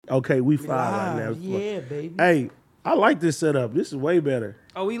Okay, we fine right now. Yeah, baby. Hey, I like this setup. This is way better.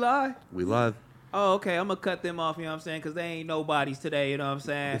 Oh, we live? We live. Oh, okay. I'm going to cut them off, you know what I'm saying? Because they ain't nobodies today, you know what I'm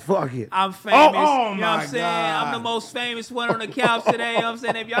saying? Fuck it. I'm famous. Oh, you know what I'm my saying? God. I'm the most famous one on the couch today, you know what I'm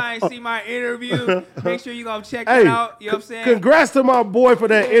saying? If y'all ain't seen my interview, make sure you go check Hey, it out, you know what I'm saying? Congrats to my boy for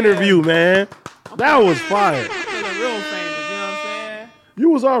that interview, man. That was fire. I'm feeling real famous, you know what I'm saying? You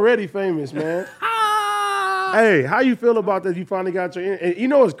was already famous, man. Ah! Hey, how you feel about that? You finally got your. And you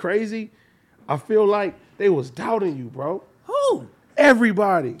know what's crazy? I feel like they was doubting you, bro. Who?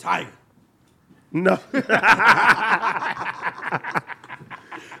 Everybody. Tiger. No. Hey,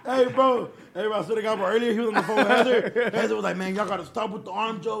 bro. Hey, bro, I swear to God, bro, earlier he was on the phone with Heather. Heather was like, man, y'all got to stop with the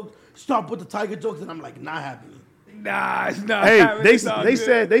arm jokes, stop with the Tiger jokes. And I'm like, not happening. Nah, it's not. Hey, happening.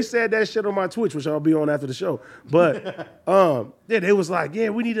 they said that shit on my Twitch, which I'll be on after the show. But yeah, they was like, yeah,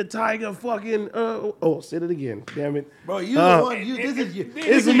 we need a Tiger fucking. Said it again, damn it. Bro, you the one. This is you.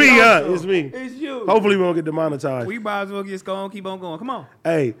 It's me, it's me. It's you. Hopefully we won't get demonetized. We might as well just go on, keep on going. Come on.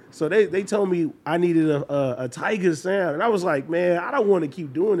 Hey, so they told me I needed a Tiger sound, and I was like, man, I don't want to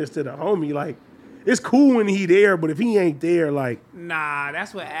keep doing this to the homie. Like, it's cool when he there, but if he ain't there, like, Nah,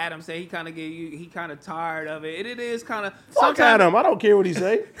 that's what Adam said. He kind of he kind of tired of it. It is kind of. fuck Adam. I don't care what he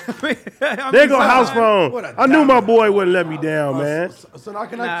say. I There mean, go house phone. What a I knew my downer. boy wouldn't let me down, man. So now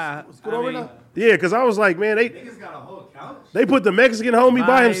can Nah, I scoot I over mean- now? Yeah, because I was like, man, Niggas got a whole couch. they put the Mexican homie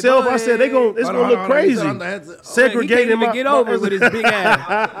by My himself. I said it's Hold gonna on, look hold on, crazy. he said on the headset. He can't Segregating even my get over it with his big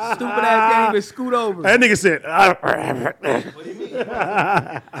ass. Stupid ass can't even scoot over. That nigga said, I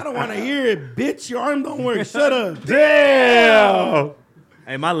don't want to hear it, bitch. Your arm don't work. Shut up. damn.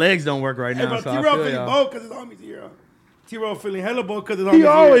 Hey, my legs don't work right Hey, now, bro, so I T-Row feel feeling y'all. bold because his homies here. T-Row feeling hella bold because his homies He here.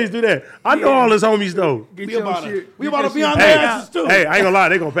 always do that. I know all his homies though. Get We your about shit. to Get be your on shit. their Hey, asses too. Hey, I ain't gonna lie,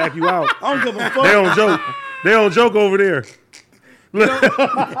 they gonna pack you out. I don't give a They fuck. don't joke. They don't joke over there.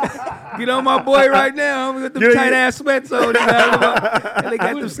 Get on my boy right now. I'm with them Yeah, tight yeah. ass sweats on. And they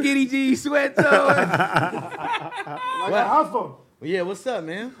got them skinny jeans sweats on. I got house phone. Yeah, what's up,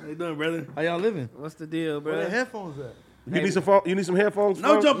 man? How you doing, brother? How y'all living? What's the deal, Where the bro? headphones at? You need some headphones?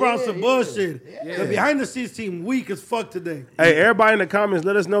 No Fro? jump around Yeah, some yeah. bullshit. The behind the scenes team weak as fuck today. Hey, everybody in the comments,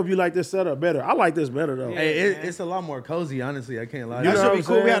 let us know if you like this setup better. I like this better though. Hey, man. it's a lot more cozy, honestly. I can't lie. You That know should what be I'm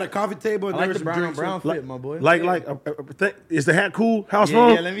cool. We saying? had a coffee table and I there like was the some brown on drinks. brown Like- fit, my boy. Is the hat cool? House yeah,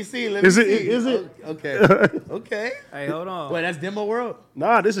 phone? yeah, let me see. Is it? Okay. Okay. Hey, hold on. Wait, that's Demo World?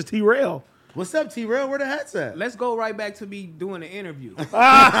 Nah, this is T-Rail. What's up, T-Rail? Where the hat's at? Let's go right back to me doing the interview. Come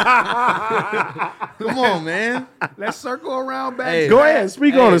on, man. Let's circle around back. Hey. to Go back. ahead,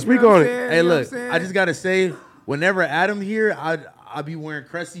 speak Hey, on it. you Speak know what on I'm it. saying? Hey, You know what look, I'm saying? I just got to say, whenever Adam here, I be wearing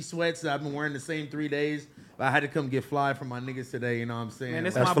crusty sweats that I've been wearing the same 3 days. But I had to come get fly from my niggas today, you know what I'm saying? Man,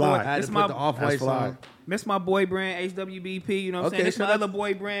 this That's my fly. boy. I had This to my put the off-white That's fly. on. This my boy brand, HWBP. You know what I'm Okay, saying? This my shout out- other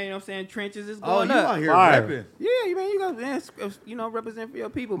boy brand. You know what I'm saying? Trenches is Oh, going you up. out here Fire. rapping. Yeah, you man, you got you know represent for your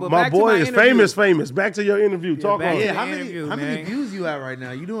people. But My back to boy my is interview. famous. Back to your interview. Talk back on to it. Yeah, the how many interview, how many man. views you at right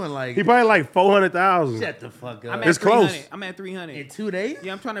now? You doing like He probably like 400,000. shut the fuck up. I'm at It's 300. close. I'm at 300. In 2 days?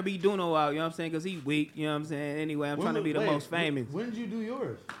 Yeah, I'm trying to beat Duno out. You know what I'm saying? Because he weak. You know what I'm saying? Anyway, I'm trying to be the most famous. When did you do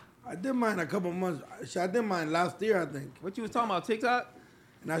yours? I did mine a couple months. I did mine last year, I think. What you was talking about? TikTok?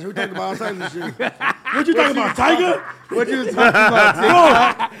 Now, should we talk about outside this shit? What you talking about, Tiger? What you was talking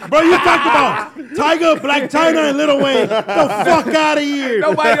about? Bro, you talked about Tiger, Black China, and Lil Wayne. The fuck out of here.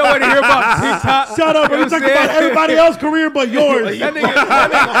 Nobody don't want to hear about TikTok. Shut up, bro. You know what talking I'm about saying? everybody else's career but yours. That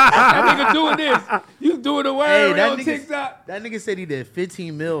nigga doing this. You doing the word Hey, on TikTok? that nigga said he did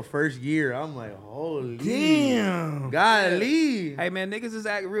 15 mil first year. I'm like, holy Damn. golly. Hey man, niggas is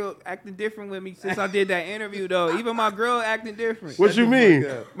acting different with me since I did that interview though. Even my girl acting different. What you mean?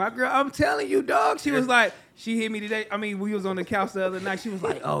 My girl, I'm telling you, dog. She was like, she hit me today. I mean, we was on the couch the other night. She was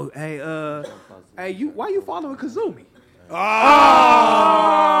like, "Oh, hey, why you following Kazumi?"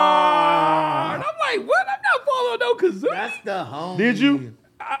 Ah. And I'm like, "What? I'm not following no Kazumi." That's the homie. Did you?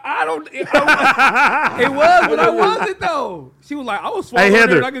 I don't. It was, but I wasn't though. She was like, "I was following Hey, her,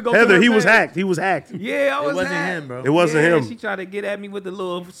 and Heather. I could go to Heather, her he was page." hacked. He was hacked. Yeah, I was. It wasn't hacked. him, bro. It wasn't Yeah, him. She tried to get at me with the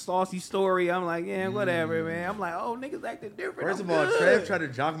little saucy story. I'm like, yeah, whatever, man. I'm like, oh, niggas acting different. First I'm of all, good. Trev tried to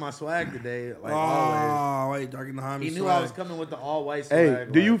jock my swag today, like always. Oh, wait, talking to Jaime. He knew I was coming with the all white swag. Hey,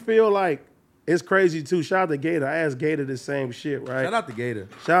 do like- you feel like it's crazy too? Shout out to Gator. I asked Gator the same shit, right? Shout out to Gator.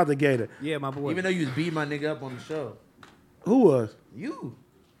 Shout out to Gator. Yeah, my boy. Even though you was beating my nigga up on the show. Who was? You.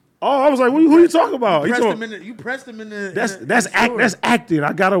 Oh, I was like, who you talking about? You He pressed talking- him in the, you pressed him in the That's in the- that's in the act store. that's acting.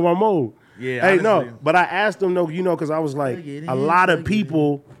 I got it one mode. Yeah, Hey, honestly. no, but I asked him though, because I was like, Plug it a in, lot of plug it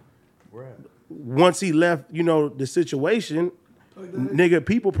people Right. once he left, the situation, nigga,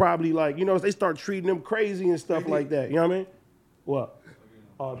 people probably like, they start treating him crazy and stuff like that. You know what I mean? What?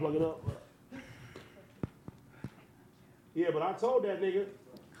 Oh, plug it up. Yeah, but I told that nigga.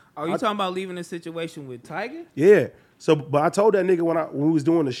 Oh, you talking about leaving the situation with Tiger? Yeah. So, but I told that nigga when we was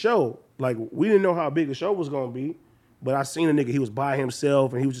doing the show, like we didn't know how big the show was gonna be, but I seen a nigga, he was by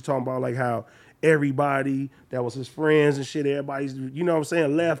himself, and he was just talking about like how everybody that was his friends and shit, everybody's, you know what I'm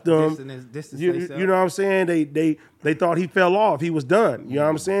saying, left him. You know what I'm saying? They thought he fell off. He was done. You know what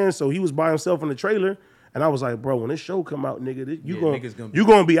I'm saying? So he was by himself in the trailer. And I was like, bro, when this show come out, nigga, you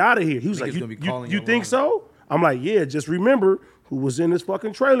gonna be out of here. He was like, you think so? I'm like, yeah, just remember who was in this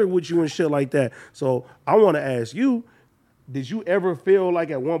fucking trailer with you and shit like that. So I want to ask you, did you ever feel like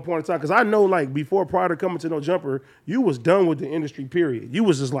at one point in time, because I know like before prior to coming to No Jumper, you was done with the industry, period. You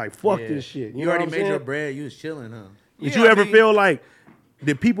was just like, fuck this shit. You already made your bread. You was chilling, huh? Did you ever feel like,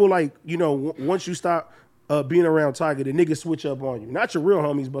 did people like, you know, once you stop being around Tiger, the niggas switch up on you? Not your real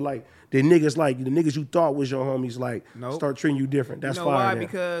homies, but like the niggas you thought was your homies, like start treating you different. That's you know fire. why? Now.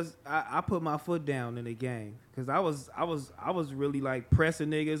 Because I put my foot down in the game. Because I was really like pressing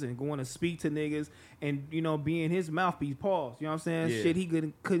niggas and going to speak to niggas and, you know, being his mouthpiece, pause. You know what I'm saying? Yeah. Shit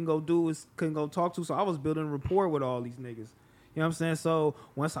he couldn't go do, couldn't go talk to. So I was building rapport with all these niggas. You know what I'm saying? So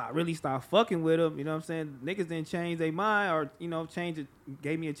once I really started fucking with them, you know what I'm saying, niggas didn't change their mind or, you know,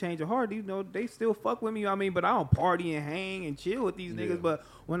 gave me a change of heart. You know, they still fuck with me. I mean, but I don't party and hang and chill with these niggas. But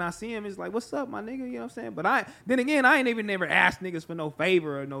when I see him, it's like, what's up, my nigga? You know what I'm saying? But then again, I ain't even never asked niggas for no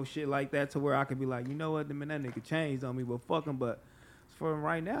favor or no shit like that to where I could be like, you know what, man, that nigga changed on me, but fuck him. But for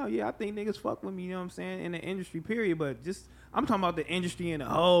right now, yeah, I think niggas fuck with me, you know what I'm saying, in the industry, period. But just, I'm talking about the industry in the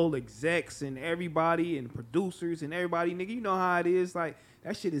whole, execs and everybody and producers and everybody, nigga. You know how it is. Like,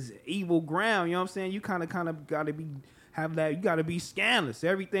 that shit is evil ground, you know what I'm saying? You kind of got to have that, you got to be scandalous.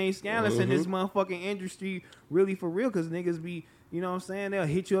 Everything's scandalous in this motherfucking industry, really for real, because niggas be, you know what I'm saying, they'll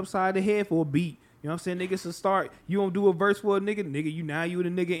hit you upside the head for a beat. You know what I'm saying? Niggas will start, you don't do a verse for a nigga, you the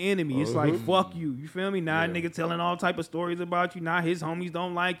nigga enemy. It's like, fuck you. You feel me? Now nigga telling all type of stories about you. Now his homies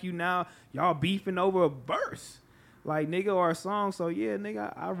don't like you. Now y'all beefing over a verse. Like, nigga, or a song. So yeah,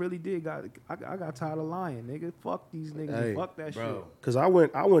 nigga, I really did I got tired of lying, nigga. Fuck these niggas and fuck that shit. Cause I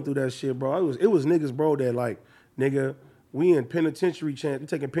went through that shit, bro. It was niggas, bro, that like, nigga, we in penitentiary we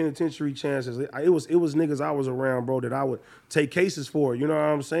taking penitentiary chances. It was niggas I was around, bro, that I would take cases for. You know what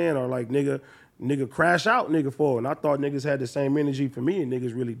I'm saying? Or like nigga crash out nigga for. And I thought niggas had the same energy for me, and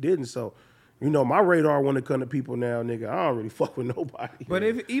niggas really didn't. So, you know, my radar when it come to people now, nigga, I don't really fuck with nobody. But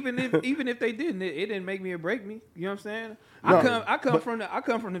even if they didn't, it didn't make me or break me. You know what I'm saying? No, I come from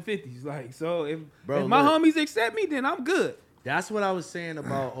the 50s. Like, so if my homies accept me, then I'm good. That's what I was saying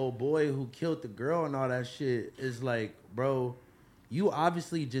about old boy who killed the girl and all that shit. Is like, bro, you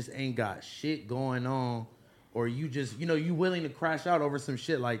obviously just ain't got shit going on, or you just, you know, you willing to crash out over some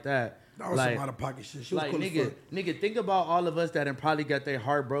shit like that. That was some out of pocket shit. She was like, cool nigga, think about all of us that had probably got their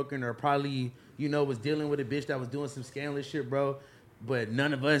heart broken or probably, you know, was dealing with a bitch that was doing some scandalous shit, bro. But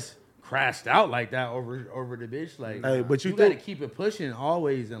none of us crashed out like that over the bitch. Like, hey, but you gotta keep it pushing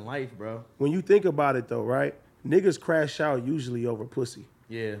always in life, bro. When you think about it though, right? Niggas crash out usually over pussy.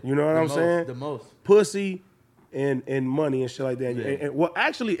 Yeah. You know what I'm saying? The most. Pussy and money and shit like that. Yeah. And well,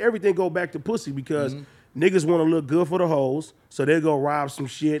 actually, everything go back to pussy because niggas want to look good for the hoes, so they go rob some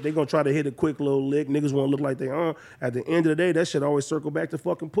shit. They gonna try to hit a quick little lick. Niggas want to look like they on. At the end of the day, that shit always circle back to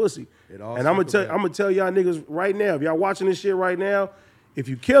fucking pussy. And I'm gonna tell y'all niggas right now, if y'all watching this shit right now, if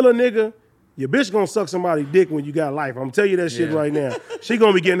you kill a nigga, your bitch gonna suck somebody's dick when you got life. I'm gonna tell you that shit right now. She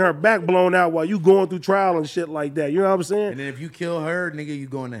gonna be getting her back blown out while you going through trial and shit like that. You know what I'm saying? And then if you kill her, nigga, you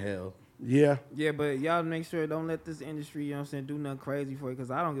going to hell. Yeah. Yeah, but y'all make sure don't let this industry, you know what I'm saying, do nothing crazy for you, because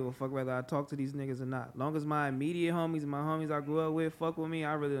I don't give a fuck whether I talk to these niggas or not. Long as my immediate homies and my homies I grew up with fuck with me,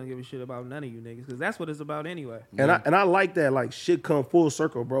 I really don't give a shit about none of you niggas, because that's what it's about anyway. And I like that, like, shit come full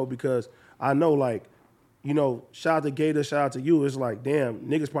circle, bro, because I know, like, you know, shout out to Gator, shout out to you. It's like, damn,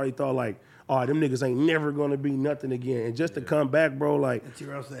 niggas probably thought, like, oh, them niggas ain't never gonna be nothing again. And just to come back, bro, like,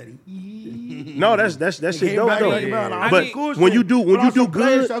 no, that's shit dope though. But when you do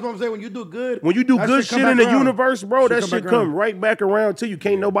good, that's what I'm saying. When you do good, shit in the universe, bro, that shit come right back around to you.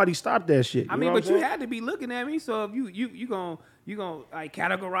 Can't nobody stop that shit. I mean, but you had to be looking at me, so if you gonna like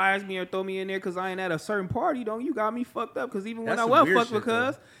categorize me or throw me in there because I ain't at a certain party, don't you got me fucked up? Because even when I wasn't fucked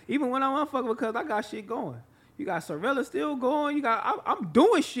with cuz, I got shit going. You got Sorella still going. I'm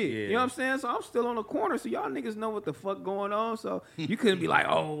doing shit. Yeah. You know what I'm saying? So I'm still on the corner. So y'all niggas know what the fuck going on. So you couldn't be like,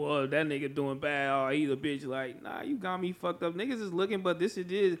 oh, that nigga doing bad. Or he's a bitch. Like, nah, you got me fucked up. Niggas is looking, but it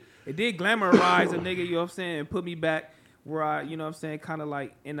did glamorize a nigga, you know what I'm saying, and put me back where I, you know what I'm saying, kind of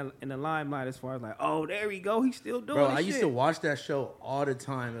like in the limelight as far as like, oh, there we go, he's still doing Bro, this I used shit. to watch that show all the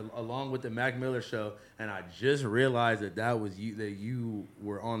time, along with the Mac Miller show, and I just realized that was you. That you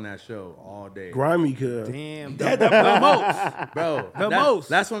were on that show all day, Grimy cuz. Damn, That- the that- most. bro. The most.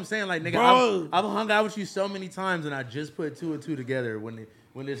 That's what I'm saying. Like, nigga, Bro. I've hung out with you so many times, and I just put two and two together. When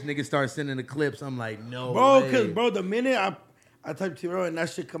this nigga starts sending the clips, I'm like, no, Bro, way. because, bro, the minute I typed T-Rail and that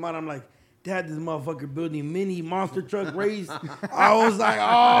shit come out, I'm like, Dad, this motherfucker building mini monster truck race. I was like,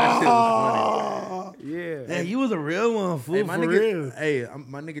 oh. Yeah. Hey, he was a real one, fool, Hey, my for nigga, real. hey,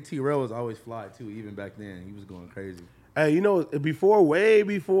 my nigga T-Rail was always fly too. Even back then, he was going crazy. Hey, you know, way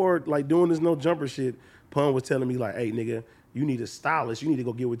before like doing this no jumper shit, Pun was telling me like, hey nigga, you need a stylist. You need to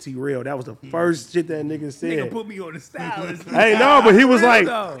go get with T-Rail. That was the first shit that nigga said. Nigga put me on the stylist. Hey, no, but he was Real like,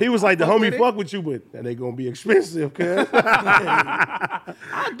 though. the Fuck homie with it. fuck with you, but they gonna be expensive, cuz.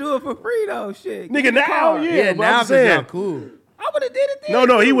 I do it for free though, shit. Nigga, Give me the now, card. yeah. but now I'm saying, y'all cool. I would have did it then.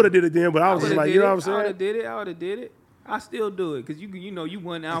 no, he too. would have did it then, but I was just would've like, did you know it. what I'm I would saying? have did it. I would have did it. I still do it because you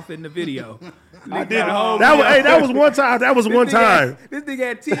won the outfit in the video. I did. That was one time. That was one time. This nigga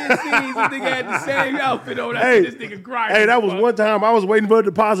had 10 C's. This nigga had the same outfit on. That Hey, this nigga grinding. hey, that was one time. I was waiting for a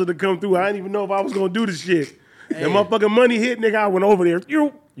deposit to come through. I didn't even know if I was gonna do the shit. That motherfucking money hit, nigga. I went over there.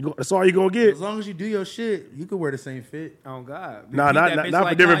 That's all you gonna get. As long as you do your shit, you could wear the same fit. Oh God. Nah, Beat that not bitch for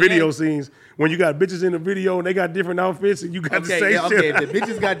like different Kanye. video scenes. When you got bitches in the video and they got different outfits and you got the same yeah, shit. okay. If the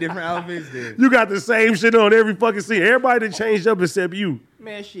bitches got different outfits, then You got the same shit on every fucking scene. Everybody that changed up except you.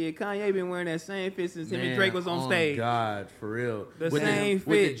 Man, shit, Kanye been wearing that same fit since him and Man, Drake was on oh stage. God, for real. The with same with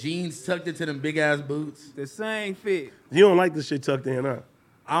the fit. jeans tucked into them big ass boots. The same fit. You don't like this shit tucked in, huh?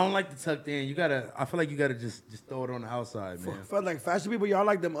 I don't like the tucked in. I feel like you gotta just throw it on the outside, man. Felt like fashion people, y'all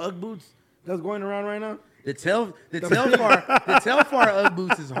like them Ugg boots that's going around right now? The Telfar Ugg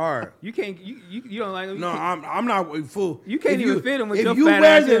boots is hard. You can't. You don't like them. No, I'm not fool. You can't If even fit them with if your you fat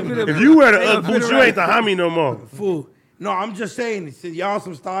wear ass. them, If you wear the They Ugg gonna fit boots, you around. ain't the homie no more. fool. No, I'm just saying. Since y'all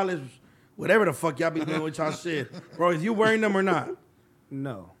some stylists, whatever the fuck y'all be doing with y'all shit, bro. Is you wearing them or not?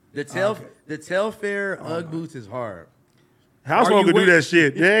 No. The Telfair Ugg boots is hard. House Are phone you could do wear- that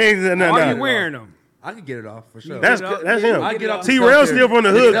shit. They ain't no. Are you wearing them? I could get it off for sure. That's Get it that's off. him. I get off the T-Rail Telfair. still from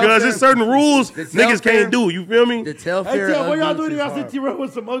the The hood, cuz Telfair- there's certain rules the niggas Telfair- can't do. You feel me? The Hey, Telfair Tim, what y'all Ugg doing? boots Y'all is see hard. T-Rail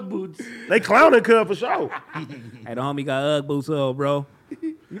with some Ugg boots? They clowning cuz for sure. Hey, the homie got Ugg boots up, bro.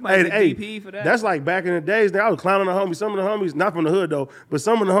 You might Hey, get hey, DP for that. that's like back in the days. Now I was clowning the homies. Some of the homies, not from the hood though, but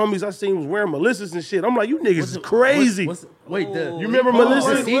some of the homies I seen was wearing Melissa's and shit. I'm like, you niggas is crazy. Wait, the Oh, You remember oh,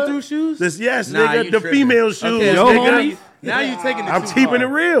 Melissa? the see-through shoes? This yes, Nah, nigga, you the tripping. female shoes. Okay, Yo, nigga. homie. Now you taking it I'm too keeping far. it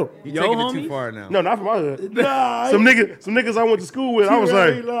real. You Yo, taking it homie. too far now. No, not from my hood. Nah, Some niggas I went to school with. I was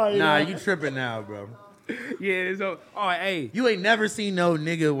like, Nah, you tripping now, bro. Yeah. So, all right, hey. You ain't never seen no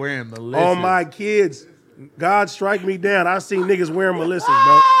nigga wearing Melissa. all my kids, God strike me down. I seen niggas wearing Melissa's,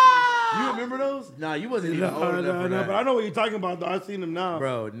 bro. You remember those? Nah, you wasn't even old No, enough no, for no, that. but I know what you're talking about, though. I seen them now.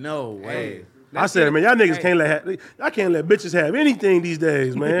 Bro, no way. I said, man, y'all niggas Hey. can't I can't let bitches have anything these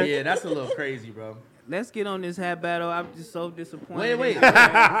days, man. Yeah, that's a little crazy, bro. Let's get on this hat battle. I'm just so disappointed. Wait. in you,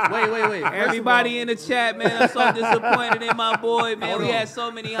 man. Wait. Everybody in the chat, man, I'm so disappointed in my boy, man. Hold We on. had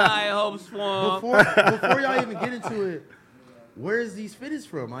so many high hopes for him. Before y'all even get into it, where's these fitteds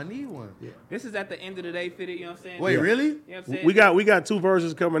from? I need one. This is at the end of the day fitted, you know what I'm saying? Wait, really? You know what I'm saying? We got two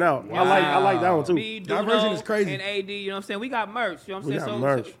versions coming out. I like that one too. Me, That Duno, version is crazy. and AD, you know what I'm saying? We got merch, you know what I'm We saying? got So,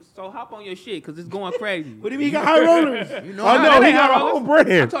 merch. so hop on your shit, because it's going crazy. What do you mean you got high rollers? You know, Oh Nah, no, that he ain't got a how whole I'm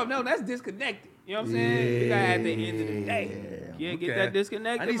brand. talking, no, that's disconnected. You know what I'm saying? We got at the end of the day. Yeah, get that I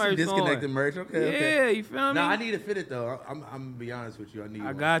disconnected need some merch disconnected going. merch. Okay, Yeah, okay. you feel me? Nah, I need to fit it though. I'm gonna be honest with you. I need I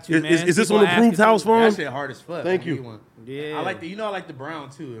one. got you, man. Is this People on approved asking house for- phone? That shit hard as fuck. Thank I you. need one. Yeah. I like I like the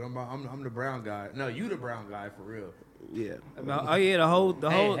brown too. I'm the brown guy. No, you the brown guy for real. Yeah. Oh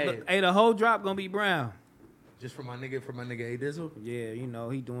yeah, Hey. the whole drop gonna be brown. Just for my nigga A Dizzle. Yeah, you know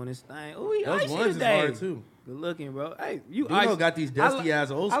he doing his thing. Oh, he Those icy ones is today. hard too. Good looking, bro. Hey, you Duno icy. got these dusty ass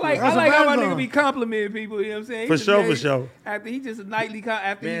old I school. like That's how a my bad nigga song. be complimenting people. You know what I'm saying? He For just sure, made- for sure. After he just nightly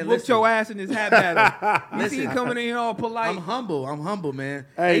after Man, he whooped listen. your ass in his hat battle. You see, he Listen. coming in here all polite. I'm humble, man.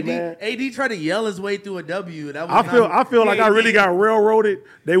 Hey, man. AD tried to yell his way through a W. That was I feel like I really got railroaded.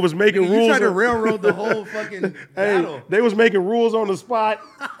 They was making You rules. tried to railroad the whole fucking battle. Hey, they was making rules on the spot.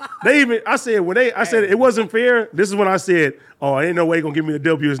 I said it wasn't fair. This is when I said, "Oh, ain't no way you gonna give me the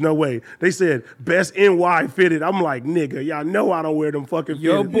W. There's no way." They said best NY fitted. I'm like, nigga, y'all know I don't wear them fucking.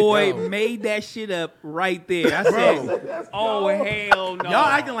 Your fitted. boy Yo. made that shit up right there. I said, "Oh hell no!" Y'all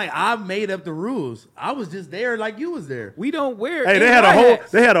acting like I made up the rules. I was just there like you was there. we don't wear. Hey, NY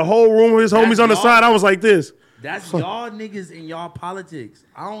hats. they had a whole room with his homies That's on the y'all. side. I was like this. That's y'all niggas in y'all politics.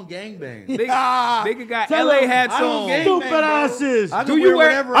 I don't gangbang. Nigga got Tell LA him, hats I don't on. gang Stupid bang, bro. asses. I Do can you wear-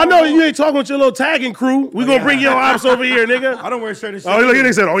 whatever I know want. you ain't talking with your little tagging crew. We gonna bring your ops over here, nigga. I don't wear shirt and shit. Oh, look at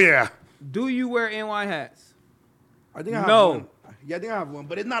they said, oh yeah. Do you wear NY hats? I think I have No. one. Yeah, I think I have one,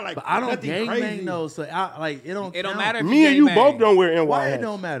 but it's not like But I don't nothing gangbang crazy. though, so it don't. It don't count. matter if Me and you gangbang. both don't wear NY Why it hats.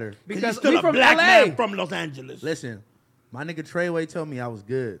 don't matter? Because Because he's still we a from black LA. man from Los Angeles. Listen, my nigga Treyway told me I was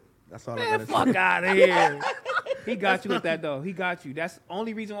good. That's all I Man, gotta fuck say. out of here. He got you with that though. He got you. That's the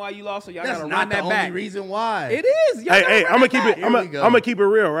only reason why you lost. So y'all That's gotta not run the that only back. reason why. It is. Y'all Hey, gotta hey, run I'm gonna that keep back. it. I'm Here we go. gonna keep it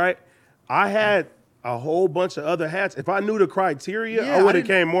real, right? I had a whole bunch of other hats. If I knew the criteria, Yeah, I would have didn't-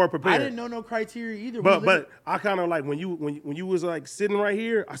 came more I prepared. didn't know no criteria either. But I kind of like when you was like sitting right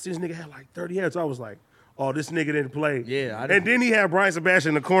here, I see this nigga had like 30 hats. I was like, oh, this nigga didn't play. Yeah, I and didn't- then he had Brian Sebastian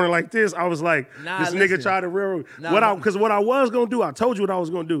in the corner like this. I was like, Nah, this listen. nigga tried to railroad. Nah, Because what I was gonna do, I told you what I was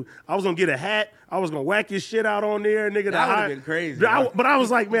gonna do. I was gonna get a hat. I was gonna whack his shit out on there, nigga. That would've been crazy, But I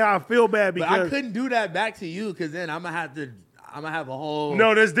was like, man, I feel bad But because I couldn't do that back to you because then I'm gonna have a whole.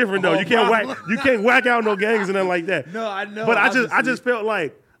 no, that's different though. Oh, You can't problem. whack out no gangs and nothing like that. No, I know. But I obviously. just felt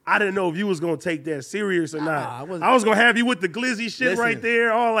like I didn't know if you was gonna take that serious or I not. wasn't- I was gonna have you with the glizzy shit Listen. right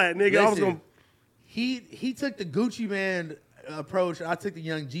there, all that, nigga. I was Listen, gonna. He took the Gucci Man approach. I took the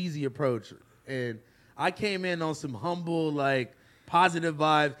Young Jeezy approach, and I came in on some humble, like positive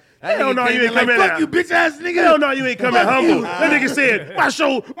vibes. That Hell nigga no, came you in ain't like, come in fuck out. you, bitch ass nigga. Hell no, you ain't coming humble. That nigga said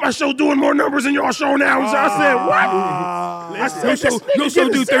my show doing more numbers than y'all show now. I said what? I said, Your show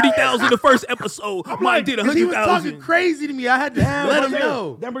do 30,000 the first episode. Mine did 'Cause he was talking 100,000. crazy to me. I had to let him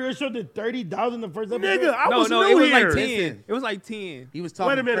know. Remember your show did 30,000 the first episode? Nigga, I No, was no, new it was here. like 10. It was like 10. He was talking.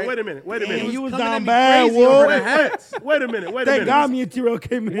 Wait a minute, cra- wait a minute, wait a Man, minute. you was coming at down me bad, crazy over the whoa. hats. Wait a minute, wait a Thank minute. God me and T-Rail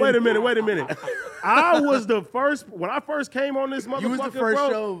came in. Wait a minute. I was the first when I first came on this motherfucker, You was the first bro,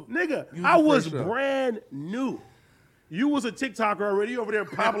 show. nigga. You was I the was first show. brand new. You was a TikToker already over there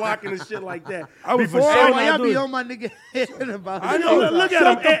pop locking and shit like that. I was Before for Hey, sure I- why y'all do be it. on my nigga head about? I this? know. look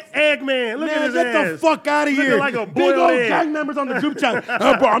Shut at him, Eggman. Look at Man, his get ass. the fuck out of Looking here. like a Big boiled old egg. gang members on the group chat.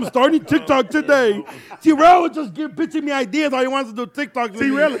 Bro, I'm starting TikTok today. T-Rail was just pitching me ideas. All he wants to do TikTok.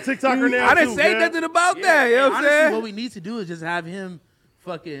 T-Rail a TikToker now. I didn't too, say man. nothing about that. You know what I'm Honestly, saying? what we need to do is just have him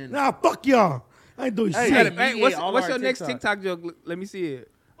fucking. Nah, fuck y'all. I ain't doing Hey, shit. gotta hey, mediate all what's our your next TikTok. TikTok joke? Let me see it.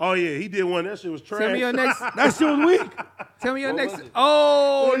 Oh yeah, he did one. That shit was trash. Tell me your next. That shit was weak. Tell me your next. was it?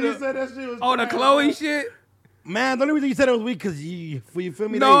 Oh, He the, said that shit was oh, the trash, Chloe bro. shit. Man, the only reason you said it was weak because you feel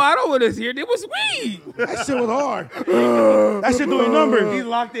me? No, I don't want to hear it. It was weak. That shit was hard. That shit doing numbers. He's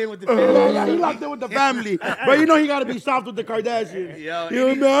locked in with the. Yeah, he locked in with the family. But you know he gotta be soft with the Kardashians. Yo,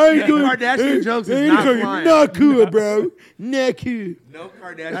 You know, I ain't doing Kardashian jokes is ain't not cool. flying. Not cool, bro. Not cool. No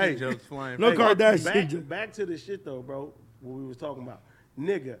Kardashian Hey. jokes flying. No Hey, Kardashian. back to the shit though, bro. What we was talking about,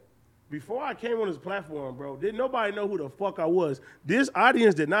 nigga. Before I came on this platform, bro, didn't nobody know who the fuck I was. This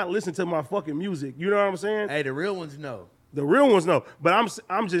audience did not listen to my fucking music. You know what I'm saying? Hey, the real ones know. The real ones know. But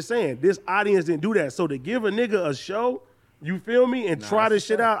I'm just saying, this audience didn't do that. So to give a nigga a show, you feel me, and try this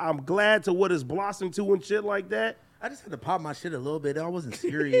shit out, I'm glad to what it's blossomed to and shit like that. I just had to pop my shit a little bit. I wasn't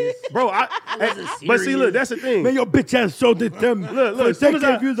serious. Bro, wasn't but see, look, serious. that's the thing. Man, your bitch ass showed it them. Look, so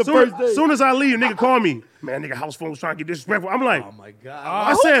 10K views the first day. soon as I leave, nigga call me. Man, nigga, house phone was trying to get disrespectful. I'm like, Oh my god.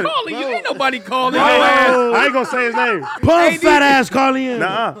 I Who said, calling you? Ain't nobody calling I you. ain't gonna say his name. Pump fat ass calling in.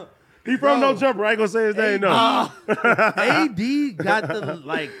 Nah, he from No Jumper. I ain't gonna say his name. No. AD got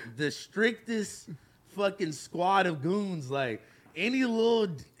the strictest fucking squad of goons. Like any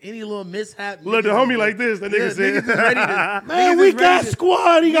little mishap. Look, the niggas homie is- like this. That nigga Yeah, said. niggas is ready to- Man, niggas we is got ready to-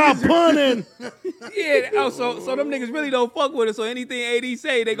 squad. He got punning. Yeah. Oh, so them niggas really don't fuck with it. So anything AD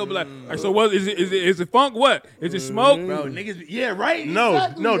say, they gonna be like, all right, so what is it? Is it funk? What is it? Smoke? Bro, niggas. Yeah, right. No,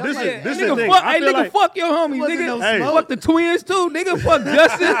 exactly. no, I'm this like, is this is the Nigga, thing. fuck, I hey, feel nigga, like fuck your homies, wasn't nigga. no Hey. smoke. Fuck the twins too, nigga. Fuck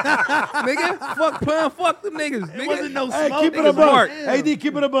Justin, nigga. Fuck Pun, fuck them niggas, It wasn't nigga. no Hey, smoke. keep it a niggas buck. smart. AD,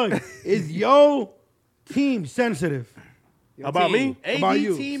 keep it a buck. Is yo team sensitive? about me. AD About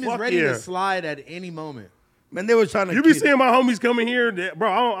you. team is Fuck ready yeah. to slide at any moment. Man, they was trying to You be keep- seeing my homies coming here,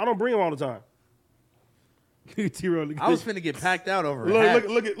 bro. I don't bring them all the time. T-Roll, look at I was this. finna get packed out over hats.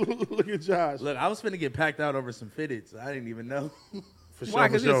 Look at Josh. Look, I was finna get packed out over some fitteds. I didn't even know. For Why?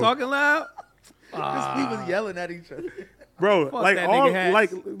 Cause you talking loud? We was yelling at each other. Bro, Fuck like that all nigga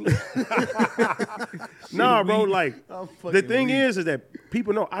like nah, bro, like I'm the fucking thing weak. is that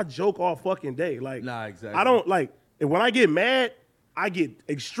people know I joke all fucking day. Like Nah, exactly. I don't like when I get mad, I get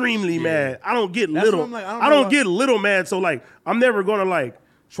extremely mad. I don't get That's little. what I'm like, I don't I know don't why- get little mad. So like I'm never gonna like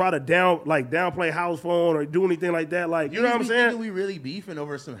try to downplay house phone or do anything like that. Like you know what I'm Niggas be thinking saying? We really beefing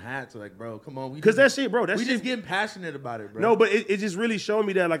over some hats. Like, bro, come on. Because that shit, bro, that we shit. just getting passionate about it, bro. No, but it just really showed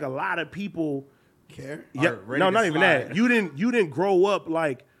me that like a lot of people Care? Yeah, ready no, to not even slide. that. You didn't grow up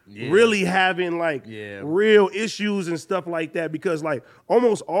like Yeah. really having like Yeah. real issues and stuff like that because like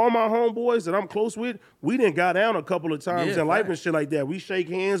almost all my homeboys that I'm close with, we didn't got down a couple of times Yeah, in life and facts. shit like that. We shake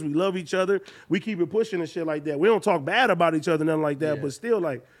hands, we love each other, we keep it pushing and shit like that. We don't talk bad about each other, nothing like that, Yeah. but still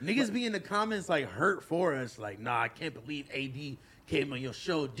like Niggas be in the comments like hurt for us, like, nah, I can't believe AD came on your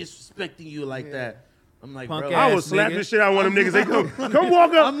show disrespecting you like that. I'm like, Punk bro, ass. I would slap nigga. the shit out of one of them niggas. They come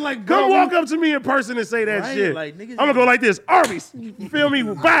walk up. I'm like, bro, come walk up to me in person and say that Right? shit. Like, niggas I'm gonna go like this, Arby's. You feel me?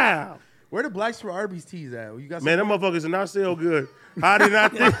 Wow. where the Blacks for Arby's teas at? You got some Man, them motherfuckers do not sell good. I did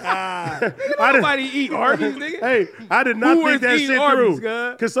not think. I did, Nobody eat Arby's, nigga. hey, I did not Who think was that eating shit Arby's, through.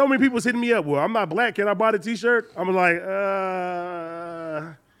 God? Because so many people's hitting me up. Well, I'm not black. Can I buy the t-shirt? I'm like,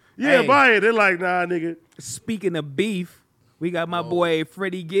 yeah, Hey. buy it. They're like, nah, nigga. Speaking of beef, we got my boy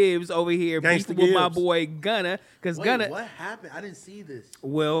Freddie Gibbs over here Gangsta beefing with my Gibbs. boy Gunna. Because Wait, Gunna, what happened? I didn't see this.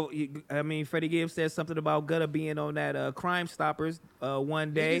 well, I mean, Freddie Gibbs said something about Gunna being on that Crime Stoppers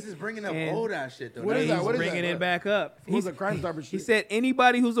one day. Niggas is bringing up and old ass shit though. What he's is that? What is bringing that? it back up. Who's a Crime Stopper He shit? said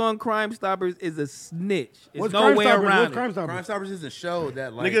anybody who's on Crime Stoppers is a snitch. There's What's no Crime way Stoppers? around What's it. Crime Stoppers? Crime Stoppers is a show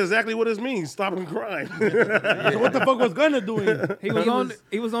that like Nigga, exactly what it means. Stopping crime. So what the fuck was Gunna doing? He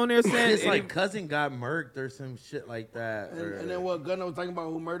was on there saying his like cousin got murked or some shit like that. And then what Gunna was talking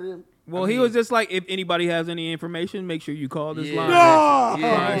about who murdered him? well, he was just like, if anybody has any information, make sure you call this Yeah. line. No!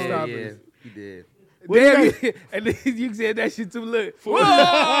 Yeah, Crime yeah, Stoppers. he did. Damn, and then you said that shit too. Look,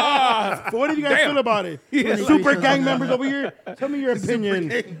 Whoa! So what did you guys Damn. feel about it? Yeah. Super gang members over here. Tell me your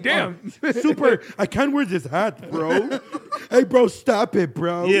opinion. Damn. Super. I can't wear this hat, bro. Hey, bro, stop it,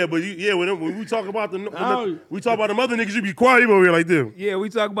 bro. yeah, but when we talk about Ow. we talk about them other niggas, you be quiet. You over here like them. Yeah, we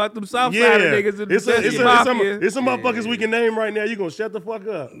talk about them South Yeah, Side niggas and it's the some mafia. motherfuckers we can name right now. You gonna shut the fuck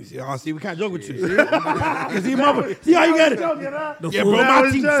up? See, we can't joke with you. See, see, mother, see how you get it? Yeah, bro, Now my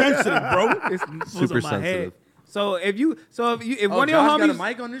it's team's just- sensitive, bro. It's Super on my head. sensitive. So if Oh, one of your Josh got a homies,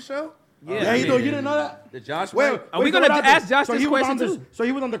 mic on this show? Yeah, you know, you didn't know that? The Josh Wait, mic? Are we gonna so what ask happened? Josh So this he was question on this- too? So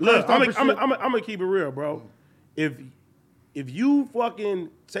he was on the Look, Crime I'm Stopper shit. gonna keep it real, bro. If you fucking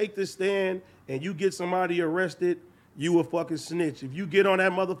take the stand and you get somebody arrested, you a fucking snitch. If you get on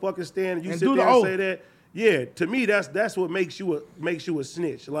that motherfucking stand and you And sit do there the and oath. say that, yeah, to me that's what makes you a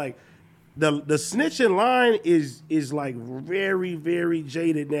snitch. Like the snitching line is like very, very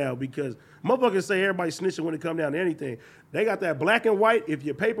jaded now because motherfuckers say everybody snitching when it come down to anything. They got that black and white.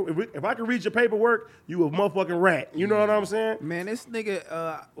 If I can read your paperwork, you a motherfucking rat. You know what I'm saying? Man, this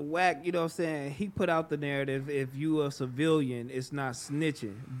nigga Whack, you know what I'm saying? He put out the narrative, if you a civilian, it's not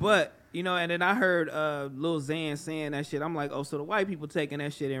snitching. But, you know, and then I heard Lil Xan saying that shit. I'm like, oh, so the white people taking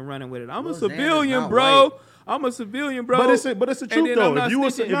that shit and running with it. I'm Lil a Xan is civilian, not bro. white. I'm a civilian, bro. But it's the And truth then though. I'm not If you a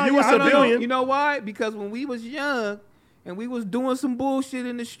snitching. No, civilian, you know why? Because when we was young and we was doing some bullshit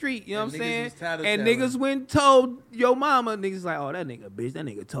in the street, you know And what I'm niggas saying? was tattletailing. And niggas went and told your mama, niggas like, oh, that nigga bitch, that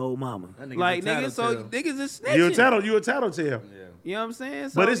nigga told mama. That nigga Like, a niggas, so tattletale. niggas is snitching. you a tattletale. Yeah. You know what I'm saying?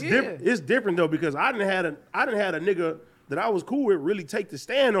 So, But it's yeah. different. It's different though because I didn't had a nigga that I was cool with really take the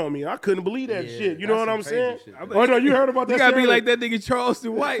stand on me. I couldn't believe that Yeah, shit. You know that's what I'm some saying? crazy shit, Oh no, you heard about that? You gotta be shit? like that nigga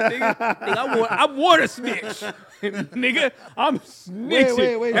Charleston White, nigga. Nigga, I want a snitch. Nigga, I'm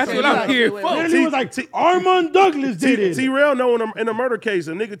snitching. wait, That's so what you I'm like- here wait, for. Literally was like, Armand Douglas did it. T-Rail know in a murder case,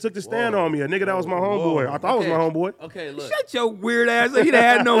 a nigga took the stand on me. A nigga that was my homeboy. I thought it was my homeboy. Okay, look. Shut your weird ass up. He done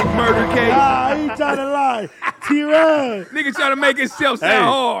had no murder case. I ain't trying to lie. T-Rail. Nigga trying to make himself sound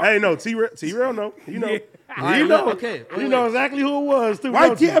hard. Hey, no, T-Rail know. You know. Yeah. Alright, You know. okay, wait, You know wait. exactly who it was too. Why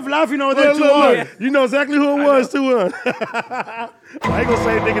don't you? TF laughing over there Look, too look, hard? look. You know exactly who it was too. I ain't gonna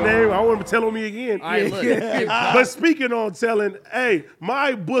say nigga name. I want him to tell on me again. All right, look. Hey, But speaking on telling, hey,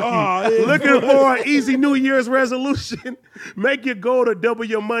 my bookie Oh, yeah. looking for an easy New Year's resolution. Make your goal to double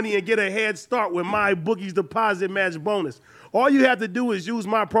your money and get a head start with my bookie's deposit match bonus. All you have to do is use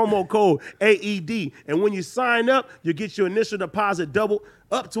my promo code AED, and when you sign up, you get your initial deposit doubled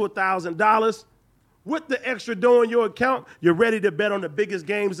up to $1,000. With the extra dough in your account, you're ready to bet on the biggest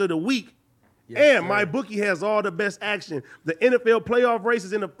games of the week. And my bookie has all the best action. The NFL playoff race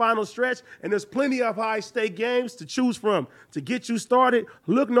is in the final stretch, and there's plenty of high-stake games to choose from. To get you started,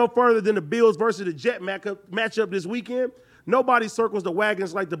 look no further than the Bills versus the Jet matchup this weekend. Nobody circles the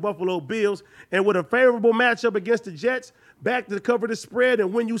wagons like the Buffalo Bills, and with a favorable matchup against the Jets, back to cover the spread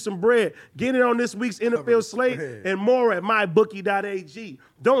and win you some bread. Get it on this week's NFL slate and more at mybookie.ag.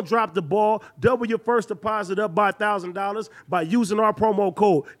 Don't drop the ball. Double your first deposit up by $1,000 by using our promo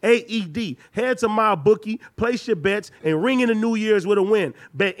code AED. Head to MyBookie, place your bets, and ring in the New Year's with a win.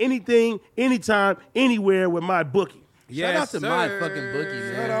 Bet anything, anytime, anywhere with MyBookie. Shout out to my fucking bookie,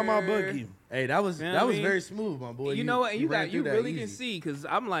 man. Shout out my bookie. Hey, that was You know that what was I mean? very smooth, my boy. You know what? And you ran really through that can easy. see because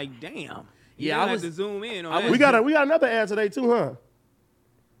I'm like, damn. Yeah, I I have was, to zoom in on I that. was- We got another ad today too, huh?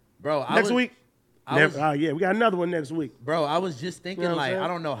 bro. Next week. I was, Yeah, we got another one next week. bro, I was just thinking, You know what I'm like, saying? I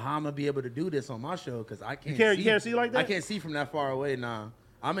don't know how I'm gonna be able to do this on my show because I can't. You can't see like that? I can't see from that far away. Nah,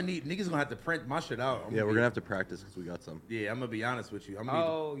 I'm gonna need niggas gonna have to print my shit out. Yeah, we're gonna have to practice because we got some. Yeah, I'm gonna be honest with you. I'm gonna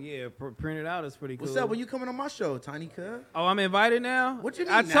Oh yeah, print it out is pretty cool. What's up? When you coming on my show, Tiny Cub? Oh, I'm invited now. What you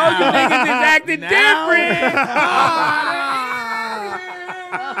mean? I told you niggas is acting different.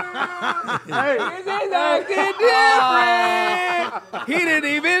 Niggas is acting different. He didn't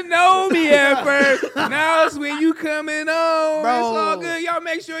even know me at first. Now it's when you coming on. Bro. It's all good. Y'all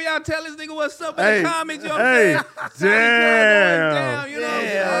make sure y'all tell this nigga what's up in Hey, the comments. You know what hey, I'm saying? damn. Down, you know what I'm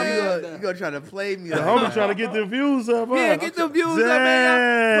saying? you gonna try to play me? The homie trying to get the views up, huh? Yeah, get the views up, man.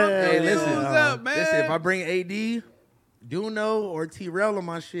 Damn. Pump Hey, the listen, views up, man. listen. If I bring AD, Duno, or T-Rail on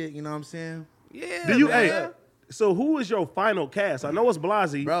my shit, you know what I'm saying, yeah, Do you? man. Hey, so who is your final cast? I know it's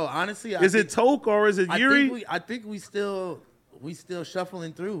Blasey. bro? Honestly, Is it Toke or is it Yuri? I think we still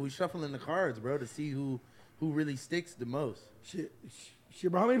shuffling through. We shuffling the cards, bro, to see who really sticks the most. Shit,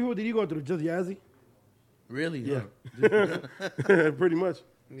 bro. How many people did you go through? Just Yazzie? Really? Yeah. Huh? Pretty much.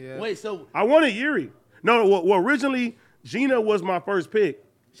 Yeah. Wait, so I wanted Yuri. No, well, originally Gina was my first pick.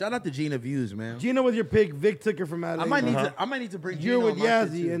 shout out to Gina Views, man. Gina was your pick. Vic took her from LA. I might need to bring Gina You're with on my shit,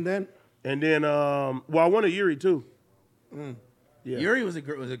 Yazzie, too. and then And then, well, I wanted Yuri too. Yeah. Yuri was a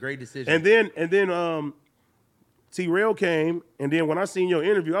great decision. And then T-Rail came, and then when I seen your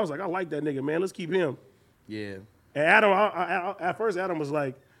interview, I was like, I like that nigga, man. Let's keep him. yeah. And Adam, at first, Adam was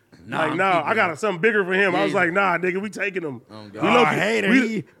like, I'm keeping I got him. something bigger for him. I was Yeah. like, nah, nigga, we taking him. Oh, God. We oh, low-key- I hate her.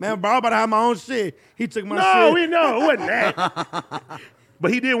 we- Man, bro, I'm about to have my own shit. He took my no, shit. we know it wasn't that.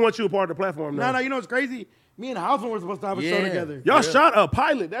 But he did want you a part of the platform. Though. No, you know what's crazy? Me and Houseman were supposed to have a show Yeah. together. Y'all shot a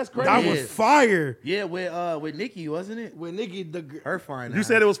pilot. That's crazy. That Yeah. was fire. Yeah, with Nikki, wasn't it? With Nikki, Her fine. You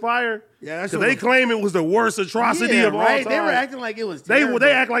said it was fire. Yeah, that because shit they was- claim it was the worst atrocity yeah, of all right? time. They were acting like it was. They terrible.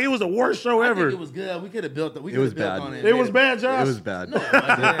 act like it was the worst show I ever. think it was good. We could have built. We It was could have built bad. on it. It was bad, Josh. It was bad.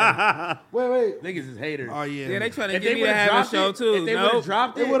 Wait. Niggas is haters. Oh, yeah. Yeah, they trying to If get they me to would've have a dropped show it, too. if they would No, have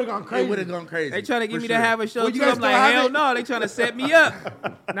dropped It it, would've gone crazy. It would have gone crazy. they trying to get For me sure. to have a show Well, you too. guys I'm like, still have hell it? no. They trying to set me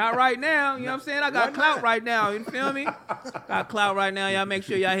up. Not right now. You know what I'm saying? I got clout right now. You feel me? Got clout right now. Y'all make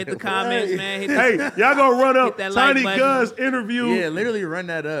sure y'all hit the comments, man. Hit the, Hey, y'all gonna run up Hit that like Tiny button. Cuz interview. Yeah, literally run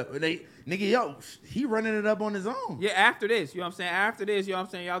that up. Nigga, yo, he running it up on his own. yeah, after this. You know what I'm saying? After this, you know what I'm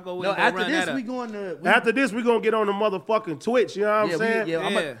saying? Y'all go, No, go after run this, that up. we going to. After this, we gonna get on the motherfucking Twitch. You know what I'm saying?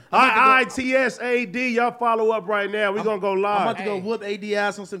 Yeah. ITSAD. Y'all follow up right now. We gonna go I'm live. about to go whoop AD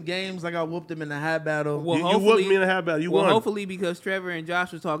ass on some games like I whooped him in the hat battle. Well, you hopefully- whooped me in a half battle. You Well, won. hopefully because Trevor and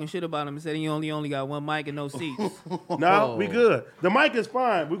Josh was talking shit about him and said he only got one mic and no seats. No, we good. The mic is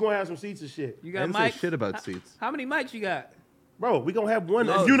fine. We're gonna have some seats and shit. You I got didn't say mic? shit about seats. How many mics you got? Bro, we gonna have one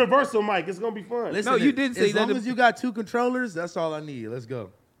No. universal mic. It's gonna be fun. Listen, No, you did say as that long the- as you got 2 controllers, that's all I need. Let's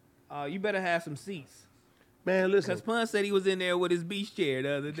go. You better have some seats. Man, listen. Because Pun said he was in there with his beach chair the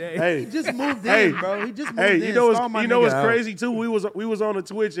other day. Hey, He just moved Hey. in, bro. He just moved hey, in. you know Stall my what's nigga out. crazy too? We was on the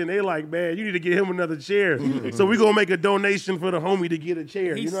Twitch and they like, man, you need to get him another chair. So we gonna make a donation for the homie to get a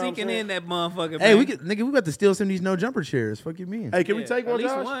chair. He's you know what I'm sinking saying? in that motherfucker. Hey, man. we got to steal some of these no jumper chairs. Fuck you mean? Hey, can we Yeah, take at one,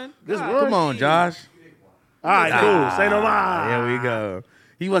 least Josh? one. Just God, one. Come on, Josh. All right, cool. Say no more. Here we go.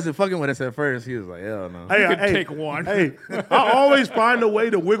 He wasn't fucking with us at first. He was like, hell no. Hey, could hey, take one. Hey, I always find a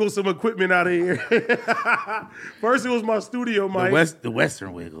way to wiggle some equipment out of here. First, it was my studio mic, The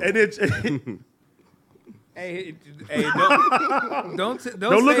Western wiggle. and it. Hey, don't say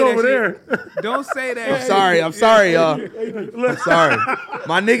Don't look that over shit. there. Don't say that. I'm sorry, y'all. I'm sorry.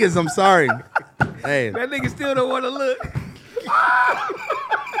 My niggas, I'm sorry. Hey, That nigga still don't want to look.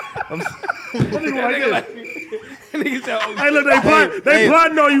 Nigga said, oh, Hey, look, they hey,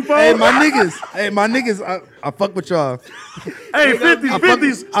 plotting on you, folks. hey, my niggas, I fuck with y'all. Hey,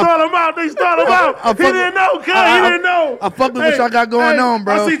 50s, start them out. They start them out. I He fuck- didn't know, cuz. He I- didn't know. I fuck with what y'all got going on,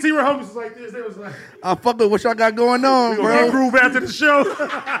 bro. I see T-Rail homies was like this. They was like, I fuck with what y'all got going on, we gonna get bro. groove after the show.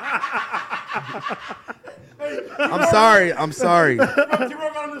 I'm sorry. T-Rail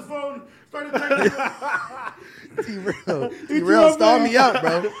got on his phone, started texting. T-Rail stalled me out,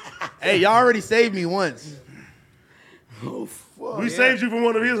 bro. Hey, y'all already saved me once. We saved you from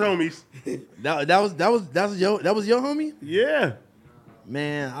one of his homies. That was your homie? Yeah.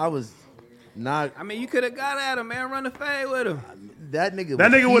 Man, I was not I mean, you could have got at him, man. Run the fade with him. that nigga.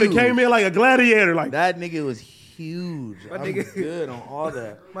 That nigga would have came in like a gladiator. Like, That nigga was huge. My I'm nigga- good on all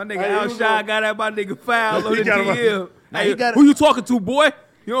that. My nigga Hey, he was outside on- got at my nigga foul on He the got him- DL. Nah, Hey, he got- who you talking to, boy?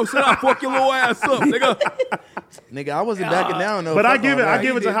 You know, sit down, fuck your little ass up, nigga. Nigga, I wasn't backing down though. But I Fuck give all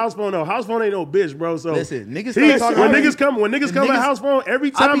it that. to House Phone though. House Phone ain't no bitch, bro. So Listen, niggas he, start when talking- niggas come at House Phone,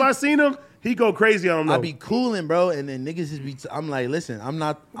 every time I seen him, he go crazy on them. I Though. be cooling, bro, and then niggas just be. I'm like, listen, I'm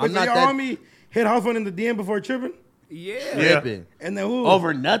not But your that homie hit house phone in the DM before tripping? Yeah. tripping. And then who?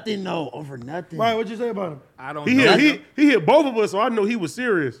 Over nothing, no, over nothing. Right, what'd you say about him? I don't He know. hit hit both of us, so I know he was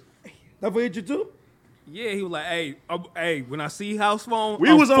serious. That for hit you too? Yeah, he was like, hey, when I see House Phone, We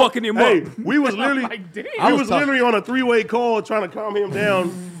I'm was fucking him hey, up. We was literally Like, damn. we was was talking- literally on a 3-way call trying to calm him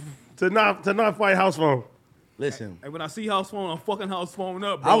down to not fight House Phone. Listen, Hey, when I see House Phone, I'm fucking House Phone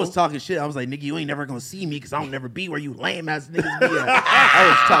up, bro. I was talking shit. I was like, nigga, you ain't never gonna see me because I don't never be where you lame ass niggas be at.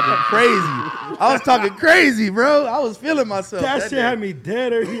 I was talking crazy, bro. I was feeling myself. That shit day. had me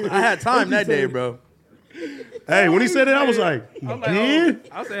dead earlier. I had time that day, bro. Hey, when he said that, I was like, he I'm like, did?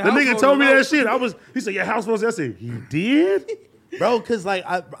 I said, The House nigga Phone told me is that up. shit. He said, yeah, House Phone. I said, he did? Bro, cause like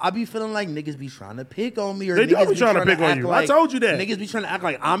I be feeling like niggas be trying to pick on me or They do niggas be trying to pick on act you. I told you that. Niggas be trying to act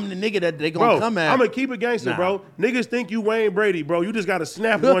like I'm the nigga that they gonna Bro, come at. I'm going to keep it gangster, Nah. bro. Niggas think you Wayne Brady, bro. You just got to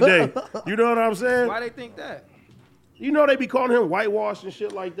snap one day. You know what I'm saying? Why they think that? You know they be calling him whitewash and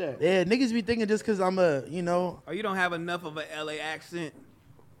shit like that. Yeah, niggas be thinking just cause I'm a, you know, Oh, you don't have enough of an LA accent.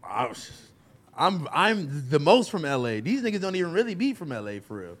 I'm the most from LA. These niggas don't even really be from LA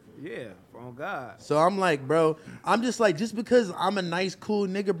for real. Yeah, oh God. So I'm like, bro, I'm just like, just because I'm a nice, cool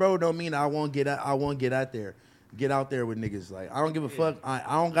nigga, bro, don't mean I won't get out there with niggas. Like, I don't give a fuck. I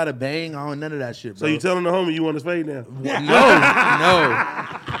don't got to bang. I don't none of that shit, So bro. you telling the homie you want his fade now? No.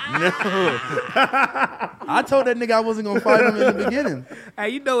 I told that nigga I wasn't gonna fight him in the beginning. Hey,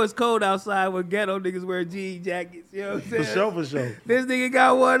 you know it's cold outside when ghetto niggas wear jean jackets. You know what I'm saying? For sure. This nigga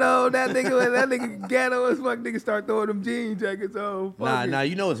got one on. That nigga ghetto as fuck. Nigga start throwing them jean jackets on. Fuck it. Nah,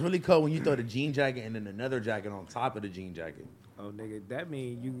 you know it's really cold when you throw the jean jacket and then another jacket on top of the jean jacket. Oh, nigga, that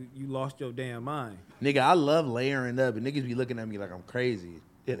mean you lost your damn mind. Nigga, I love layering up, and niggas be looking at me like I'm crazy.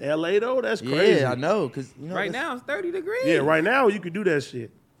 In LA though, that's crazy. Yeah, I know, cause you know Right that's- now it's 30 degrees. Yeah, right now you could do that shit.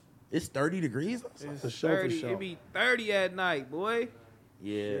 it's 30 degrees. It's For sure, for 30. sure. It be 30 at night, boy.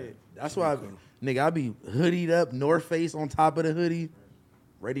 Yeah, that's why, nigga, I be hoodied up, North Face on top of the hoodie,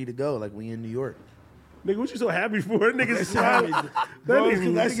 ready to go like we in New York. Nigga, what you so happy for? Niggas smiling. Bro,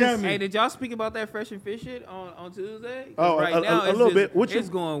 'cause that shit had me. Hey, did y'all speak about that Fresh and Fit shit on Tuesday? 'Cause Oh, right a now it's little just- bit. What you- it's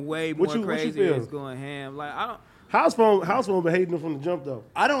going way what more you crazy. feel? It's going ham. Like I don't. House phone been hating him from the jump though.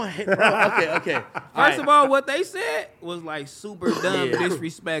 I don't hate, bro. Okay. First of all, what they said was like super dumb, Yeah.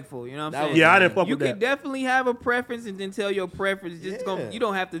 disrespectful. You know what That I'm was- saying? Yeah, I didn't fuck You with can that. definitely have a preference and then tell your preference. Just Yeah. you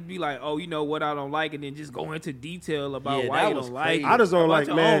don't have to be like, oh, you know what I don't like, and then just go into detail about Yeah, why that you was don't like. crazy. it, I just don't about like,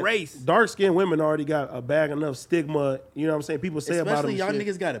 your man. own race. Dark skinned women already got a bag enough stigma. You know what I'm saying? People say about them. Especially y'all shit.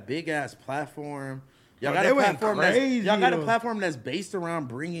 niggas got a big ass platform. Y'all Oh, got they a went platform crazy, y'all got a though. platform that's based around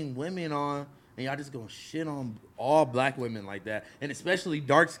bringing women on, and y'all just gonna shit on all black women like that, and especially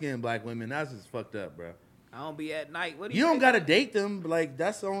dark skinned black women. That's just fucked up, bro. I don't be at night. What do You don't think? gotta date them, but, like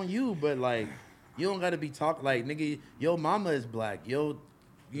that's on you. But like, you don't gotta be talking like nigga. Your mama is black. You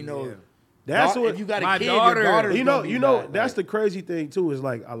know. Yeah. That's da- what if you got a my kid, daughter- your daughter's you know. gonna be You know. black. That's Like, the crazy thing too. Is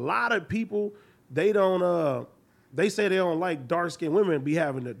like a lot of people they don't. They say they don't like dark skinned women be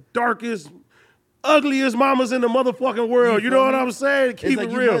having the darkest, ugliest mamas in the motherfucking world. You know feel what me? I'm saying? It's Keep like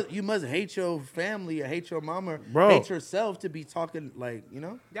it real. You must hate your family, or hate your mama, Bro. hate yourself to be talking like you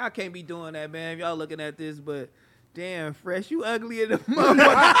know. Y'all can't be doing that, man. If y'all looking at this, but damn, Fresh, you ugly in the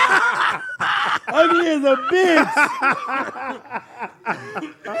motherfucker. Ugly as a bitch.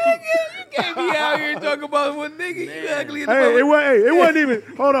 You can't be out here talking about one nigga. You ugly in the Hey, motherfucker. it wasn't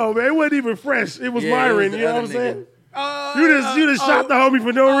even. Hold on, man. It wasn't even fresh. It was Yeah, it Myron. was the You know what I'm other saying? Oh, You just shot the homie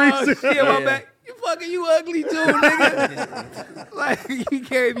for no reason. Shit, my Yeah. bad. You ugly too, nigga. Like you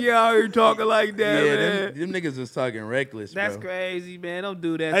can't be out here talking like that, Yeah, man. them niggas was talking reckless, That's bro. crazy, man. Don't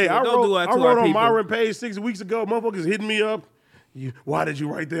do that. Hey, to I don't do wrote, that I to wrote our on people. Myron page 6 weeks ago. Motherfuckers hitting me up. Why did you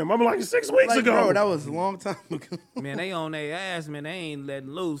write them? I'm like 6 weeks Like, ago. bro, that was a long time ago. Man, they on their ass, man. They ain't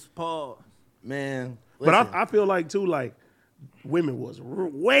letting loose. Paul. Man, but listen, I feel like too, like women was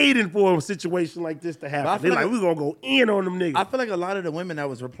waiting for a situation like this to I happen. feel They're like, like- we gonna go in on them niggas. I feel like a lot of the women that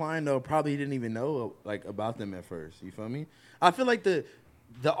was replying though probably didn't even know like about them at first. You feel me? I feel like the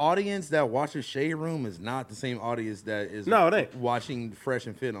audience that watches Shade Room is not the same audience that is No, it ain't. watching Fresh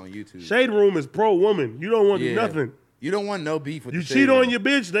and Fit on YouTube. Shade Room is pro woman. You don't want to do Yeah. nothing. You don't want no beef with You the Shade cheat on Room. your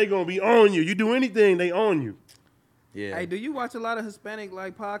bitch, they gonna be on you. You do anything, they on you. Yeah. Hey, do you watch a lot of Hispanic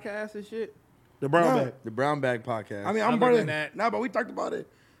like podcasts and shit? The brown No. bag. The Brown Bag Podcast. I mean, Other I'm part than of that- that. Nah, but we talked about it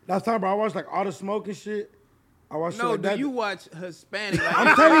last time, bro. I watched like all the smoke and shit. I watch shit No, like do that. you watch Hispanic? Like,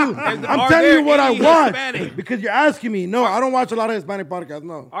 I'm telling you, I'm telling you what I watch because you're asking me. No, I don't watch a lot of Hispanic podcasts.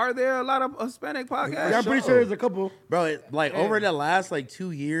 No. Are there a lot of Hispanic podcasts? Yeah, I'm pretty sure there's a couple. Bro, over the last like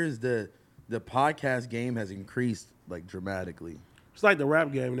 2 years, the podcast game has increased like dramatically. It's like the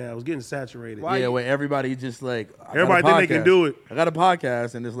rap game now. It's getting saturated. Why Yeah, you- where everybody just like Everybody think they can do it. I got a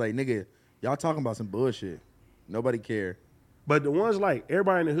podcast, and it's like, nigga, y'all talking about some bullshit. Nobody care. But the ones like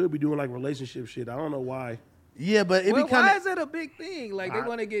everybody in the hood be doing like relationship shit. I don't know why. Yeah, but it Well, be kind why of is that a big thing? Like they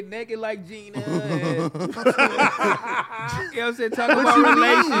want to get naked like Gina. And, you know what I'm saying? Talking about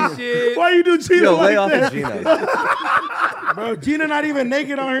relationships. Why you do Gina Yo, like lay off that? of Gina. Bro, Gina not even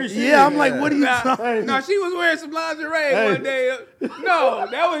naked on her shit. yeah. I'm like, what are you talking? No, she was wearing some lingerie one day. No,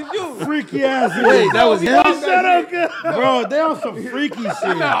 that was you. Freaky ass. Wait, that was him. Shut up, guys. Bro, they on some freaky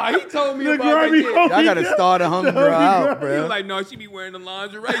shit. No, he told me Look, about that Robbie, shit. oh, Y'all gotta start a hungry girl out, He was bro. like, no, she be wearing the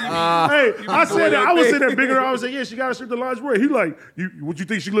lingerie. Hey, I said doing that. I your was thing. sitting there bigging her. I was like, yeah, she got to strip the lingerie. He like, what you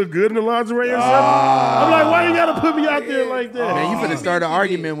think she look good in the lingerie or something? I'm like, why you got to put me out there like that? Man, you finna start an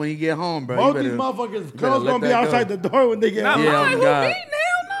argument when you get home, bro. Both You these better- motherfuckers, better clothes let gonna be that go. outside the door when they get Not home. Yeah, mine, oh who God. me?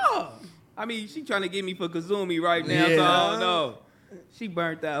 Hell no. I mean, she trying to get me for Kazumi right now, so Yeah. I don't know. She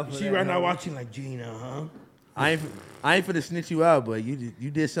burnt out for She that. right now watching like Gina, huh? I ain't finna snitch you out, but you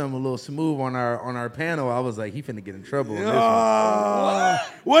did something a little smooth on our panel. I was like, he finna get in trouble. On this one.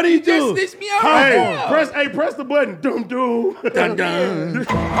 What do you Just do? snitch me out Hey, right now. Press the button. Doom, doom. Dun, dun.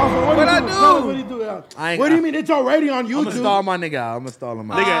 Also, what I do? do? Tell us what do you do? I ain't- What do you mean? It's already on I'm gonna YouTube. stall my nigga out. I'm gonna stall him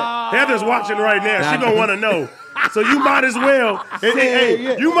out. Nigga, Heather's watching right now. She gonna want to know. So you might as well,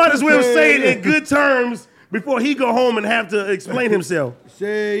 you might as well say it in good terms before he go home and have to explain himself.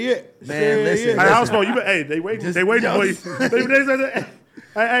 Say it. Man, Say listen, it. Hey, house phone, you hey, they wait for you.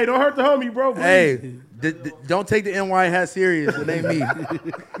 Hey, don't hurt the homie, bro. Please. Hey, don't take the NY hat serious. It ain't me.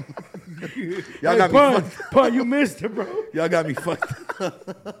 Y'all Hey, got me Pun, fucked. Pun, you missed it, bro. Y'all got me fucked.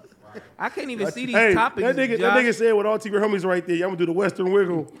 I can't even see these Hey, topics. that nigga said with all TV homies right there, y'all gonna do the Western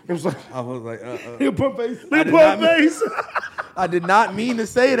wiggle. I was like, I was like, You put face. look at Paul face. I did not mean to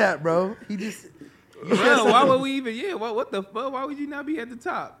say that, bro. He just. Bro, why would we even? Yeah, what the fuck? Why would you not be at the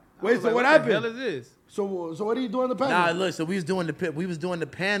top? I Wait, was so like, what the happened? hell is this? So what are you doing on the panel? Nah, look. So we was doing the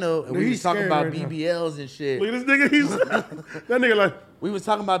panel, and Dude, we he's was talking scared about right now. BBLs and shit. Look at this nigga. That nigga like, We was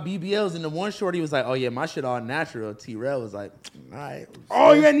talking about BBLs, and the one shorty was like, "Oh yeah, my shit all natural." T-Rail was like, "All right."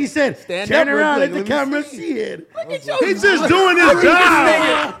 Oh yeah, and he said, Stand turn up real around, quick, let the let me camera see. see it. he's just doing his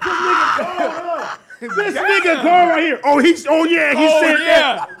job. This nigga Carl right here. He said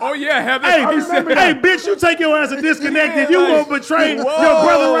that. Oh yeah, Heather. Hey, bitch, you take your ass and disconnected. You won't betray your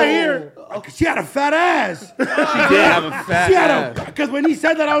brother right here. She had a fat ass. She did have a fat She had ass. because when he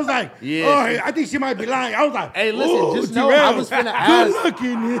said that, I was like, Yeah. oh, I think she might be lying. I was like, Hey, listen, oh, just know T-Rail, I was finna good ask.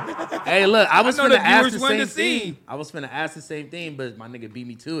 looking. Hey, look, I was know finna the ask viewers the wanted same to see. thing. I was finna ask the same thing, but my nigga beat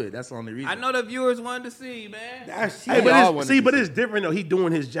me to it. That's the only reason. I know the viewers wanted to see, man. That's Hey, shit. y'all but wanted to it's different though. He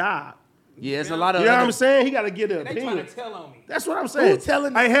doing his job. Yeah, it's a lot of. You know what other- I'm saying? He got to get an They trying opinion. to tell on me. That's what I'm saying. Who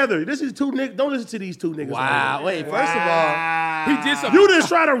telling- Hey, Heather, this is two niggas. Don't listen to these two niggas. Wow. Wait. First of all, He did something. You just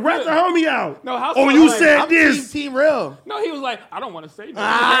try to rat the homie out. No, how oh, so? you Like, said I'm this. Team Real. No, he was like, I don't want to say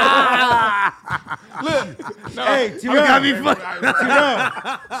that. Look, no, Hey, T-Rail,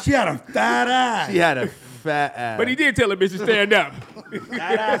 she had a fat ass. She had a fat ass. but he did tell a bitch to stand up.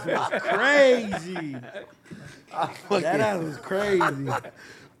 That ass was crazy. That ass was crazy.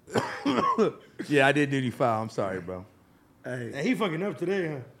 Yeah, I did duty foul. I'm sorry, bro. Hey, And he fucking up today,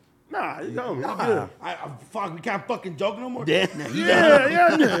 huh? nah, you know, he good. Fuck, we can't fucking joke no more. Yeah. Yeah.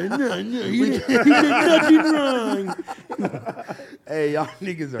 No, he did nothing wrong. Hey, y'all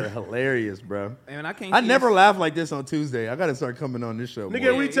niggas are hilarious, bro. Man, I can't. I see never us. laugh like this on Tuesday. I gotta start coming on this show.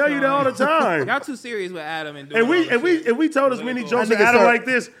 Nigga, boy. we tell you that all the time. Y'all too serious with Adam and doing And all this shit. we told as many jokes That to nigga Adam start- like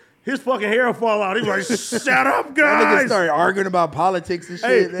this, his fucking hair will fall out. He was like, shut up, That nigga guys. started arguing about politics and shit.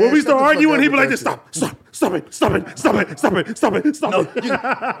 Hey, man. when we Shut start the fuck arguing, up he be with like that this, shit. stop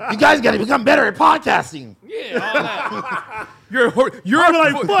it. You guys gotta become better at podcasting. Yeah, all that. You're I'm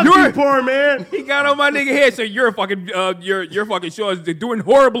like, fuck you, poor man. He got on my nigga head, so you're fucking your fucking show is doing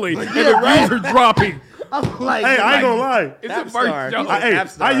horribly, and the views are dropping. I'm like, Hey, I ain't gonna lie. It's Rap the star.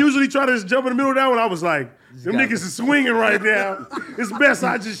 first joke. I usually try to just jump in the middle of that one. I was like, them guy- niggas is swinging right now. It's best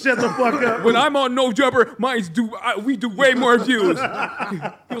I just shut the fuck up. When I'm on No Jumper, we do way more views.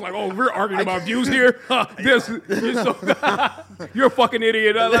 He was like, "Oh, we're arguing about views here. Huh, you're a fucking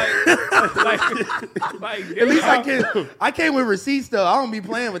idiot." I'm like, At least I came with receipts though. I don't be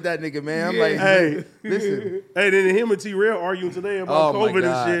playing with that nigga, man. I'm like, Hey, listen. hey, then him and T-Rail arguing today about Oh my COVID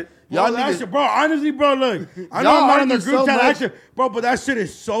God. and shit. Bro, Y'all that niggas- shit, bro, honestly, bro, look. I know Y'all I'm not on the argue group so chat much. action, bro, but that shit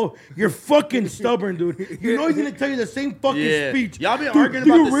is so, you're fucking stubborn, dude. You know he's gonna tell you the same fucking speech. Y'all been Dude, arguing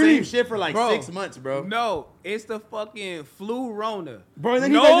do about you the really- same shit for like Bro. 6 months, bro. No, it's the fucking flu Rona. Bro, and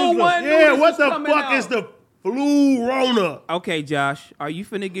then he no got this one knew Yeah, this what was the coming fuck out. is the flu Rona? Okay, Josh, are you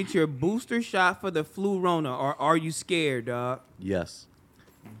finna get your booster shot for the flu Rona, or are you scared, dog? Yes.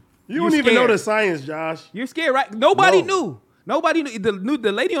 You don't even know scared. the science, Josh. You're scared, right? Nobody No. knew. Nobody knew.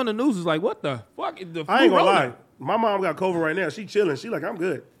 The lady on the news was like, "What the fuck is the flu I ain't gonna Rona?" lie. My mom got COVID right now. She chilling. She like, I'm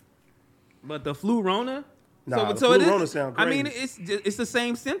good. But the flu Rona. Nah, the flu it is- Rona sound I mean, crazy. it's the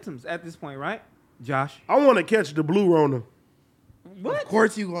same symptoms at this point, right, Josh? I want to catch the blue Rona. What? Of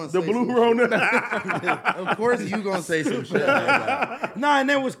course you gonna The say blue some Rona. shit. Of course you gonna say some shit like that. Nah, and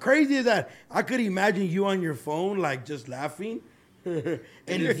then what's crazy is that I could imagine you on your phone, like, just laughing. And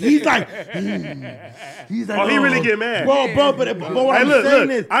he's like, he's like, Oh, he really get mad. Bro, but what Hey, I'm look, saying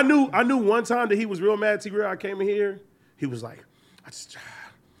look. is, I knew one time that he was real mad. T-Real, I came in here. He was like,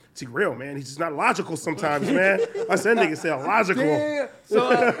 T-Real, man. He's just not logical sometimes, man. I said, nigga said logical. Yeah.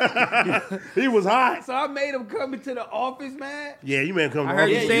 So, He was hot. so I made him come into the office, man. Yeah, you man come to I heard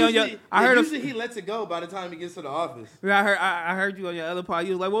office. you say on your. I heard. usually he lets it go by the time he gets to the office. I heard you on your other pod.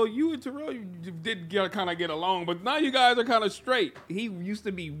 You was like, "Well, you and Terrell, you did kind of get along, but now you guys are kind of straight." He used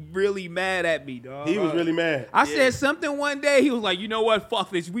to be really mad at me, dog. He was really mad. I said something one day. He was like, "You know what?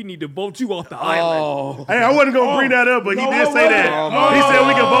 Fuck this. We need to vote you off the island." Hey, I wasn't gonna bring that up, but he No, did no, say no. that. He said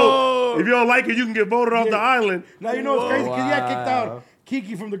we can vote. If you don't like it, you can get voted off the island. now you know what's crazy? Because he got kicked out.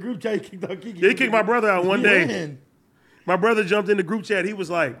 Kiki from the group chat, he kicked out Kiki. Yeah, he kicked my brother out one day. When? My brother jumped in the group chat. He was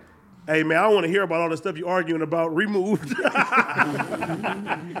like, "Hey man, I don't want to hear about all the stuff you're arguing about. Removed." Your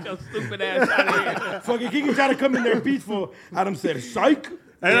stupid ass out of here. Fucking Kiki tried to come in there peaceful. Adam said, psych. And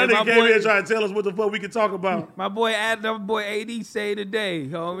that Yeah, nigga my came boy- here trying to tell us what the fuck we could talk about. My boy AD say today,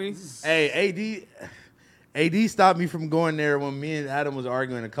 homie. Hey, AD stopped me from going there when me and Adam was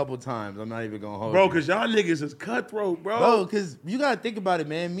arguing a couple times. I'm not even gonna hold Bro, you. because y'all niggas is cutthroat, Bro, because you gotta think about it,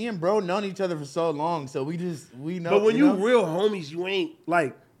 man. Me and bro known each other for so long, so we know. But when you know? real homies, you ain't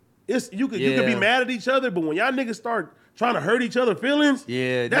like you could be Yeah. mad at each other, but when y'all niggas start trying to hurt each other feelings,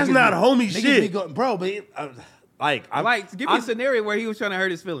 yeah, that's niggas not be- homie niggas shit. be bro, but I'm Like, give me a scenario where he was trying to hurt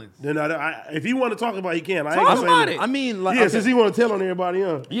his feelings. Then if he want to talk about it, he can. I ain't Talk gonna say about that. it. I mean, like, Yeah, since he want to tell on everybody,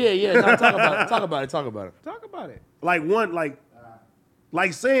 huh? yeah. No, talk about it. Talk about it. Talk about it. Talk about it.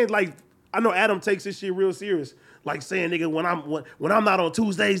 Like saying like I know Adam takes this shit real serious. Like saying, nigga, when I'm not on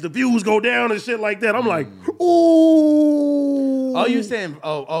Tuesdays, the views go down and shit like that. I'm like, ooh. Oh, you saying?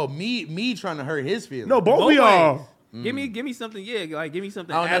 Me trying to hurt his feelings? No, both Both of y'all. ways. Give me something. Yeah, like give me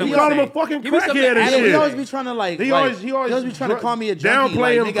something. I don't know. Adam He would called him say. a fucking Give me something crackhead and Adam shit. would He always say. be trying to like. He always be trying to call me a junkie.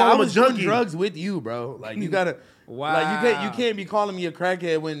 downplay him, Like, nigga, call I him a was doing junkie. drugs with you, bro. Like you gotta. Wow. Like you can't be calling me a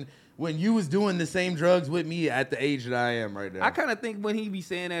crackhead when you was doing the same drugs with me at the age that I am right now. I kind of think when he be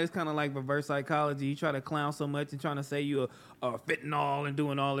saying that, it's kind of like reverse psychology. He try to clown so much and trying to say you a fentanyl and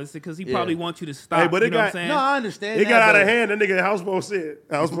doing all this because he Yeah. probably wants you to stop. Hey, but it you know what I'm got- saying? No, I understand. It that, got out but- of hand. That nigga Houseboat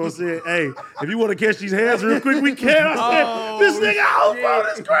said, "Hey, if you want to catch these hands real quick, we can." I said, "This nigga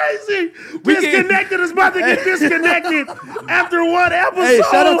Houseboat is crazy. Disconnected is about to get disconnected after one episode." Hey,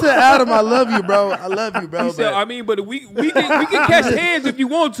 shout out to Adam. I love you, bro. I love you, bro. He said, but I mean, but we can catch hands if you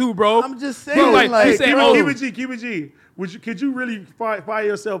want to, bro. I'm just Bro, saying, like, like, he said, keep it G. Could you really fire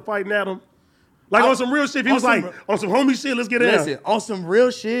yourself fighting Adam? Like on some real shit. If he was on like some- on some homie shit, let's get in. listen, on some real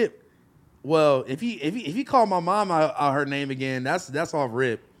shit. Well, if he called my mom out her name again, that's off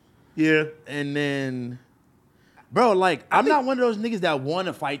rip. Yeah. And then, bro, like I'm not one of those niggas that want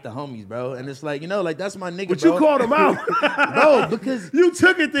to fight the homies, bro. And it's like, like that's my nigga, But bro. you called him out. bro, because You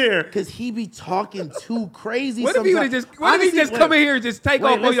took it there. he be talking too crazy. What if he would have sometimes. just? What if he Honestly, just wait, come in here and just take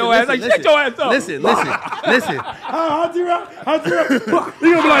wait, off on your listen, ass? Like, listen, shut your ass up. Listen. How'd you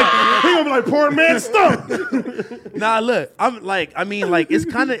He gonna be like, poor man stumped. Nah, look, it's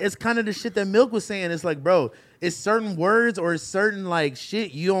kind of the shit that Milk was saying. It's like, bro, it's certain words or certain like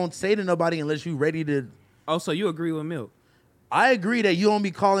shit you don't say to nobody unless you ready to. Oh, so you agree with Milk? I agree that you don't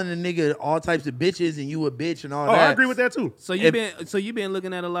be calling a nigga all types of bitches and you a bitch and all Oh, that. I agree with that too. So you been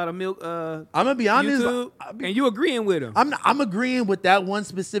looking at a lot of Milk. I'm gonna be honest. YouTube, and you agreeing with him? I'm agreeing with that one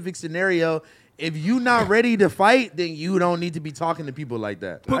specific scenario. If you not ready to fight, then you don't need to be talking to people like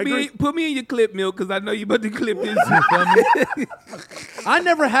that. I agree. Put me in your clip, Milk, because I know you about to clip this. You feel me? I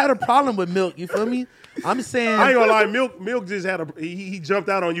never had a problem with Milk. You feel me? I'm saying I ain't gonna lie, Milk just had he jumped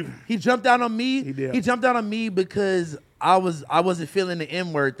out on you. he jumped out on me. He did. He jumped out on me because I wasn't feeling the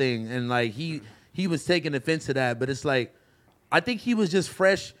N-word thing, and like he was taking offense to that. But it's like I think he was just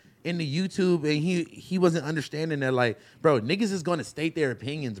fresh into YouTube and he wasn't understanding that, like, bro, niggas is gonna state their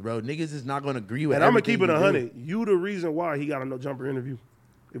opinions, bro. Niggas is not gonna agree with. And I'm gonna everything keep it you do. 100. You the reason why he got a no jumper interview.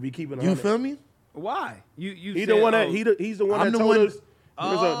 If he keep it 100. You feel me? Why? You He said, the one that oh, he's the one I'm that the told one- us.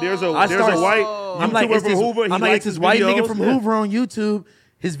 There's a I started- white I'm like, YouTuber it's from this, Hoover. He I'm like, likes it's this his white nigga videos. from Yeah. Hoover on YouTube.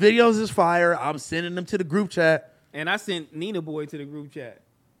 His videos is fire. I'm sending them to the group chat. and I sent Nina Boy to the group chat.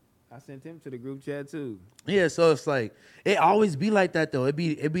 I sent him to the group chat too. Yeah, so it's like it always be like that though. It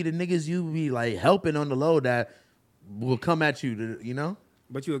be the niggas you be like helping on the low that will come at you, you know.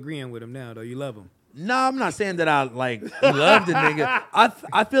 But you agreeing with him now, though. You love him. No, I'm not saying that I like love the nigga.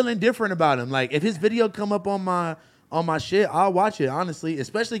 I feel indifferent about him. Like if his video come up on my shit, I'll watch it honestly,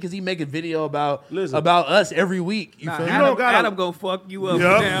 especially because he make a video about us every week. You Nah, feel me? Adam, don't gotta- Adam gonna fuck you up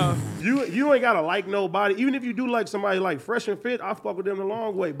Yup. now. You ain't gotta like nobody. Even if you do like somebody like Fresh and Fit, I fuck with them the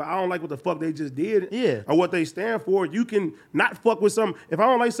long way. But I don't like what the fuck they just did. Yeah. Or what they stand for. You can not fuck with some. If I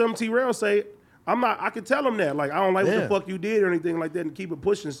don't like something T-Rail say, I can tell them that. Like, I don't like what Yeah. the fuck you did or anything like that and keep it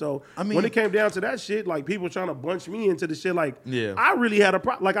pushing. So I mean- when it came down to that shit, like people trying to bunch me into the shit, like Yeah. I really had a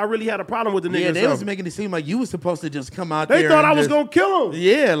problem with the nigga. Yeah, or they was something. making it seem like you was supposed to just come out They there. thought and I was just- gonna kill him.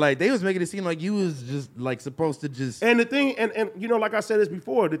 Yeah, like they was making it seem like you was just like supposed to just. And the thing, and you know, like I said this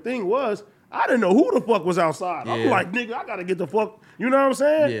before, the thing was, I didn't know who the fuck was outside. I'm Yeah. like, nigga, I gotta get the fuck. You know what I'm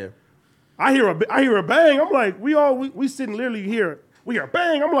saying? Yeah. I hear a bang. I'm like, we sitting literally here. We hear a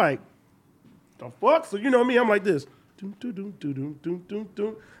bang. I'm like, the fuck? So you know me, I'm like this. Doom, doom, doom, doom, doom, doom, doom,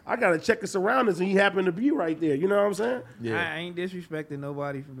 doom. I gotta check the surroundings, and he happened to be right there. You know what I'm saying? Yeah. I ain't disrespecting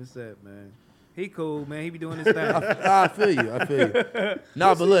nobody from the set, man. He cool, man. He be doing his thing. I feel you.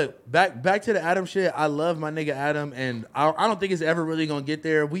 No, but look, back to the Adam shit. I love my nigga Adam, and I don't think it's ever really gonna get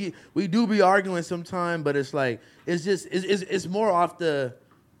there. We do be arguing sometime, but it's like it's more off the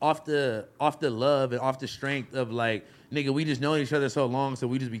love and off the strength of like, nigga, we just know each other so long, so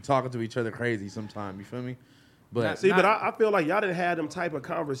we just be talking to each other crazy sometime. You feel me? But See, but I feel like y'all didn't have them type of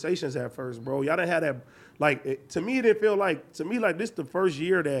conversations at first, bro. Y'all didn't have that. Like to me, it didn't feel like this the first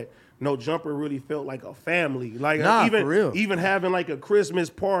year that No Jumper really felt like a family. Like Nah, even for real. even having like a Christmas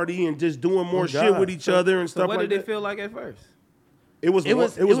party and just doing more shit God. with each other and So stuff what like did that. it feel like at first? It was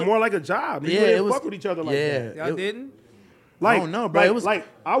more like a job. You didn't fuck with each other like that. Y'all didn't? Like, I don't know, bro. Like, It was-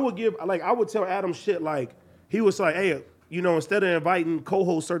 I would tell Adam shit like he was like, hey, you know, instead of inviting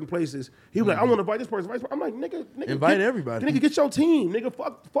co-hosts certain places, he was like, I want to invite this person. I'm like, nigga, Invite everybody. Nigga, get your team. Nigga,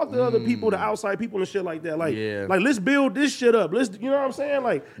 fuck the other people, the outside people and shit like that. Like, Yeah. like let's build this shit up. Let's, you know what I'm saying?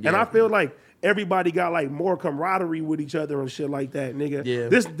 Like, and Yeah. I feel like everybody got like more camaraderie with each other and shit like that, nigga. Yeah.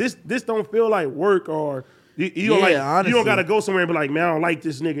 This don't feel like work or. You don't Yeah, like. You honestly. don't gotta go somewhere and be like, man, I don't like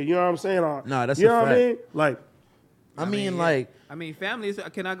this nigga. You know what I'm saying? Or, Nah, that's you a know what I fact. mean? Like, I mean, yeah. like, I mean, families.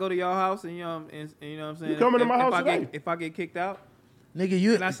 Can I go to your house and you know what I'm saying? You coming to my house if today? if I get kicked out, nigga,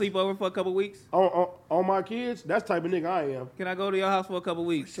 you. can I sleep over for a couple weeks? on my kids, that's the type of nigga I am. Can I go to your house for a couple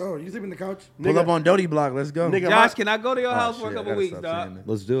weeks? So you sleep in the couch? Pull up on Doty Block. Let's go. Nigga, Josh, can I go to your house for a shit, I couple gotta weeks, stop dog? saying that.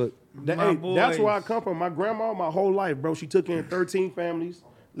 Let's do it. My that's where I boys. come from. My grandma, my whole life, bro, she took in 13 families,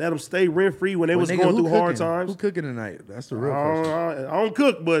 let them stay rent free when they was Nigga, going who through hard cooking? times. Who cooking tonight? That's the real I question. don't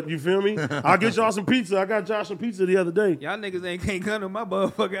cook, but you feel me? I'll get y'all some pizza. I got Josh some pizza the other day. Y'all niggas can't come to my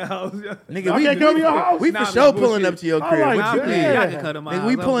motherfucking house. Nigga, I can't come to your house? We Nah, for sure man, pulling bullshit. up to your I crib. like What you that. mean? Yeah. Y'all can come to my Nigga, house.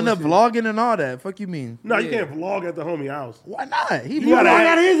 we I'm pulling up bullshit. vlogging and all that. Fuck you mean? No, you Yeah. can't vlog at the homie house. Why not? He You vlog gotta at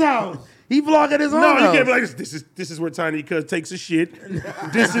have- his house. he vlog at his own No, you house. can't be like, this is where Tiny Cuz takes a shit.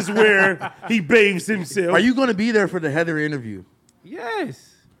 This is where he bathes himself. Are you going to be there for the Heather interview? Yes.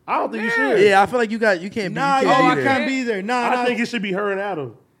 I don't think you Yeah. should. Yeah, I feel like you can't be. Nah, you yo, can't I be there. can't be there. Nah, I think it should be her and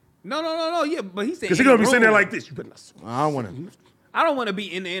Adam. No. Yeah, but he said Because in he's going to the be sitting there room. like this. You better not. I don't want to. I don't want to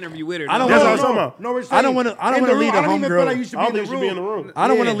be in the interview with her. I don't That's wanna- what I'm talking about. No, we're I don't saying wanna- I don't in wanna the lead room. a I don't even feel homegirl. like you should I be don't in think the you should be in the room. room. I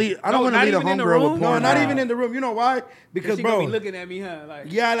don't want to Yeah. lead. I No, don't want to not lead a even in the homegirl room. with No, porn. not even in the room. You know why? Because, She bro, gonna be looking at me, huh? Like,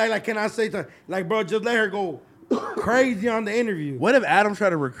 yeah, like can I say to, like, bro, just let her go crazy on the interview. What if Adam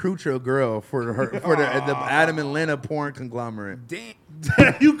tried to recruit your girl for the Adam and Lena porn conglomerate?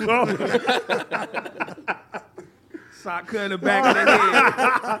 damn, You go. sock cut in the back of the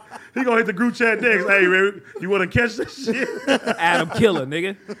head. He gonna hit the group chat next. Hey, man, you want to catch this shit? Adam Killer,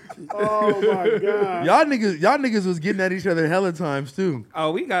 nigga. Oh my god! Y'all niggas was getting at each other hella times too.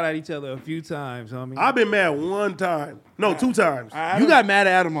 Oh, we got at each other a few times, homie. I've been mad one time. No, 2 times. You got mad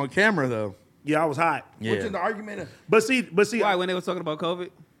at Adam on camera though. Yeah, I was hot. What's in the argument? But see, Why, when they was talking about COVID?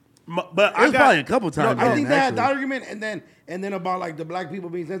 but It was probably a couple times. I think they had the actually. argument, and then about like the black people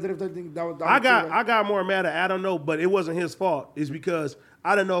being sensitive. I think that was. I got more mad at Adam, though, but it wasn't his fault. It's because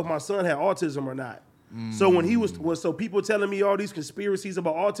I didn't know if my son had autism or not. So when he was so people telling me all these conspiracies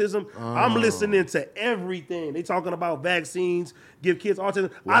about autism, I'm listening to everything. They talking about vaccines, give kids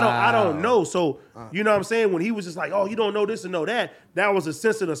autism. I don't know. So you know what I'm saying? When he was just like, oh, you don't know this and know that, that was a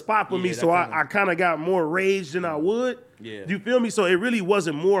sensitive spot for me. So I kind of got more rage than I would. Yeah. You feel me? So it really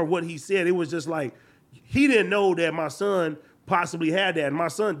wasn't more of what he said. It was just like he didn't know that my son possibly had that. And my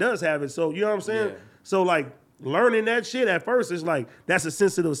son does have it. So you know what I'm saying? Yeah. So like learning that shit at first is like that's a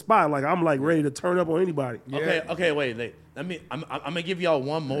sensitive spot. Like I'm like ready to turn up on anybody. Okay, wait. I'm gonna give y'all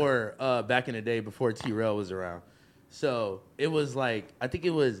one more back in the day before T-Rail was around. So it was like I think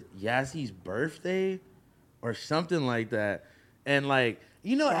it was Yassi's birthday or something like that. And like,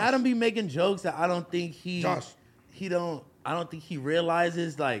 you know, Adam be making jokes that I don't think I don't think he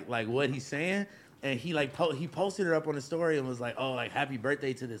realizes like what he's saying. And he like he posted it up on the story and was like, "Oh, like happy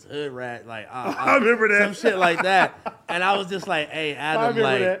birthday to this hood rat!" Like I remember that. some shit like that. And I was just like, "Hey, Adam, remember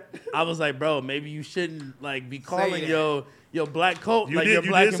like that. I was like, bro, maybe you shouldn't like be calling your black coat You like did, your you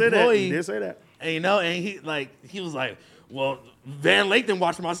black did say that. employee." You did say that. And you know, and he was like, "Well, Van Lathan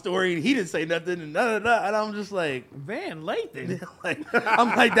watched my story and he didn't say nothing and And I'm just like, Van Lathan.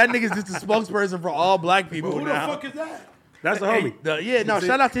 I'm like that nigga's just a spokesperson for all black people Who the now. fuck is that? That's the homie.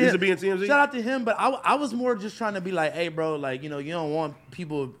 Shout out to him. Used to be in TMZ? Shout out to him, but I was more just trying to be like, hey, bro, like, you know, you don't want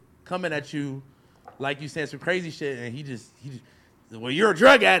people coming at you like you saying some crazy shit, and he just well, you're a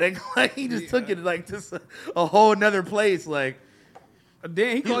drug addict. Like, he just took it like just a whole nother place. Like,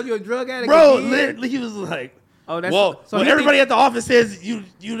 Then he called you a drug addict, bro, again? literally, he was like, Oh, that's well, so he everybody think, at the office says you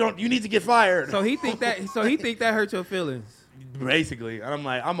need to get fired. So he think that hurt your feelings. Basically, and I'm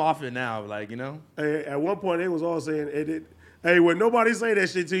like, I'm off it now. Like, you know, Hey, at one point, they was all saying, hey, when nobody say that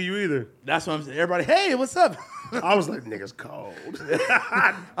shit to you either. that's what I'm saying. Everybody, hey, what's up? I was like, niggas cold.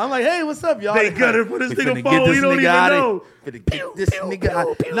 I'm like, hey, what's up, y'all? They gutted for this We nigga finna phone, get this you don't nigga even outta know. here. Finna get this nigga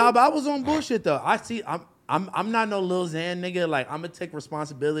out. Nah, but I was on bullshit though. I'm not no Lil Xan nigga. Like, I'm gonna take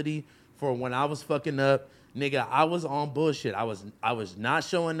responsibility for when I was fucking up. Nigga, I was on bullshit. I was not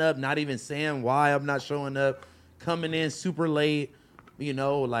showing up, not even saying why I'm not showing up, coming in super late. You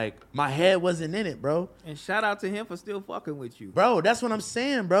know, like my head wasn't in it, bro. And shout out to him for still fucking with you. Bro, that's what I'm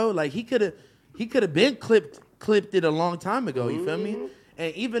saying, bro. Like he could have been clipped it a long time ago. You feel me?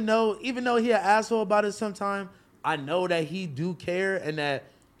 And even though he an asshole about it sometime, I know that he do care and that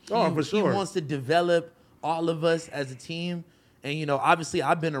For sure. he wants to develop all of us as a team. And you know, obviously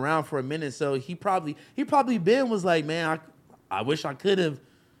I've been around for a minute, so he probably been was like, man, I wish I could have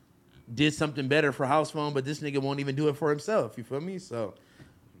did something better for House Phone, but this nigga won't even do it for himself. You feel me? So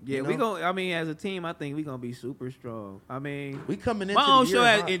Yeah, you know? we gonna. I mean, as a team, I think we gonna be super strong. I mean, we coming into my own the year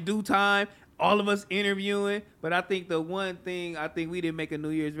show hot. in due time. All of us interviewing, but I think the one thing I think we didn't make a New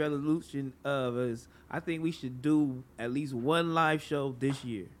Year's resolution of is I think we should do at least one live show this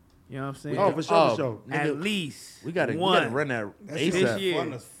year. You know what I'm saying? Oh, for sure, for sure. At nigga, least we gotta one. run that That shit This ASAP. year.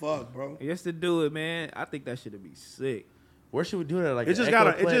 fun as fuck, bro. Just to do it, man. I think that should be sick. Where should we do that? Like It just the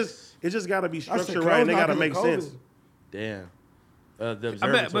gotta, Echoplex? it just gotta be That shit structured right. And they closed gotta now make 'cause of sense. COVID. Damn. The I bet,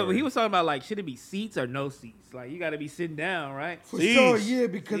 observatory. but he was talking about like, should it be seats or no seats? Like you got to be sitting down, right? For Jeez. sure, yeah,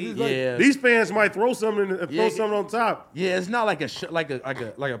 because it's like Yeah. These fans might throw something Yeah. on top. Yeah, it's not like like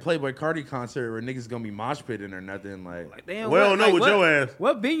a Playboy Cardi concert where niggas gonna be mosh pitting or nothing. Like Damn, Well, no, with your ass.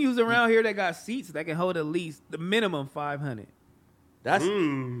 What venues around here that got seats that can hold at least the minimum 500? that's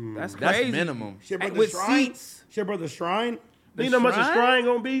That's that's crazy. minimum. Shit, Hey, brother with Shrine. seats. Shit, brother Shrine. The You know how much a Shrine? shrine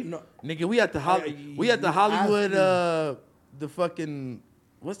gonna be? No, Nigga, we at the Hollywood the fucking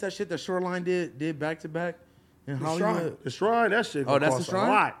what's that shit that Shoreline did back to back in Hollywood? Shrine. The shrine, that shit. Oh, that's cost the Shrine?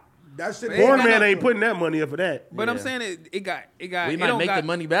 a lot. that shit. Hey, Porn got man no- ain't putting that money up for that. But I'm Yeah. saying it got. We it might don't make got, the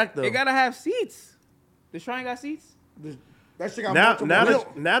money back though. It gotta have seats. The Shrine got seats. That shit got Now,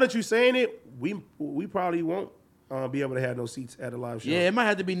 multiple- now that you saying it, we probably won't be able to have no seats at a live show. Yeah, it might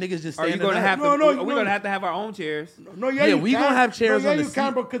have to be niggas just Are you standing gonna up. have No, to? no, We're no. gonna have to have our own chairs. No, Yeah, you we can. gonna have chairs no, on the you can,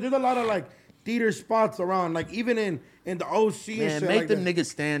 seat. bro, because there's a lot of like theater spots around, like even in the OC and Man, shit. make like them that. niggas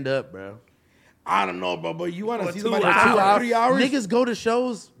stand up, bro. I don't know, bro, but you want to For see 2 somebody hours. for 2 hours. 3 hours? Niggas go to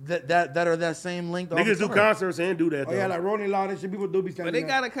shows that are that same length. all Niggas the do time. concerts and do that. Oh yeah, though. like Rolling Loud and shit. People do be But standing. they there.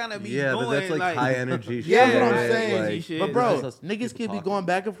 gotta kind of be Yeah, going but that's like high energy shit. Yeah, that's what I'm right? saying. Like, Shit. But bro, That's niggas could be talking. going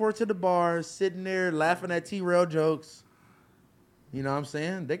back and forth to the bar, sitting there laughing at T-Rail jokes. You know what I'm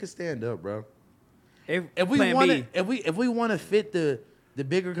saying? They could stand up, bro. if If we plan want B, to, if we want to fit the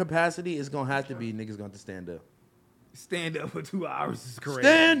bigger capacity, it's gonna have to be niggas gonna have to stand up. stand up for 2 hours is crazy.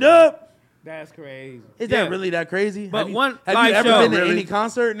 Stand up. That's crazy. Is Yeah. that really that crazy? But have one have live you ever show, been to really? any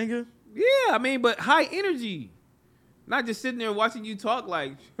concert, nigga? Yeah, I mean, but high energy. Not just sitting there watching you talk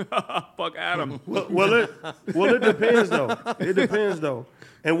like, fuck Adam. Well, it depends though. It depends though.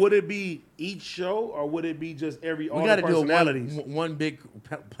 And would it be each show or would it be just We all got the to do personalities? one big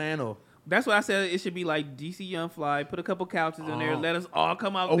panel. That's what I said. It should be like DC Young Fly. Put a couple couches in there. Let us all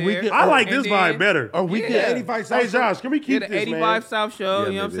come out Oh, we there. could- I like And this then- vibe better. Or we Yeah. could. 85 Hey South. Josh, can we Yeah, keep the this, 85 man? South show. Yeah,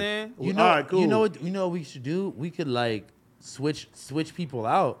 You know what I'm maybe. saying? You know, All right, cool. you know what we should do? We could like switch people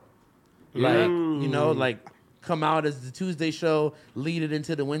out. Like, you know, like come out as the Tuesday show, lead it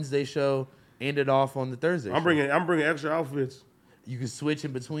into the Wednesday show, end it off on the Thursday. I'm show. bringing extra outfits. You can switch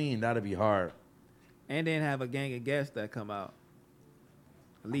in between. That'd be hard. And then have a gang of guests that come out.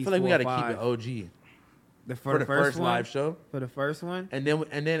 At I least feel like we 4 or got to keep 5. it OG The for the first one? live show, For the first one? and then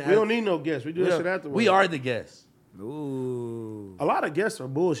We don't need no guests. We do that shit afterwards. we are the guests. Ooh. A lot of guests are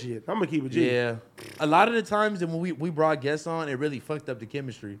bullshit. I'm gonna keep it G. Yeah, a lot of the times that when we brought guests on, it really fucked up the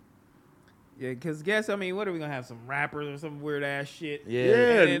chemistry. Yeah, because guess, I mean, what are we going to have? Some rappers or some weird ass shit? Yeah,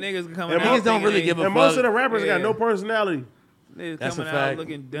 Yeah. And niggas coming And out. niggas don't thinking really they- give a And most fuck. of the rappers got Yeah. no personality. Niggas That's a coming fact. out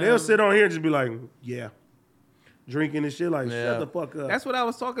looking dumb. They'll sit on here and just be like, yeah. Drinking and shit like, Yeah. shut the fuck up. That's what I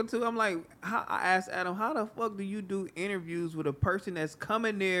was talking to. I'm like, I asked Adam, how the fuck do you do interviews with a person that's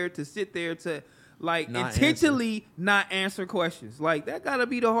coming there to sit there to like Not intentionally not answer questions? Like that gotta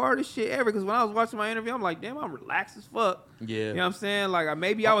be the hardest shit ever. Because when I was watching my interview, I'm like, damn, I'm relaxed as fuck. Yeah. You know what I'm saying? Like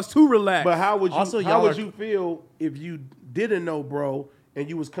maybe I was too relaxed. But how would you Also, how y'all would are- you feel if you didn't know bro and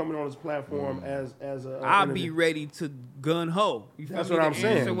you was coming on his platform as a I'd be interview? ready to gun ho. You feel That's me? what To I'm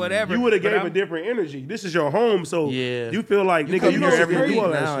saying. answer whatever. You would have But gave I'm- a different energy. This is your home, so Yeah. you feel like You nigga, come you here know every every week do all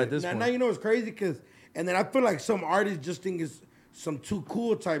that now shit. at this Now point. you know it's crazy and then I feel like some artists just think it's some too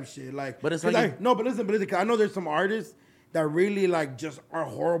cool type shit. Like, But it's 'cause like no, but listen, 'cause I know there's some artists that really like just are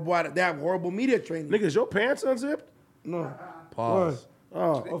horrible at it. They have horrible media training. Niggas, your pants unzipped? No. Pause.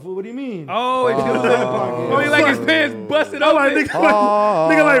 Oh. What do you mean? Oh, he like his pants busted I'm like, open.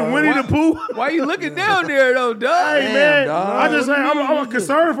 nigga like Winnie the Pooh. Why you looking down there though, dog? Hey man, dog. I just say I'm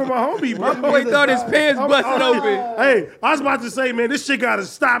concerned for my homie, bro. Boy thought his pants busted open. Hey, I was about to say, man, this shit gotta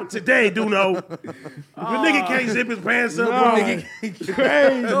stop today, Duno. If a nigga can't zip his pants up, bro, Crazy.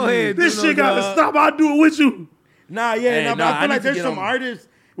 Go ahead. this Duno, shit gotta dog. stop. I'll do it with you. Nah, Hey, but nah, I I feel need like to there's get some on- artists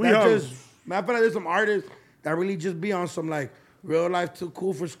We that hungry. just. Man, I feel like there's some artists that really just be on some like real life too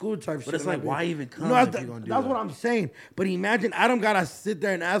cool for school type shit. it's like, Like, why even come No, if that's, you gonna do that's that? what I'm saying. But imagine Adam gotta sit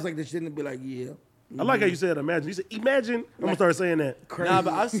there and ask like this shit and be like, yeah. I like how you said imagine. You said imagine. I'm gonna start saying that. Crazy. Nah,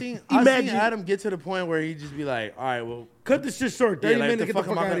 but I've seen Adam get to the point where he just be like, all right, well, Cut this shit short. 30 yeah, like, minutes, get the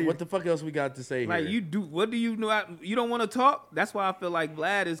fuck out of here. what the fuck else we got to say Like here? you do, what do you know? You don't want to talk. That's why I feel like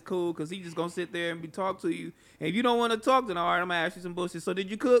Vlad is cool because he just gonna sit there and be talk to you. And if you don't want to talk, then all right, I'm gonna ask you some bullshit. So did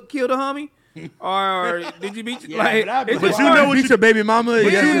you kill the homie, or did you beat? Yeah, like, but it's But just you hard. know what beat your baby mama.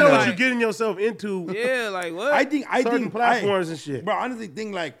 But Yeah, you know what like- you're getting yourself into. Yeah, like what? I think Certain platforms and shit. Bro, I honestly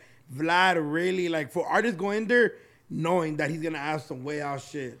think like Vlad really like for artists going in there knowing that he's gonna ask some way out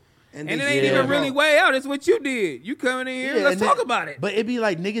shit. and they it just ain't go, even bro. really way out. It's what you did. You coming in here? Yeah, Let's and talk then- about it. But it be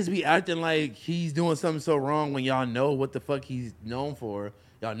like niggas be acting like he's doing something so wrong when y'all know what the fuck he's known for.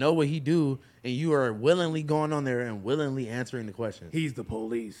 Y'all know what he do, and you are willingly going on there and willingly answering the questions. He's the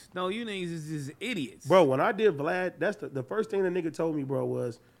police. No, you niggas is just idiots, Bro, when I did Vlad, that's the first thing the nigga told me, bro,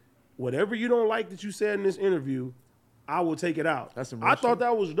 was whatever you don't like that you said in this interview, I will take it out. That's some real I thought shit.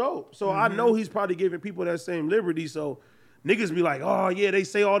 that was dope. So I know he's probably giving people that same liberty. So niggas be like, oh yeah, they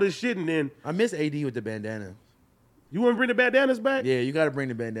say all this shit, and then I miss AD with the bandana. you want to bring the bandanas back? Yeah, you got to bring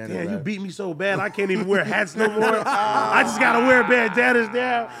the bandana Damn, back. you beat me so bad I can't even wear hats no more. I just gotta wear bandanas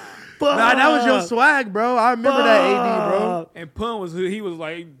now. Fuck. Nah, that was your swag, bro. I remember that AD, bro. And Pun was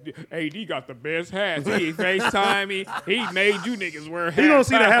like, AD got the best hats. He FaceTime me. He made you niggas wear hats. He gonna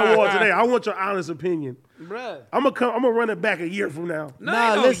see the hat wall today. I want your honest opinion. Bruh. I'm gonna run it back a year from now. No,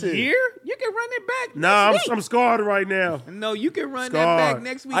 Nah, ain't listen. year. You can run it back. Nah, next week. I'm scarred right now. No, you can run Scarred. that back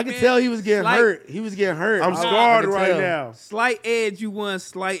next week. I could man. tell he was getting Slight- hurt. He was getting hurt. I'm I scarred could right tell. now. Slight edge, you won.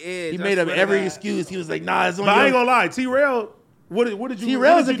 Slight edge. He I made up swear to every God. excuse. He was like, nah, it's on But I ain't your... gonna lie, T-Rail, what did you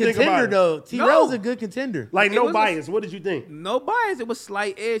T-Rail's what a did you think about contender, it? though. T-Rail's No. a good contender. Like It no was a- bias. What did you think? No bias. It was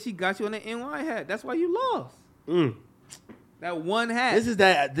slight edge. He got you on the NY hat. That's why you lost. That one hat. This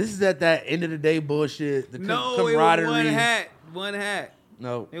is at that end of the day bullshit. The no, it was camaraderie. one hat. One hat.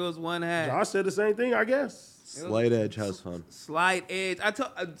 No. It was one hat. Josh said the same thing, I guess. Slight Edge has fun. Slight Edge.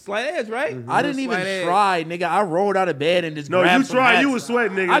 Slight Edge, right? I didn't even Slight Edge. try, nigga. I rolled out of bed and just No, grabbed you some tried. hats. You was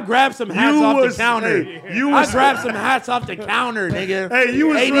sweating, nigga. I grabbed some hats You off was- the counter. hey, you I was- grabbed some hats off the counter, nigga. Hey, you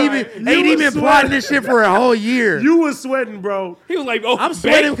was ain't sweating. even You was plotting sweating. this shit for a whole year. You was sweating, bro. He was like, "Oh, I'm babe."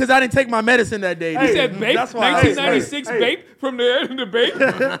 sweating because I didn't take my medicine that day. He dude. said, "Babe, That's why I was 1996 hey. babe from the babe."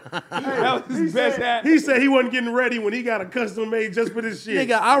 That was his best hat. He said he wasn't getting ready when he got a custom made just for this shit.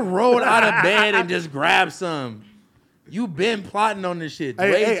 Nigga, I rolled out of bed and just grabbed some. You been plotting on this shit.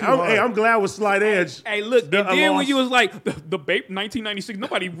 Way too hard. I'm glad with Slight Edge. Hey, look, The and then when loss. you was like, the babe, 1996,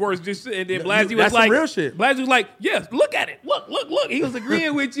 nobody worse just, and then Blasey was that's some like, real shit. Blasey was like, yes, look at it. Look. He was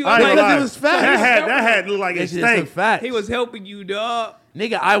agreeing with you. I ain't Like, gonna lie. it was facts. That hat looked like it It's just a stank. fact. he was helping you, dog.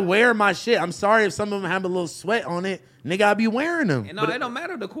 Nigga, I wear my shit. I'm sorry if some of them have a little sweat on it. Nigga, I be wearing them. And no, it don't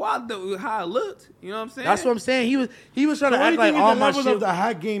matter the quality, how it looked. You know what I'm saying? That's what I'm saying. He was trying to What do act you like think is all the my levels shit. of the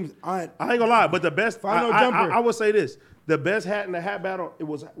hat games? I ain't gonna lie, but the best Final jumper. I would say this: the best hat in the hat battle it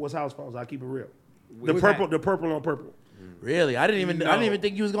was House Phones. I keep it real. The Which purple, hat? the purple on purple. Really? I didn't even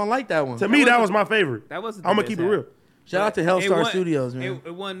think you was gonna like that one. To me, that was my favorite. that wasn't the I'm gonna best keep it hat. real, Shout out to It Hellstar won- Studios, man.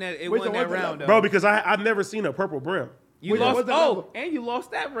 It wasn't that. It Wait, wasn't so that what's the round, though. bro, because I've never seen a purple brim. You Wait, lost. what's the Oh, level? and you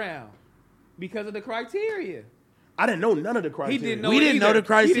lost that round because of the criteria. I didn't know none of the He criteria. didn't know. We it didn't know either. the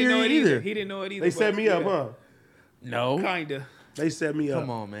criteria He didn't know it either. He didn't know it either. They set me up, huh? No. Kinda. They set me up. Come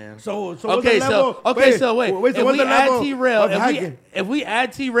on, man. So what's Okay, the level? so wait. so If what's we the add level T-Rail, of hacking? if we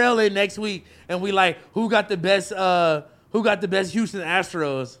add T-Rail in next week, and we like who got the best Houston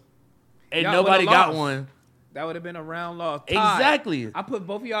Astros, and Y'all nobody would've got lost. one. That would have been a round loss. Tied. Exactly. I put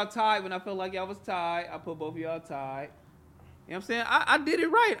both of y'all tied when I felt like y'all was tied. I put both of y'all tied. You know what I'm saying? I did it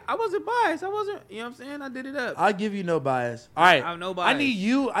right. I wasn't biased. I wasn't, you know what I'm saying? I did it up. I'll give you no bias. All right. I have no bias. I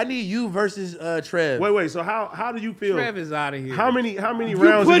need you versus Trev. Wait. So how do you feel? Trev is out of here. How many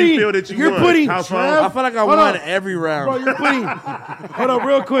rounds do you feel that you you're won? putting House Trev- Phones? I feel like I Hold won on. every round. Bro, you're putting. Hold up,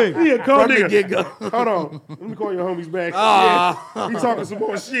 real quick. He a cold From the nigga. get-go. Hold on. Let me call your homies back. Ah. He talking some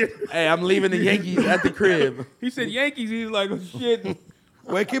more shit. Hey, I'm leaving the Yankees at the crib. He said Yankees. He was like, oh, shit.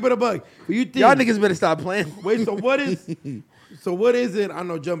 Wait, keep it a buck. But you think? Y'all niggas better stop playing. Wait, so what is? So what is it? I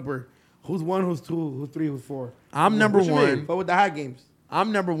know jumper. Who's one? Who's two? Who's three? Who's four? I'm number What you mean? one. But with the hat games.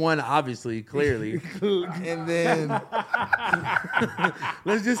 I'm number one, obviously, clearly. And then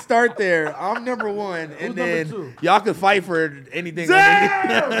let's just start there. I'm number one, and Who's then number two? y'all can fight for anything.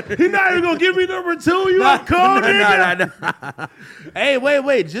 Damn! He not even gonna give me number 2. You a cold nigga? No. Hey,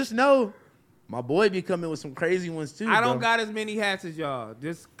 wait. Just know, my boy be coming with some crazy ones too. I don't bro. got as many hats as y'all.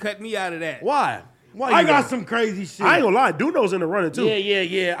 Just cut me out of that. Why? Why? I you got don't? some crazy shit. I ain't gonna lie. Duno's in the running too.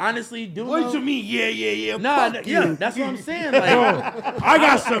 Yeah. Honestly, do What you mean? Yeah. Nah, Fuck yeah, you. that's what I'm saying. Like, I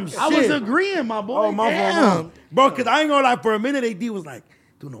got some shit. I was agreeing, my boy. Oh, my Damn. fault. Bro, because I ain't gonna lie. For a minute, AD was like,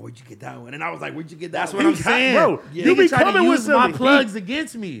 Duno, where'd you get that one? And I was like, where'd you get that That's one? what I'm saying, bro, Yeah. you be Nigga tried to coming with use my some- plugs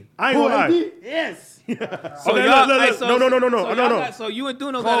against me. I ain't Who, gonna lie. AD? Yes. So Okay, y'all- look, hey, no. y'all got- So you and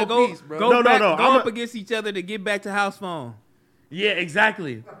Duno gotta go, piece, bro. go No, back, no. go I'm up a- against each other to get back to house phone. Yeah,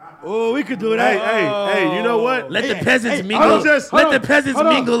 exactly. Oh, we could do Hey, that. hey, you know what? Let the peasants hey, mingle. hold on, Let hold the peasants hold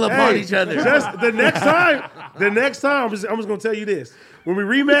on. mingle upon Hey, each other. Just the next time, I'm just gonna tell you this. When we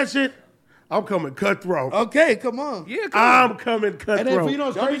rematch it, I'm coming cutthroat. Okay, come on. Yeah, come on. I'm coming And then cutthroat. you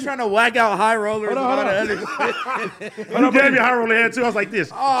know, Don't be trying to whack out high rollers and all Hold that on. other shit. You gave me a high roller hand too. I was like this.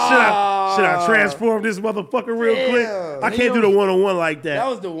 Should I transform this motherfucker real quick? Damn. I can't do the 1-on-1 like That that.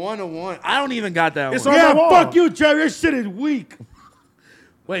 was the 1-on-1. I don't even got that It's one. on yeah, my wall. fuck you, Trev. Your shit is weak.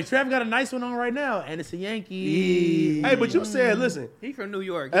 Wait, Trev got a nice one on right now, and it's a Yankee. Hey, but you said, listen, He from New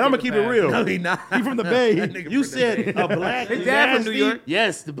York. and I'm gonna keep it real. No, he not. He from the Bay. That nigga You from the said Bay. a black His dad from New nasty- York.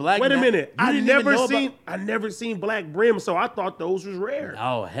 Yes, the black. Wait a na- minute. You I didn't even know never seen black brim, so I thought those was rare.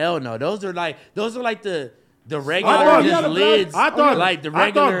 Oh hell no! Those are like the regular I thought- just yeah, the black- lids. I thought like the I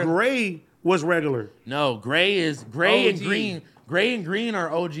regular. thought gray was regular. No, gray and OG. green. Gray and green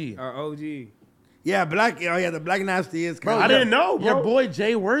are OG. Or OG. Yeah, black. Oh, yeah, the black nasty is I kind didn't know, bro. Your boy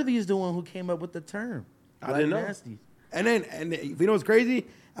Jay Worthy is the one who came up with the term. I didn't Black know. nasty. And if you know what's crazy,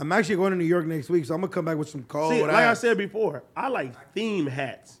 I'm actually going to New York next week, so I'm gonna come back with some cold. See, like I said before, I like theme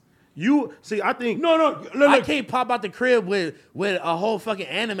hats. You see, I think no, I can't pop out the crib with a whole fucking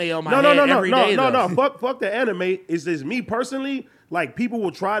anime on my no, head every day. though. Fuck the anime. It's just me personally. Like people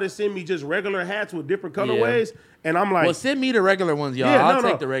will try to send me just regular hats with different colorways, and I'm like, Well, send me the regular ones, y'all. yeah, I'll no,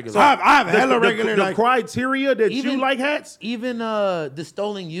 take the regular. So I have hella the regular. the like, criteria that Even- you like hats. Even the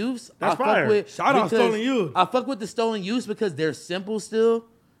stolen youths, That's I fuck fire. with. Shout out because- Stolen Youth. I fuck with the stolen youths because they're simple still.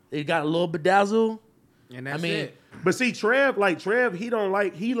 They got a little bedazzle. And that's I mean, it. But see, Trev, he don't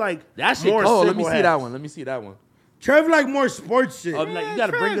like. He like that shit more cold. Let me simple see hats. that one. Let me see that one. Trev like more sports shit. I'm like, you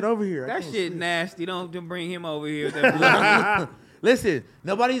gotta bring it over here. I That can't shit see. nasty. Don't bring him over here. with that bullshit. Listen,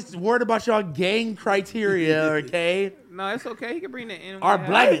 nobody's worried about y'all gang criteria, okay? No, it's okay. He can bring that in. Our how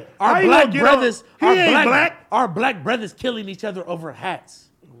black you gonna get brothers, He ain't black. our black brothers killing each other over hats.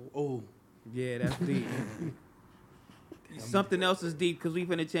 Oh, Yeah, that's deep. Something else is deep because we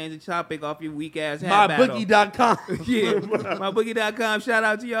finna change the topic off your weak ass hat battle. MyBookie.com. Yeah, mybookie.com. Shout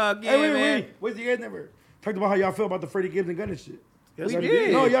out to y'all again, hey, man. wait. Wait, you guys never talked about how y'all feel about the Freddie Gibbs and Gunna shit? Yes, We I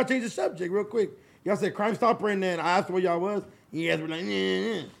did. No, y'all changed the subject real quick. Y'all said Crime Stopper, and then I asked where y'all was. You guys were like,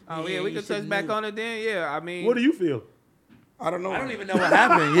 nah. Oh yeah, we can touch back on it then. Yeah, I mean, What do you feel? I don't know. I don't even know what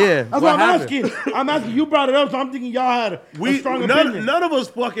happened. Yeah, That's what I'm asking. I'm asking. You brought it up, so I'm thinking y'all had a strong opinion. None of us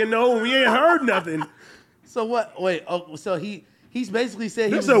fucking know. We ain't heard nothing. So what? Wait. Oh, so he's basically said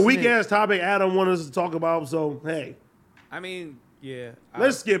he This was is a weak snitch. ass topic Adam wanted us to talk about. So hey, I mean, yeah.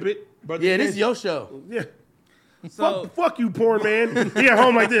 let's skip it. But Yeah, this is your show. Yeah. So Fuck you, porn man. He at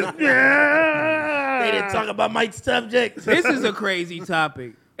home like this. Yeah. They didn't talk about my subject. this is a crazy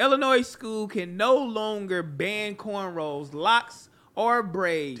topic. Illinois school can no longer ban cornrows, locks, or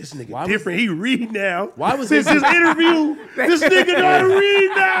braids. This nigga Why was- different. He read now. Why was since this- his interview? This nigga know how to read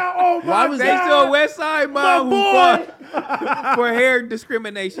now. Oh my Why was Thanks to a god. West Side My mom who boy. fought for hair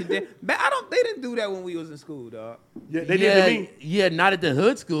discrimination. They didn't do that when we was in school, dog. Yeah, they did to me. Yeah, not at the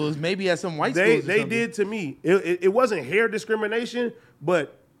hood schools. Maybe at some white They schools. or they something. did to me. It wasn't hair discrimination,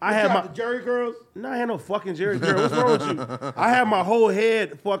 but I had got my the Jerry girls. no, I had no fucking Jerry curl. What's wrong with you? I had my whole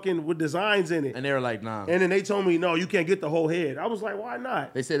head fucking with designs in it. And they were like, nah. And then they told me, no, you can't get the whole head. I was like, why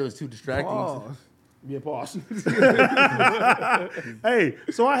not? They said it was too distracting. Oh, Yeah, pause. Hey,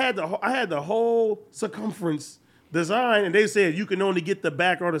 so I had the whole circumference design, and they said you can only get the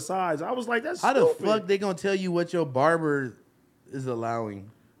back or the sides. I was like, that's How the stupid. fuck they gonna tell you what your barber is allowing?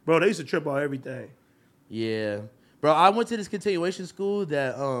 Bro, they used to trip out everything. Yeah. Bro, I went to this continuation school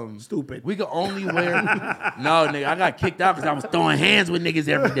that Stupid. we could only wear No, nigga, I got kicked out because I was throwing hands with niggas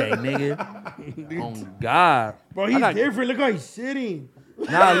every day, nigga. Oh God. Bro, I he's got- different. Look how he's sitting.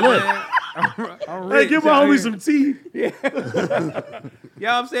 Nah, look. Hey, give my homie some tea.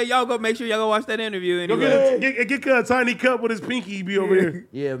 y'all, I'm saying y'all go make sure y'all go watch that interview. Go Anyway. get a tiny cup with his pinky. He be over here.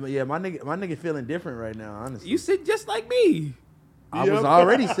 Yeah, my nigga feeling different right now, honestly. You sit just like me. I was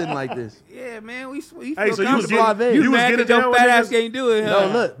already sitting like this. Yeah, man. We Hey, feel so you was comfortable. getting- you you was mad getting because your down with fat ass niggas? can't do it, huh? No,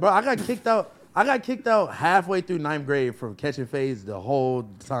 look, bro, I got kicked out halfway through 9th grade from catching phase the whole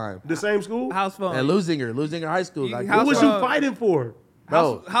time. The same school? House phone. At Losinger High School. You- Like, house What was phone. you fighting for?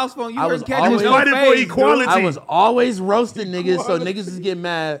 bro, House phone. You I were was catching always- no Fighting for phase, equality. dude. I was always roasting niggas, so niggas is getting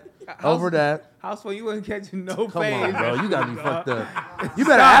mad over that. House phone. You wasn't catching no Come phase. on, bro. You got me fucked up. You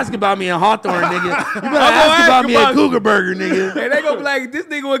better ask about me in Hawthorne, nigga. You better ask ask about me about at Cougar Burger, nigga. And they gonna be like, this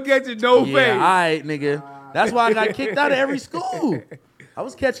nigga was catching no Yeah, phase. all right, nigga. That's why I got kicked out of every school. I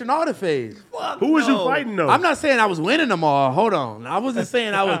was catching all the phase. Who was you no. fighting though? I'm not saying I was winning them all. Hold on. I wasn't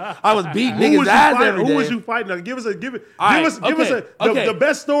saying I was beating Who niggas' was you ass fighting? every day. Who was you fighting? Now, give us All right, okay. the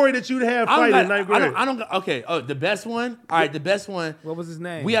best story that you'd have fighting in ninth grade. I don't. Okay. Oh, the best one. All right, the best one. What was his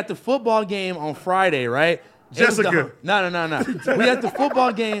name? We at the football game on Friday, right? It was Jessica. No. We at the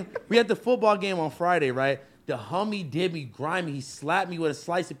football game. We at the football game on Friday, right? The homie did me grimy. He slapped me with a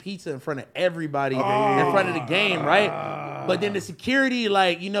slice of pizza in front of everybody in front of the game, right? But then the security,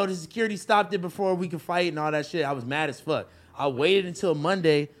 the security stopped it before we could fight and all that shit. I was mad as fuck. I waited until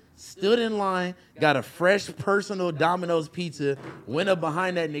Monday, stood in line, got a fresh personal Domino's pizza, went up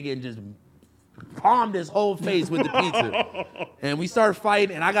behind that nigga and just palmed his whole face with the pizza. And we started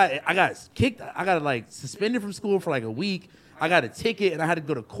fighting, and I got kicked. I got suspended from school for like a week. I got a ticket, and I had to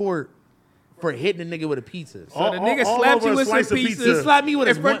go to court for hitting a nigga with a pizza. So the nigga all slapped over you a with some slice of pizza. pizza. He slapped me with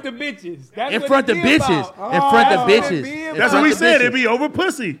in his front one- of bitches. That's in what front it of be bitches. about. In front of that's what it bitches. be In about. That's front what we of said. bitches. It'd be over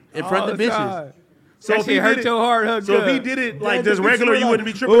pussy. In front Oh, of bitches. God. So That if he shit hurt did it, your heart, huh? so if he good. did it like Yeah, just the bitch regular, were you like, wouldn't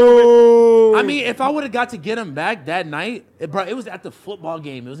be tripping. over it? Oh. I mean, if I would have got to get him back that night, it was at the football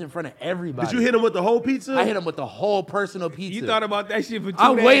game. It was in front of everybody. Did you hit him with the whole pizza? I hit him with the whole personal pizza. You thought about that shit for 2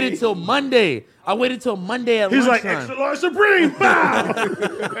 I days. waited till Monday. I waited till Monday at He's like lunchtime. extra large supreme.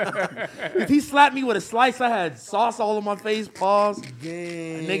 Bow! If he slapped me with a slice, I had sauce all on my face, paws.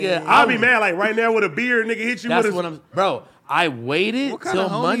 Nigga, I'll be mad like right now with a beer, nigga hit you That's with what a. I'm, bro. I waited What kind till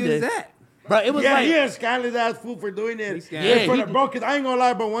of homie Monday. is that? Bro, it was Yeah, like he had scandalous ass fool for doing it. He's Yeah, in front he- of bro. Cause I ain't gonna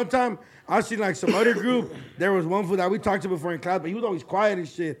lie, but one time I seen like some other group. There was one fool that we talked to before in class, but he was always quiet and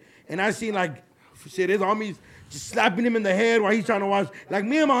shit. And I seen like shit, his homies just slapping him in the head while he's trying to watch. Like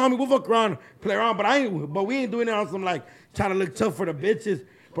me and my homie, we'll fuck around, play around, but we ain't doing it on some like trying to look tough for the bitches,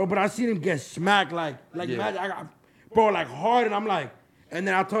 bro. But I seen him get smacked like Yeah. mad, I got, bro, like hard, and I'm like, and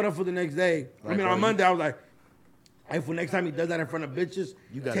then I told her for the next day. I mean bro, on you- Monday I was like. Hey, for next time he does that in front of bitches,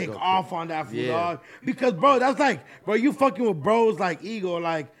 You gotta take go off on that fool, Yeah. dog. Because, bro, that's like, bro, you fucking with bros like ego,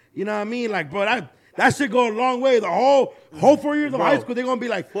 like, you know what I mean? Like, bro, that shit go a long way. The whole 4 years of Bro, high school, they gonna be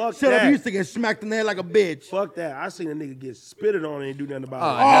like, fuck shut up, that. you used to get smacked in the head like a bitch. Fuck that. I seen a nigga get spitted on and ain't do nothing Oh,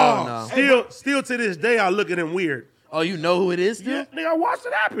 about hell no. it. Still to this day, I look at him weird. Oh, you know who it is still? Yeah, nigga, I watched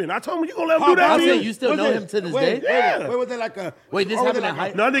it happen. I told him you gonna let him How do that. about I'm to saying you? you still Was know it- him to this wait, day? Yeah. Wait, was it like a... Wait, this or was happened it in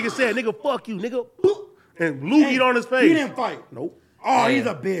high... No, nigga said, nigga, fuck you, nigga. Boop. And Lou eat on his face. He didn't fight. Nope. Oh, Hey. he's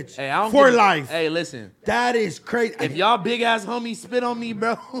a bitch. Hey, I don't For give a- life. Hey, listen. That is crazy. If y'all big ass homies spit on me,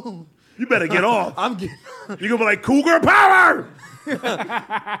 bro, You better get off. I'm getting. You gonna be like, Cougar power. Hey,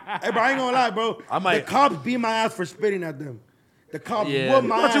 bro, I ain't gonna lie, bro. I might- The cops beat my ass for spitting at them. The cops Yeah. whooped I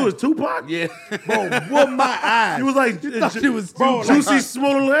my thought ass. you was Tupac. Yeah. Bro, whooped my ass. You was like, thought you was Bro, Juicy like-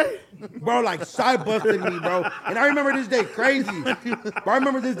 Smollett. Bro, like side busted me, bro. And I remember this day crazy. Bro, I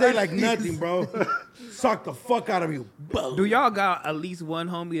remember this day like nothing, bro. Sucked the fuck out of me. Do y'all got at least one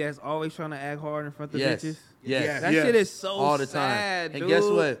homie that's always trying to act hard in front of Yes. bitches? Yes. That Yes. shit is so All the time. sad, And dude. guess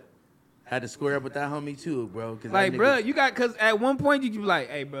what? Had to square up with that homie too, bro. 'Cause that Like, nigga- bro, you got, cause at one point you be like,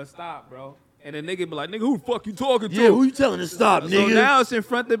 "Hey, bro, stop, bro," and the nigga be like, "Nigga, who the fuck you talking to?" Yeah, who you telling to stop, So nigga? now it's in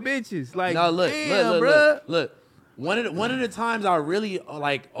front of bitches. Like, No, look, damn, look, bro. look, look. One of the times I really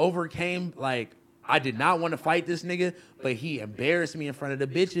like overcame, like I did not want to fight this nigga, but he embarrassed me in front of the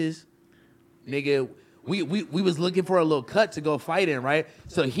bitches. Nigga, we was looking for a little cut to go fight in, right?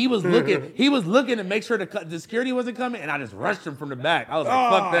 So he was looking to make sure the security wasn't coming, and I just rushed him from the back. I was like,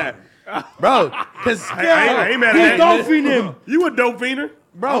 fuck that, bro, because I ain't mad He at don't that. feed him. You a dope fiender.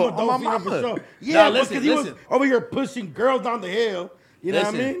 bro, I'm a on my dope feeder mama. for sure. Yeah, Nah, because he was over here pushing girls down the hill. You know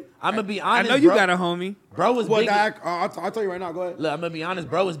what I mean? I'm gonna be I honest. know you bro. got a homie. Bro was Well, big. I'll tell you right now. Go ahead. Look, I'm gonna be honest,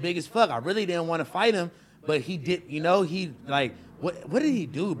 bro was big as fuck. I really didn't want to fight him, but he did. You know, he like what did he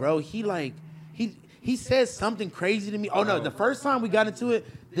do, bro? He like he said something crazy to me. Oh no, the first time we got into it,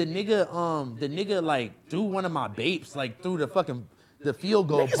 the nigga like threw one of my babes like through the field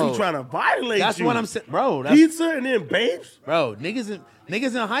goal Niggas be post. trying to violate That's you. what I'm saying, bro. That's, Pizza and then babes. bro, niggas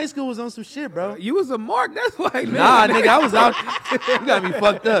in high school was on some shit, bro. You was a mark. That's why. Nah, nigga, I was out. You got me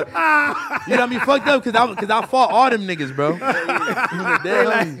fucked up. You got me fucked up because I fought all them niggas, bro.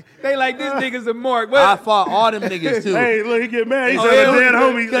 They like this nigga's a mark. I What? fought all them niggas too. Hey, look, he get mad. He Oh, said yeah, a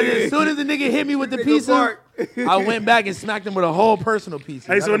dead Because homie. as soon as the nigga hit me with the Nigga pizza, bark. I went back and smacked him with a whole personal piece.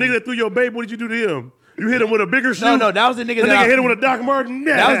 Hey, so a nigga that threw your babe, what did you do to him? You hit him with a bigger shoe? No, that was the nigga That that nigga I, hit him with a Doc Martin.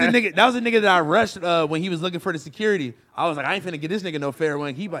 Nah. that was the nigga that I rushed when he was looking for the security. I was like, I ain't finna get this nigga no fair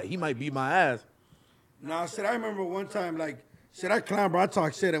one. He might beat my ass. Nah, shit, I remember one time, like, shit, I clown, bro, I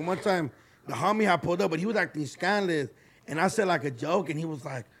talk shit. And one time, the homie had pulled up, but he was acting scandalous. And I said, like, a joke, and he was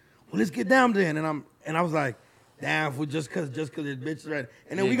like, well, let's get down then. And I was like, damn, fool, just cause this bitch is right.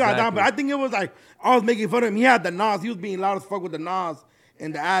 And then we got down, but I think it was like, I was making fun of him. He had the Nas. He was being loud as fuck with the Nas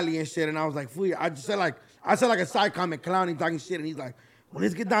in the alley and shit. And I was like, fool, I said like a side comment, clowning, talking shit. And he's like, well,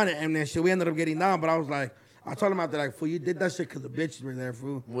 let's get down there. And then shit, we ended up getting down. But I was like, I told him out there, like, fool, you did that shit because the bitches were there,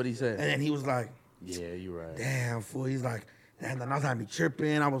 fool. What'd he say? And then he was like, Yeah, you right. damn, fool. He's like, damn, the Nas had me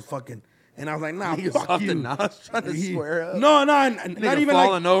tripping. I was fucking, and I was like, nah, He was fuck off you. the Nas trying to square up. No, not Nigga even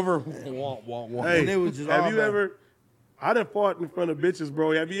falling like. over. Hey, And it was just have all you bad. ever? I done fought in front of bitches,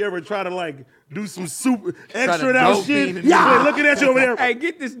 bro. Have you ever tried to like do some super extra out dope shit? fiend and Yeah, shit. looking at you over there. Hey,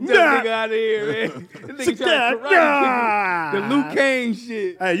 get this dumb Nah. nigga out of here, man. This nigga trying to karate kick the Luke Kane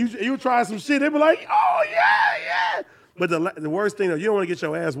shit. Hey, you try some shit. They be like, oh yeah. But the worst thing though, you don't want to get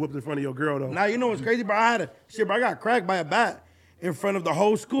your ass whooped in front of your girl though. Now you know what's crazy, bro? I got cracked by a bat in front of the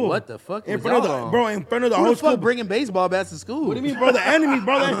whole school. What the fuck In was front of y'all the on? bro, in front of the Who whole the fuck school. bringing baseball bats to school? What do you mean, bro? The enemies,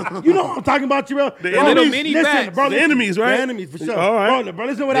 bro. You know what I'm talking about, you, bro. The Bro, enemies? Mini listen, bats. bro, The listen. enemies, right? The enemies, for sure. All right. Bro,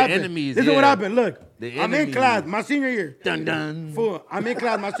 listen what The happened. enemies, Listen what yeah. happened. Look, The I'm in enemies. class, my senior year. Dun dun. Fool, I'm in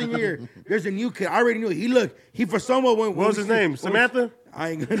class my senior year. There's a new kid. I already knew it. He for someone went. What was his name? Samantha?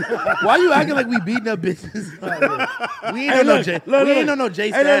 I ain't gonna. Why you acting like we beating up bitches? We ain't Hey, on no look, J. look, We ain't look. on no J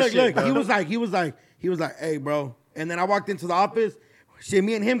Hey, Stash look, shit. look. bro. He was like, hey, bro. And then I walked into the office. Shit,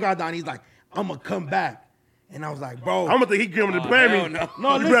 me and him got down. He's like, I'm gonna come back. And I was like, bro. I'm gonna think he coming to blame me.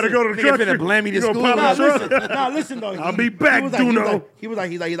 No, You better go to the Nigga truck. finna blame me to You gonna school. pop Nah, the truck? Listen though. I'll be back, he was like, Duno. He was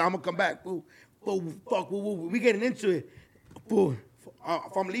like, he's like, I'm gonna come back, fool. Fool, fuck, fool, we getting into it. Fool,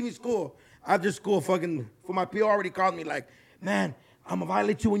 if I'm leaving school, after school, fucking, for my PO already called me like, man, I'm gonna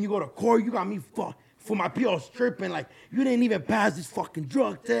violate you when you go to court. You got me fucked. For my PO stripping, like you didn't even pass this fucking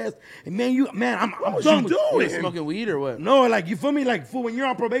drug test, and I'm was done you with doing? You smoking weed or what? No, like you feel me, like fool. When you're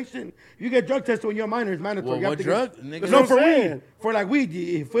on probation, you get drug tested when you're a minor. It's mandatory. Well, You have what to drug? Get, Nigga, no, that's for what I'm weed. saying. For like weed,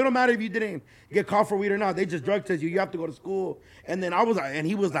 if it don't matter if you didn't get caught for weed or not, they just drug test you. You have to go to school. And then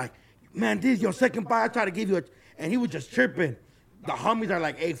he was like, man, this is your second bite. I try to give you a. and he was just tripping. The homies are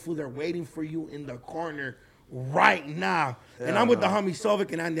like, hey, fool, they're waiting for you in the corner right now. And I'm with the homie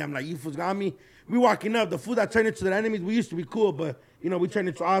Sovic and Andy. I'm like, you fools got me. We walking up. The fool that turned into the enemies, we used to be cool, but, you know, we turned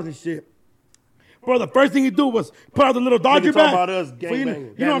into odds and shit. Bro, the first thing he do was put out the little Dodger talking bat. about us So you know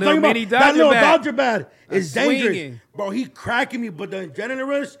gangbanging. you know what I'm That talking little about? mini That little Dodger bat. Dodger bat is dangerous. swinging. Bro, he cracking me, but the adrenaline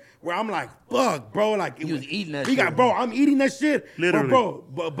rush where I'm like, fuck, bro. Like, He was eating that he shit. got, bro, I'm eating that shit. Literally.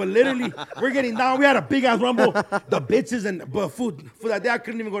 But literally, we're getting down. We had a big ass rumble. The bitches and, but food, for that day, I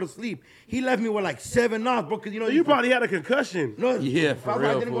couldn't even go to sleep. He left me with like 7 knocks, bro, because you know. You probably had a concussion. No, Yeah, that's for why I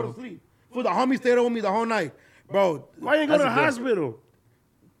real, didn't go fool. to sleep. For the homie stayed with me the whole night. Bro, Why you ain't go to the That's a good- hospital?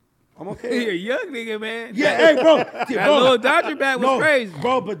 I'm You're okay. a young nigga, man. Yeah, hey, bro. That bro. little Dodger bat was crazy.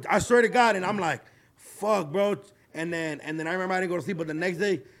 Bro, but I swear to God, and I'm like, fuck, bro. And then I remember I didn't go to sleep, but the next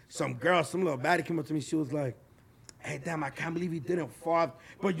day, some little baddie came up to me. She was like, hey, damn, I can't believe he didn't fall.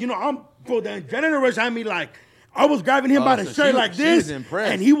 But you know, bro, the adrenaline rush had me like, I was grabbing him by the so shirt she- like she was this,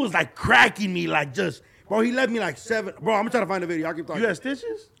 impressed. and he was like cracking me like just, bro, he left me like 7. Bro, I'm gonna try to find the video. I'll keep talking. You had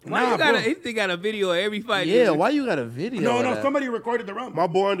stitches? Why Nah, you got bro. he got a video of every fight. Yeah, nigga. why you got a video? No, of no, that? somebody recorded the rumble. My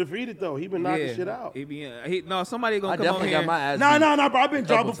boy undefeated though. He been knocking shit out. No, somebody gonna I come on definitely here. got my ass. Nah, beat. bro, I've been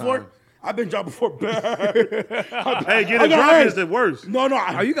dropped couple before. times. I've been dropped before bad. Hey, I getting got drunk hurt. is the worst. No,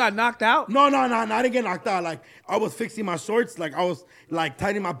 Oh, you got knocked out? No, I didn't get knocked out. Like, I was fixing my shorts. Like, I was, like,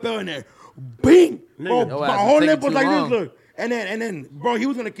 tightening my belt in there. Bing! Bro, Nigga, your my ass was whole taking lip was too like long. this, look. And then, bro, he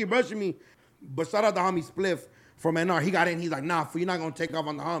was going to keep rushing me. But shout out the homie Spliff from NR. He got in. He's like, nah, fool, you're not going to take off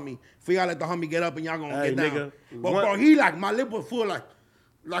on the homie. Fool, y'all let the homie get up and y'all going to Hey, get down. nigga, But, what- bro, he, like, my lip was full,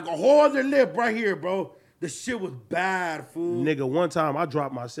 like a whole other lip right here, bro. The shit was bad, fool. Nigga, one time I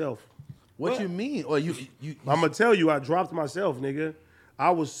dropped myself. What you mean? Or you I'm gonna tell you, I dropped myself, nigga.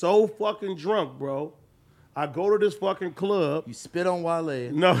 I was so fucking drunk, bro. I go to this fucking club. you spit on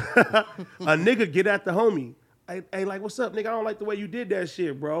Wale. No, a nigga get at the homie. Hey, like, what's up, nigga? I don't like the way you did that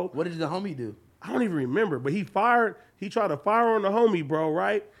shit, bro. What did the homie do? I don't even remember, but he tried to fire on the homie, bro,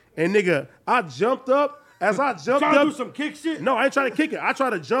 right? And nigga, I jumped up. As I jumped Trying to up, do some kick shit? no, I ain't trying to kick it. I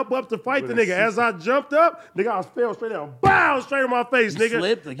tried to jump up to fight the nigga. As I jumped up, nigga, I fell straight down. Bow, straight in my face, You nigga.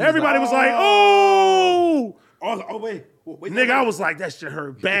 slipped? Like, you was Everybody like, was like, oh! Oh, wait. Nigga, I was like, that shit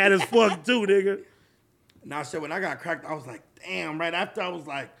hurt bad as fuck too, nigga. Nah, shit, when I got cracked, I was like, damn, right after I was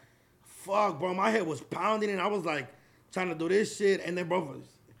like, fuck, bro, my head was pounding and I was like trying to do this shit and then it was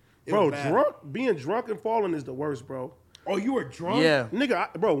Bro, bad. being drunk and falling is the worst, bro. Oh, you were drunk? Yeah.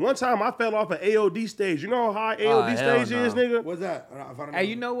 Nigga, bro, one time I fell off an AOD stage. You know how high AOD hell stage no. is, nigga? What's that? I don't know. Hey,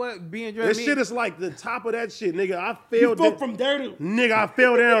 you know what? Being drunk. This shit is like the top of that shit, nigga. I You fell fell down. from there to... Nigga, I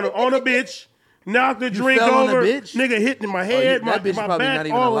fell down on a bitch, knocked the drink fell on a over. bitch? Nigga hitting my Oh, you- head, that bitch my probably back, not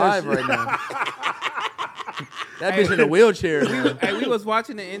even all that alive shit. right now. That bitch in a wheelchair. man. Hey, we was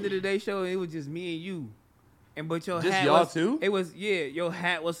watching the end of the day show and it was just me and you. But your Just hat y'all was, two? It was your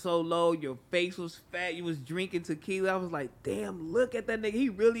hat was so low, your face was fat, you was drinking tequila. I was like, damn, look at that nigga. He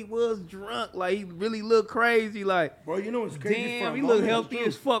really was drunk. Like he really looked crazy. Like, Bro, you know what's crazy? damn, for a he look moment, healthy too?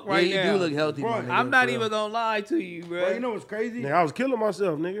 as fuck Yeah, right you now. do look healthy, Bro, my nigga, I'm not for real. even gonna lie to you, bro. Bro, you know what's crazy? Nigga, I was killing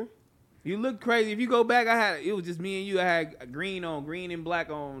myself, nigga. You look crazy. If you go back, it was just me and you. I had green and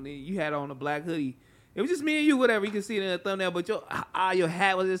black on. You had on a black hoodie. It was just me and you, whatever. You can see it in the thumbnail. But your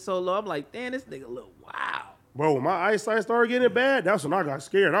hat was just so low. I'm like, damn, this nigga look wow. Bro, when my eyesight started getting bad, that's when I got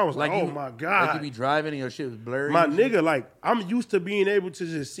scared. I was like, oh you- my Like God. you be driving and your shit was blurry. My and shit. nigga, like, I'm used to being able to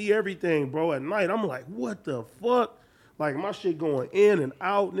just see everything, bro, at night. I'm like, what the fuck? Like, my shit going in and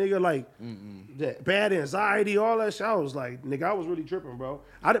out, nigga. Like, that bad anxiety, all that shit. I was like, nigga, I was really tripping, bro.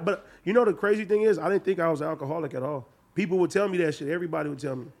 But you know the crazy thing is, I didn't think I was an alcoholic at all. People would tell me that shit. Everybody would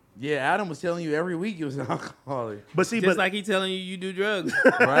tell me. Yeah, Adam was telling you every week you was an alcoholic, But see, Just but like he telling you do drugs.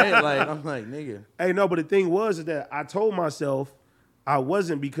 right? Like I'm like, nigga. hey, no, but the thing was is that I told myself I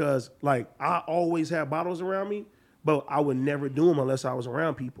wasn't because, like, I always had bottles around me, but I would never do them unless I was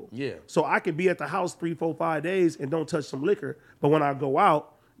around people. Yeah. So I could be at the house 3, 4, 5 days and don't touch some liquor. But when I go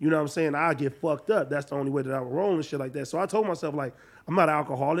out, you know what I'm saying, I get fucked up. That's the only way that I would roll and shit like that. So I told myself, like, I'm not an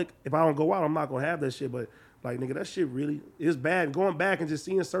alcoholic. If I don't go out, I'm not going to have that shit. But, like, nigga, that shit really is bad. Going back and just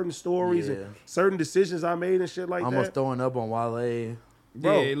seeing certain stories Yeah. and certain decisions I made and shit like Almost that. throwing up on Wale.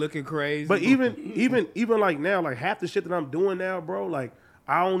 Bro. Yeah, looking crazy. But even like now, like half the shit that I'm doing now, bro, like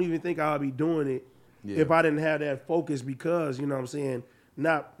I don't even think I'll be doing it if I didn't have that focus because, you know what I'm saying,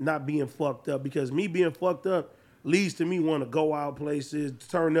 not being fucked up. Because me being fucked up leads to me want to go out places,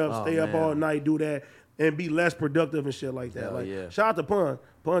 turn up, stay up man. all night, do that, and be less productive and shit like that. Hell like yeah. shout out to Pun.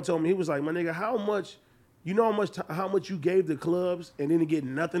 Pun told me, he was like, my nigga, how much how much you gave the clubs and didn't get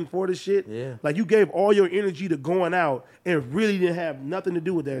nothing for the shit? Yeah. Like you gave all your energy to going out and really didn't have nothing to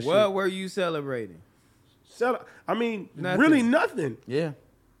do with that shit. what were you celebrating? I mean, Nothing. really nothing. Yeah.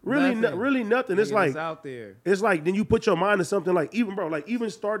 Really, Nothing. really nothing. It's Nigga, like out there. it's like then you put your mind to something like even bro, like even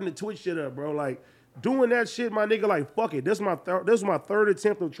starting the Twitch shit up, bro. Like doing that shit, my nigga. Like fuck it. This is my third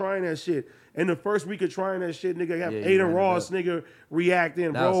attempt of trying that shit. And the first week of trying that shit, nigga, have Yeah, you ran Aiden it Ross, up. nigga,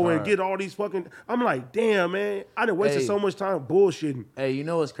 reacting, That was bro, and hard. get all these fucking. I'm like, damn, man, I done wasted Hey. so much time bullshitting. Hey, you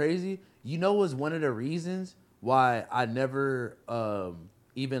know what's crazy? You know what's one of the reasons why I never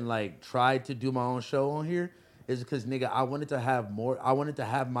even like tried to do my own show on here is because nigga, I wanted to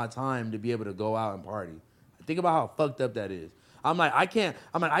have my time to be able to go out and party. Think about how fucked up that is. I'm like, I can't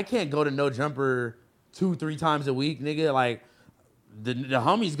go to No Jumper 2-3 times a week, nigga. Like the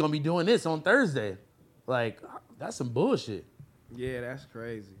homie's gonna be doing this on Thursday. Like, that's some bullshit. Yeah, that's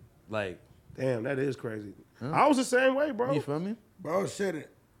crazy. Like, Damn, that is crazy. I was the same way, bro. you feel me? Bro, shit,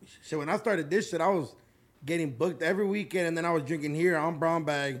 when I started this shit, I was getting booked every weekend, and then I was drinking here on Brown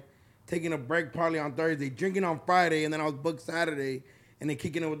Bag, taking a break probably on Thursday, drinking on Friday, and then I was booked Saturday, and then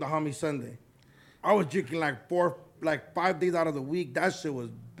kicking it with the homie Sunday. I was drinking like 5 days out of the week. That shit was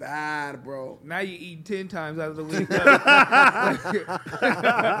bad, bro. Now you eat 10 times out of the week.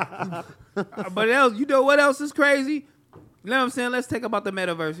 But else, you know what else is crazy? You know what I'm saying? Let's talk about the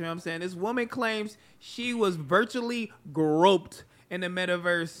metaverse. You know what I'm saying? This woman claims she was virtually groped in the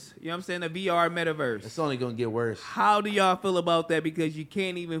metaverse. You know what I'm saying? The VR metaverse. It's only gonna get worse. How do y'all feel about that? Because you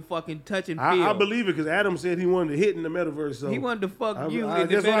can't even fucking touch and feel. I believe it because Adam said he wanted to hit in the metaverse. So He wanted to fuck you in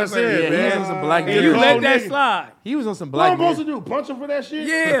the that's what I metaverse. said, Yeah, he man. was on some black And mirror. you let Cold that nigga. slide. He was on some What black I'm supposed to mirror. do? Punch him for that shit?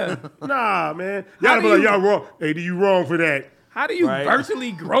 Yeah. Nah, man. How Y'all do be like, you- y'all wrong. Hey, do you wrong for that? How do you Right.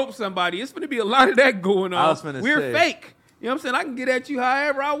 virtually grope somebody? It's going to be a lot of that going on. I was finna We're say. fake. You know what I'm saying? I can get at you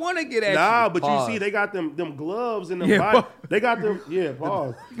however I want to get at Nah, you. but Pause. you see, they got them gloves and them Yeah, body. pause. They got them, yeah,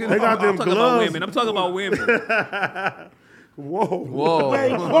 pause. They got I'm them talking about gloves. women. I'm talking about women. Whoa. Whoa.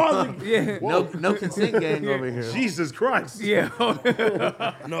 Wait, pause. Yeah. No consent gang over here. Jesus Christ. Yeah.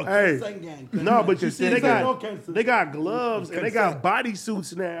 No, Hey. consent gang. No, but you see, they No got consent. they got gloves and they got body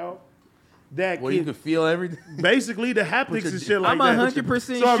suits now that Where you can can feel everything. basically the haptics and shit like I'm that. 100%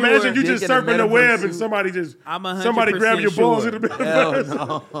 So sure imagine you dick just in a surfing the metaverse web and suit. somebody just I'm 100% somebody grab your balls sure. in the Hell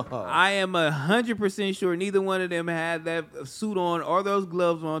metaverse. no. I am 100% sure neither one of them had that suit on or those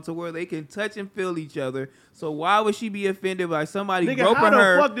gloves on to where they can touch and feel each other. So why would she be offended by somebody Nigga, groping how the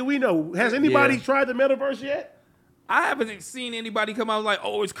her? fuck do we know? Has anybody Yeah. tried the metaverse yet? I haven't seen anybody come out like,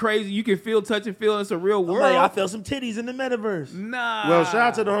 oh, it's crazy. You can feel, touch, and feel. It's a real world. Like, I felt some titties in the metaverse. Nah. Well, shout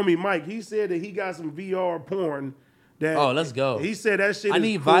out to the homie Mike. He said that he got some VR porn. That Oh, let's go. He said that shit I is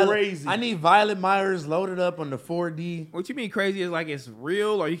need crazy. Violet Myers loaded up on the 4D. What you mean crazy is like it's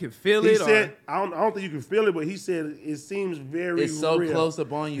real or you can feel He it? said, I don't think you can feel it, but he said it seems very It's so real. close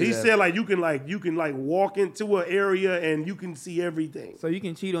up on you. He that- said you can walk into an area and you can see everything. so you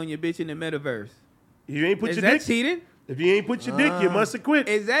can cheat on your bitch in the metaverse. You ain't put Is your that dick. cheating? If you ain't put your dick, you must have quit.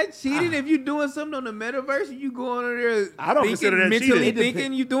 Is that cheating if you doing something on the metaverse and you going on there I don't thinking, consider that mentally cheating.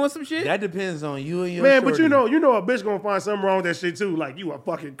 thinking you doing some shit? that depends on you and your Man, but shorty. you know a bitch gonna find something wrong with that shit too. Like you a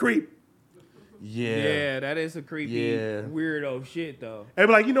fucking creep. yeah, that is a creepy, Yeah. weirdo shit though. And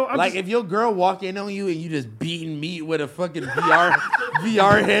be like, I'm Like just, if your girl walk in on you and you just beating meat with a fucking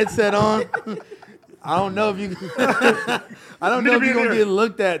VR headset on, I don't know if you I don't know if you're gonna get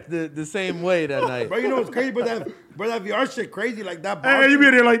looked at the same way that night. Bro, you know what's crazy? But that VR shit crazy. Like that hey, boxing, you be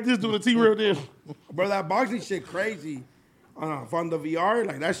there like this doing the T-real dance. bro, that boxing shit crazy. From the VR,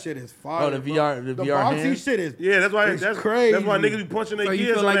 like that shit is fire. Oh, the bro. VR the VR boxing hand? shit is, Yeah, that's why It's that's crazy. That's why niggas be punching their So kids you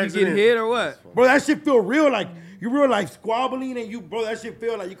feel on like you accident. get hit or what? bro. That shit feel real. Like you real like squabbling and you, bro. That shit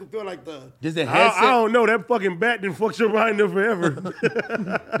feel like you can feel like the. Does the I headset don't know. That fucking bat done fucked your mind up forever.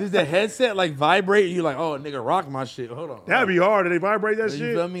 does the headset like vibrate and you like, oh nigga, rock my shit. Hold on. That'd be hard. Did they vibrate that You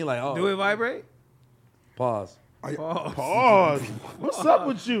shit? feel me? Like, oh, Do it vibrate? pause. Oh, Pause. What's up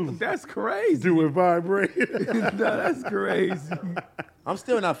with you? that's crazy. Do it vibrate? No, that's crazy. I'm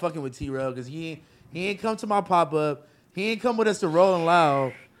still not fucking with T-Rail because he ain't come to my pop-up. He ain't come with us to Rolling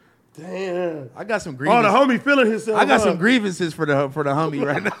Loud. Damn. I got some Oh, grievances. the homie feeling himself. I got huh? some grievances for the homie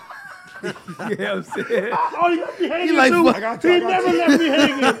right now. Yeah, I'm saying. Oh, he left me hanging He like, too. fuck- I got you, He I got never you. left me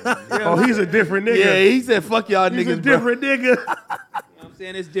hanging. Oh, he's a different nigga. Yeah, he said, fuck y'all he's niggas, a different nigga. I'm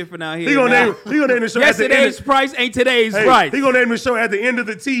saying it's different out here. He gonna now. name the show at the end. Yesterday's Of, price ain't today's hey, price. he gonna name the show at the end of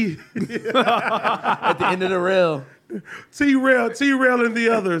the T. at the end of the rail. T-Rail, and the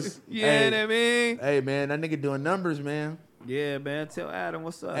others. You know Hey. what I mean? Hey, man, that nigga doing numbers, man. Yeah, man. Tell Adam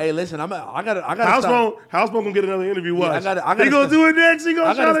what's up. Hey, listen, I gotta stop. Housebone gonna get another interview. Watch. I gotta he gonna stop- do it next. He gonna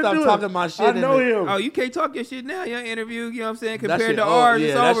I gotta try to stop do talking it. my shit I in know the- him. Oh, you can't talk your shit now. Your interview, you know what I'm saying? That Compared shit to old. ours, Yeah,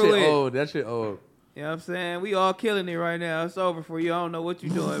 it's that over shit with. old. That shit old. You know what I'm saying? We all killing it right now. It's over for you. I don't know what you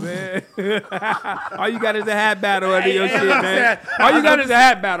doing, man. All you got is a hat battle under your shit, man. All you got is a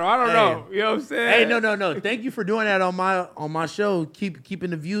hat battle. I don't know. You know what I'm saying? Hey, no. Thank you for doing that on my show. Keeping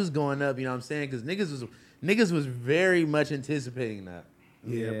the views going up. You know what I'm saying? Because niggas was very much anticipating that.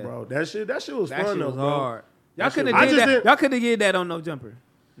 Yeah, bro. That shit was That fun shit though, was bro. hard. Y'all That shit- couldn't I have did just that. didn't- Y'all couldn't have did that on No Jumper.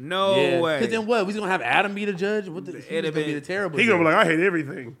 No way. Because then what? We gonna have Adam be the judge? What the? He's It'd gonna have be been- the terrible. He gonna be judge. like, I hate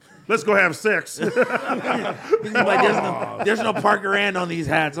everything. Let's go have sex. He's gonna be like, there's no Parker Ann on these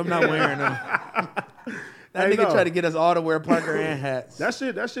hats. I'm not wearing them. That Hey, nigga no. tried to get us all to wear Parker Ann hats. that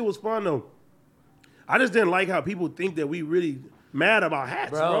shit was fun though. I just didn't like how people think that we really mad about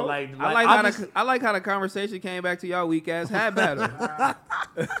hats, bro. I like how the conversation came back to y'all weak ass hat battle.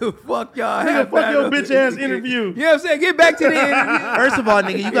 Fuck y'all. Nigga, hat fuck your battle. bitch ass interview. You know what I'm saying? Get back to the interview. First of all,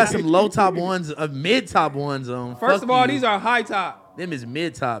 nigga, you got some low top ones, mid top ones on. First Fuck of all, you. these are high top. Them is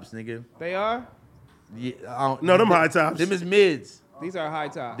mid tops, nigga. They are? Yeah, I don't- No, them high tops. Them is mids. These are high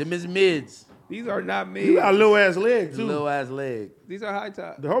top. Them is mids. These are not mid. You got a little ass leg too. Little ass leg. These are high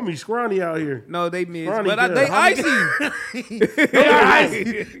top. The homie scrawny out here. No, they mids. Scrawny But good. they Homie icy. They are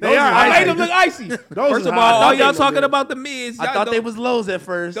icy. They are. I made them look icy. Those First is of high. all I thought y'all they talking look about the mids. I y'all thought don't, they was lows at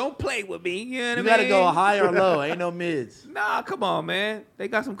first. Don't play with me. You know what I You mean? gotta go high or low. Ain't no mids. Nah, come on, man. They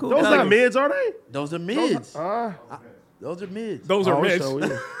got some cool. Those nuggets. not mids, are they? Those are mids. Those Those are mids. Those oh, are mids. so,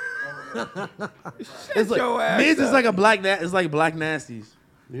 yeah. It's like, your ass mids is up. like a black. It's like black nasties.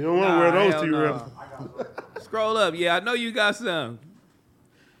 You don't want to wear those hell T-Reps. Scroll up. Yeah, I know you got some.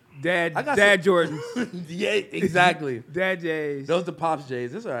 Dad I got Jordans. Yeah, exactly. Dad J's. Those the Pops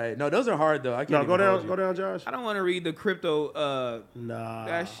J's. That's all right. No, those are hard though. I can't. No, even hold you. go down, Josh. I don't want to read the crypto. Nah.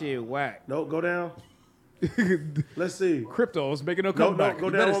 That shit whack. No, go down. Let's see. Crypto's making a No, comeback. go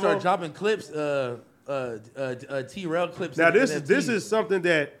You down better one start more. dropping clips. T-Rail clips. Now and this NFTs. is something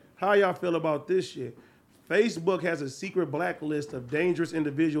that how y'all feel about this shit. Facebook has a secret blacklist of dangerous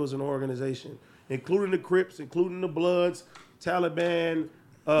individuals and organizations, including the Crips, including the Bloods, Taliban.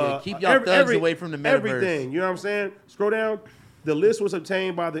 keep y'all thugs away from the metaverse. Everything. You know what I'm saying? Scroll down. The list was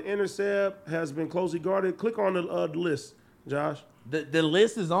obtained by the Intercept, has been closely guarded. Click on the list, Josh. The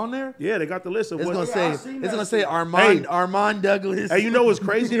list is on there. Yeah, they got the list of It's what. gonna say. seen It's that gonna say shit. Armand Douglas. Hey, you know what's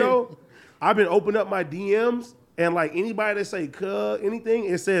crazy though? I've been opening up my DMs and like anybody that say anything,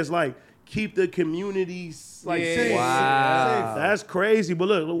 it says like keep the communities like Yeah. safe. Wow. That's crazy. But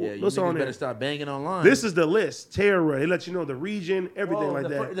look, Yeah, you what's niggas on better there? start banging online. This is the list. Terror. They let you know the region, everything Whoa, like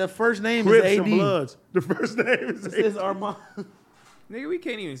that. The first name Crips is and AD. Bloods. The first name is This is Armand. Nigga, we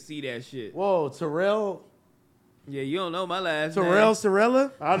can't even see that shit. Whoa, Terrell Yeah, you don't know my last name.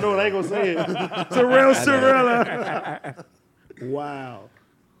 Sorella. I know it ain't gonna say it. Terrell Sorella. Wow.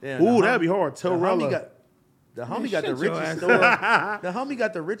 Damn, Ooh, the that'd be hard. The homie Terrella. got the shut your richest ass store. The homie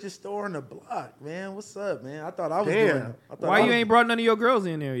got the richest store in the block, man. What's up, man? I thought I was Damn. doing. I thought Why I you was- ain't brought none of your girls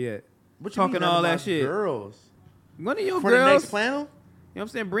in there yet? what you talking mean, all none of that my shit? Girls One of your for the girls. next panel. You know what I'm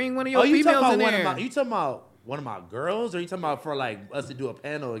saying? Bring one of your Oh, you talking females about in one there. of my? You talking about one of my girls, or you talking about for like us to do a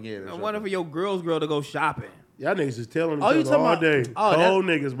panel again? Or I want something? for your girls to go shopping. Y'all niggas is telling each Oh, you other talking all about- day. oh, that- Cold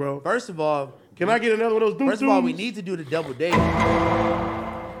niggas, bro. First of all, Can I get another one of those first of all, we doo-doos? need to do the double date.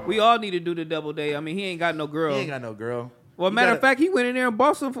 We all need to do the double day. I mean, he ain't got no girl. He ain't got no girl. Well, You matter gotta- of fact, he went in there and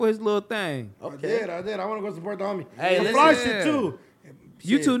bought some for his little thing. Okay. I did. I want to go support the homie. Hey, Some listen. fly Yeah. shit too.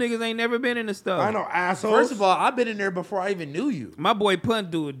 You Shit. two niggas ain't never been in the stuff. I know, assholes. First of all, I've been in there before I even knew you. My boy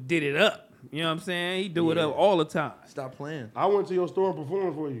Punt dude did it up. You know what I'm saying? He do it Yeah. up all the time. Stop playing. I went to your store and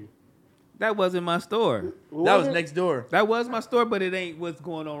performed for you. That wasn't my store. What That was it? next door. That was my store, but it ain't what's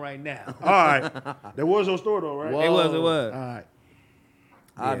going on right now. All right. That was your store though, right? Whoa. It was. It was. All right.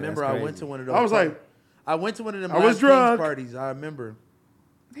 I remember that's I went crazy. to one of those. I was like, I went to one of them I was Last Kings drunk. parties. I remember.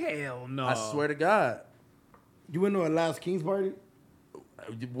 Hell no. I swear to God. You went to a Last Kings party?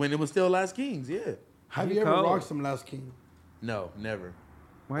 When it was still Last Kings, yeah. Have You you ever cold. rocked some Last King? No, never.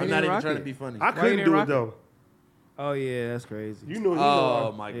 Why I'm you not didn't even rock trying it? to be funny. I you couldn't didn't do it rock it? though. Oh yeah, that's crazy. You know,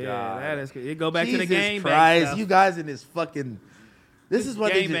 Oh my yeah, God. that is. It go back Jesus to the game. Christ, you guys in this fucking. This is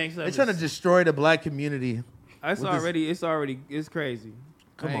what Gangbang stuff they're trying to is- destroy the black community. It's with this- it's crazy.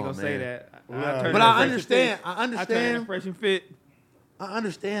 Come I ain't on, gonna say man. that. Nah. turned But it I fresh and understand. fit. I I turned it understand. fresh and fit. I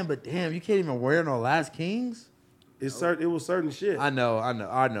understand. But damn, you can't even wear no Last Kings. It's certain. It was certain shit. I know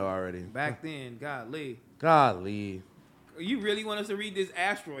already. Back then, golly. Golly. You really want us to read this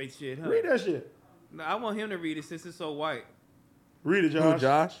asteroid shit, huh? Read that shit. No, I want him to read it since it's so white. Read it, Who, Josh.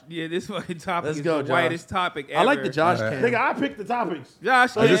 Josh? Yeah, this fucking topic Let's is go, the Josh. whitest topic ever. I like the Josh All right. cam. Nigga, I picked the topics.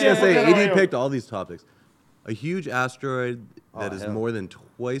 Josh, I was just yeah. gonna say, Yeah. AD picked all these topics. A huge asteroid that is hell. more than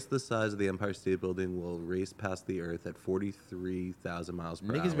twice the size of the Empire State Building will race past the Earth at 43,000 miles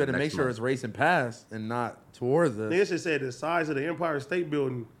per hour. Niggas better make next sure month. it's racing past and not towards us. Niggas just said the size of the Empire State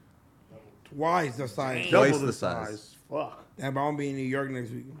Building Twice the size. Twice double the the size. size. Fuck. Damn, but I'm gonna be in New York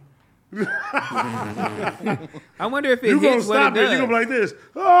next week. I wonder if it You gonna hits what stop it it? does. You gonna be like this?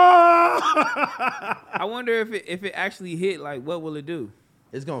 Ah! I wonder if it actually hit, like, what will it do?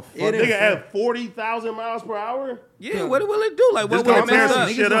 It's gonna fuck. It Nigga is- at 40,000 miles per hour. Yeah, what will it do? Like, what Just will gonna it tear mess some up?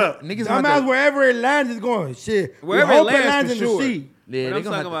 shit up. Niggas Dumbass, gonna wherever it lands, it's going shit. Wherever We it hope lands, in for the sure. sea. yeah, What they I'm gonna have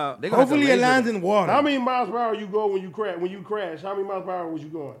talking to- about. they gonna have to Hopefully it laser- lands in water. How many miles per hour you go when you crash? When you crash, how many miles per hour was you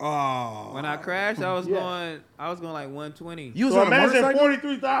going? Oh, When I crashed, I was Yeah. going like 120. You was So on a imagine motorcycle.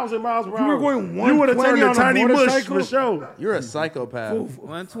 43,000 miles per You hour. were going You would have 120 turned on to a tiny mush motorcycle? for sure. You're a psychopath.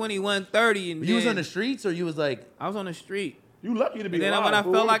 120, 130, and You was then on the streets, or you was like, I was on the street. You lucky to be And then alive. when I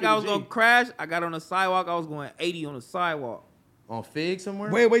fool. felt like I was G. gonna crash, I got on the sidewalk. I was going 80 on the sidewalk. on Fig somewhere?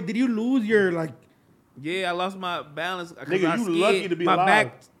 wait, did you lose your like? Yeah, I lost my balance. 'Cause Nigga, I you skid. lucky to be my alive.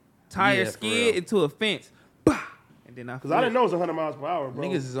 back tire Yeah, for skid real. into a fence. Bah! And then I Cause I didn't know it was 100 miles per hour, bro.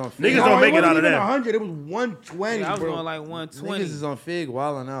 Niggas is on Niggas Fig. don't make it wasn't out of even that. 100. It was 120, I was bro. going like 120. Niggas is on Fig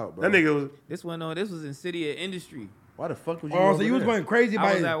wilding out, bro. That nigga was. This was in City of Industry. Why the fuck would you? Oh, over so you was there? going crazy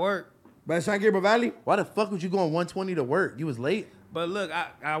I was by at work. San Gabriel Valley? Why the fuck would you going 120 to work? You was late. But look,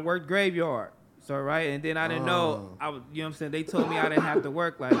 I worked graveyard. So right, and then I didn't know I was, you know what I'm saying? They told me I didn't have to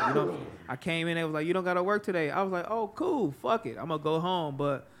work. Like, you know, I came in, they was like, you don't gotta work today. I was like, oh cool, fuck it. I'm gonna go home.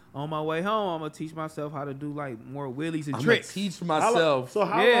 But on my way home, I'm gonna teach myself how to do like more wheelies and I'm gonna tricks. teach How long- myself. So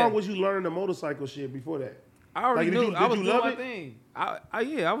how Yeah. long was you learning the motorcycle shit before that? I already Like, did knew you- I did was you doing love my it? thing.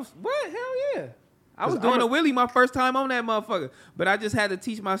 I was what? Hell yeah. I was 'Cause doing I'm a a- wheelie my first time on that motherfucker. But I just had to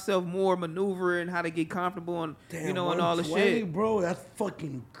teach myself more maneuver and how to get comfortable and Damn, you know and all the 120, shit. bro. That's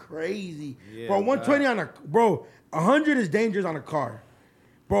fucking crazy, Yeah, bro. 120 on a bro. 100 is dangerous on a car,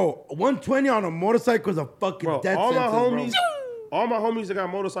 bro. 120 on a motorcycle is a fucking Bro, death all my sentence, homies, all my homies that got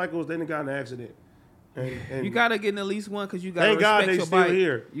motorcycles, they done got in an accident. And You gotta get in at least one because you gotta Thank God respect they your still bike.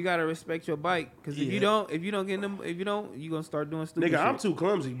 here. You gotta respect your bike because if you don't get in them, if you don't, you gonna start doing stupid nigga, shit. I'm too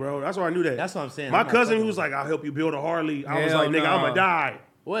clumsy, bro. That's why I knew that. That's what I'm saying. My I'm not cousin, fucking who was with like, "I'll help you build a Harley." I was Hell like, "Nigga, no. I'ma die."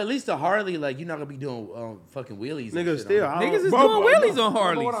 Well, at least a Harley, like you're not gonna be doing fucking wheelies. and Nigga, shit still, on it. I Niggas don't- is Bro, doing bro, wheelies no. on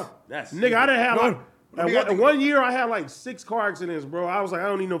Harleys. That's Nigga, I didn't have No, like. let me At get one year, I had like 6 car accidents, bro. I was like, I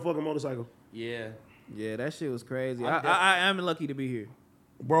don't need no fucking motorcycle. Yeah. Yeah, that shit was crazy. I'm I am lucky to be here.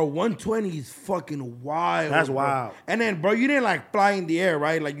 bro. 120 is fucking wild. That's bro. wild. And then, bro, you didn't like fly in the air,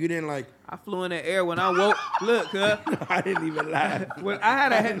 right? Like you didn't like. I flew in the air when I woke. Look, cuz. I didn't even laugh. When I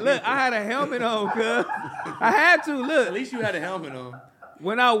had a helmet on, cuz. I had to At look. least you had a helmet on.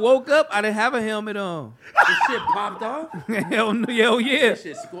 When I woke up, I didn't have a helmet on. This shit popped off. hell yeah,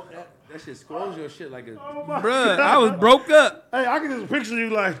 That shit squirrels your shit like a. bruh. I was broke up. Hey, I can just picture you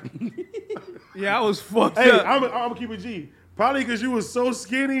like, Yeah, I was fucked hey, up. I'm gonna keep it G. Probably because you was so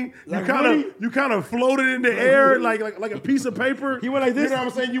skinny, Like you kind of floated in the air like a piece of paper. He went like this? You know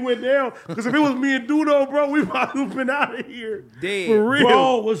what I'm saying? You went down. Because if it was me and Dudo, bro, we probably been out of here. Dead. For real.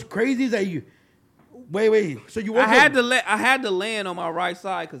 Bro, what's crazy is that you. Wait. So you woke I had up. to land on my right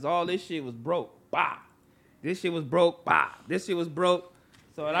side because all this shit was broke. Bah. This shit was broke. Bah. This shit was broke.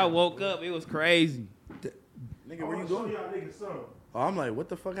 So when I woke up, it was crazy. Nigga, where you going? Oh, I'm like, what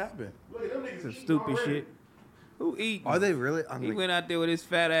the fuck happened? Some stupid shit. Who eating? Are they really? I'm He like, went out there with his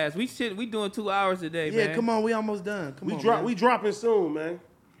fat ass. We doing 2 hours today, Yeah, man. come on, we almost done. Come on, man. We dropping soon, man.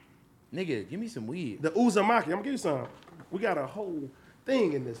 Nigga, give me some weed. The Uzumaki. I'm gonna give you some. We got a whole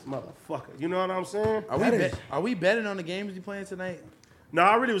thing in this motherfucker. You know what I'm saying? Are we betting on the games we playing tonight? No,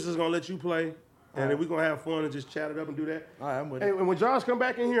 I really was just gonna let you play, and then we're gonna have fun and just chat it up and do that. All right, I'm with Hey, it. and when Josh come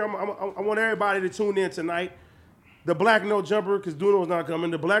back in here, I want everybody to tune in tonight. The Black No Jumper, because Duno's not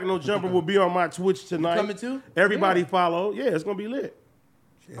coming. The Black No Jumper will be on my Twitch tonight. coming too? Everybody follow. Yeah, it's gonna be lit.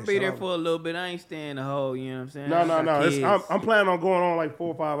 I'll be there for a little bit. I ain't staying the whole, you know what I'm saying? No. I got It's, kids. I'm planning on going on like 4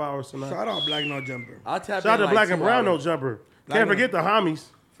 or 5 hours tonight. Shout out Black No Jumper. I'll tap Shout out in to like Black 2 and Brown No hours. Jumper. Black Can't No- forget the homies.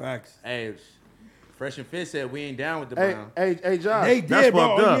 Facts. Hey, Fresh and Fit said we ain't down with the Hey, Brown. hey, Josh. They that's did, bro.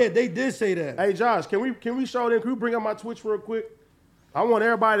 fucked Oh, up. yeah, they did say that. Hey, Josh, can we show them? Can we bring up my Twitch real quick? I want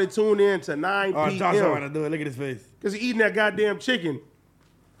everybody to tune in to 9 Oh, Josh don't want p.m. to do it. Look at his face. because he's eating that goddamn chicken.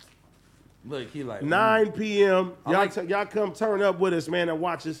 Look, he like 9 p.m. I Y'all, like- y'all come turn up with us, man, and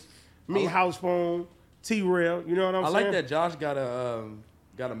watch us. Me, House Phone, T-Rail. You know what I'm I saying? like that Josh got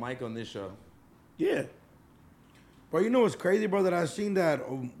a mic on this show. Yeah. Bro, you know what's crazy, bro? That I seen that.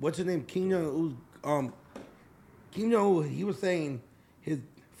 What's his name? Kim Jong. Kim Jong. He was saying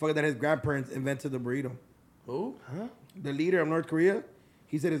that his grandparents invented the burrito. Who? The leader of North Korea.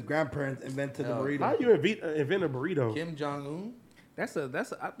 He said his grandparents invented the burrito. How you invent a burrito? Kim Jong Un. I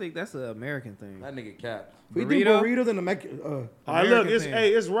think that's an American thing. That nigga cap. We do Burrito? burritos in the Mexican. All right, American look, thing.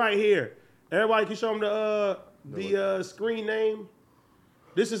 it's right here. Everybody can show them the screen name.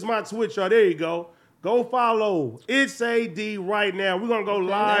 This is my Twitch, y'all. There you go. Go follow It's AD right now. We're gonna go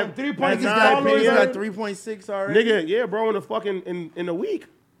live. 3.6 at 9 followers, He's p.m. got 3.6 already. Nigga, yeah, bro, in the fucking in a week.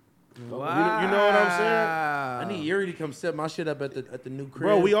 Wow. You know what I'm saying? I need Yuri to come set my shit up at the new crib.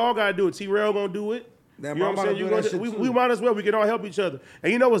 Bro, we all gotta do it. T-Rail gonna do it. Damn, You know I'm what I'm about saying? to do You that gonna, shit we too. might as well. We can all help each other.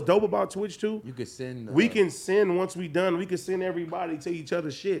 And you know what's dope about Twitch too? You could send. We can send once we done. We can send everybody to each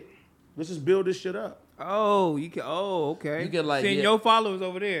other shit. Let's just build this shit up. Oh, you can. Oh, okay. You can, like, send yeah. your followers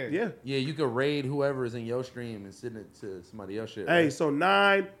over there. Yeah. Yeah, you could raid whoever is in your stream and send it to somebody else shit. Hey, right? so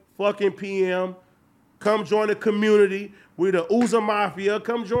 9 fucking p.m. Come join the community. We're the Uza Mafia.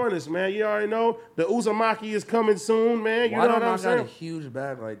 Come join us, man. You already know the Uzumaki is coming soon, man. You Why know don't what I'm I got a saying, huge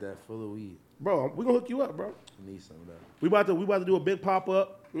bag like that full of weed? bro? We gonna hook you up, bro. I need some of that. We about to do a big pop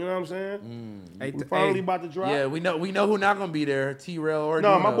up. You know what I'm saying? Hey, We finally about to drop. Yeah, we know who not gonna be there. T-Rail or No,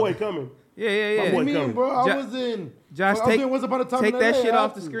 Duno. my boy coming. yeah. My What boy do you mean, coming. bro? I Jo- was in. Josh, I was in Once Upon a Time take in that LA, shit I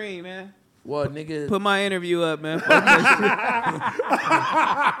off had the to. screen, man. What nigga? Put my interview up, man. Fuck that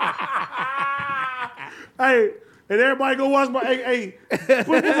Hey, and everybody go watch my. Hey, put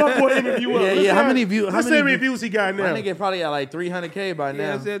my boy interview up. Yeah, Let's yeah. How see many views? Let's see how many views he got now. My nigga probably got like 300K by shit. now.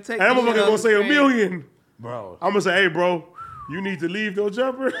 Yeah, I said, take And I'm that shit gonna off say the a screen. million. Bro, I'm gonna say, hey, bro, you need to leave no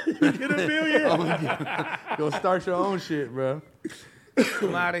jumper. You get a million. go start your own shit, bro.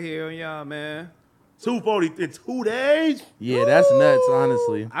 I'm out of here on y'all, man. 240 in 2 days. Yeah, that's nuts,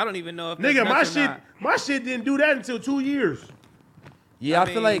 honestly. I don't even know if that's Nigga, nuts or not. my shit didn't do that until 2 years. Yeah, I I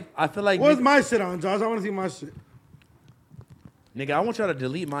feel mean- like What's nigga, my shit on, Josh? I want to see my shit. I want y'all to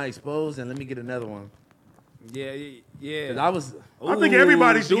delete my exposed and let me get another one. Yeah, yeah. 'Cause I was. I think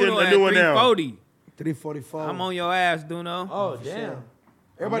everybody should get Duno a at new one now. 340. 344. I'm on your ass, Duno. Oh damn.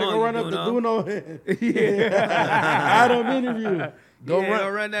 Everybody I'm go on run you, up the Duno. Duno. Adam interview. Go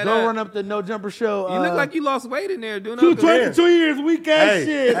run that up. run up the No Jumper show. You look like you lost weight in there, Duno. 222 years, weak ass Hey,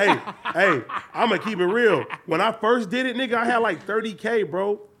 shit. hey, I'm gonna keep it real. When I first did it, nigga, I had like 30K,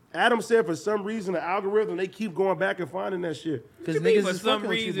 bro. Adam said for some reason the algorithm, they keep going back and finding that shit. because You mean niggas for is some fucking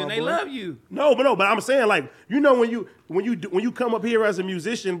with you, reason my they boy. love you. No, but I'm saying like, you know, when you come up here as a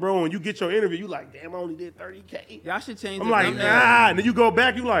musician, bro, and you get your interview, you like, damn, I only did 30K. Y'all should change I'm the like, thumbnail. nah. And then you go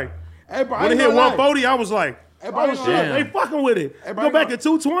back, you like, Hey, bro, I when it ain't hit gonna lie. 140, I was like, Hey, bro, oh I ain't shit, gonna lie. they fucking with it. Hey, bro, Go I back ain't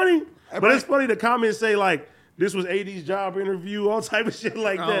to 220. bro, But it's funny, the comments say like, this was AD's job interview, all type of shit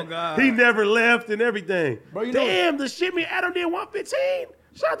like Oh, that. God. He never left and everything. Bro, you know- Damn, the shit me Adam did 115.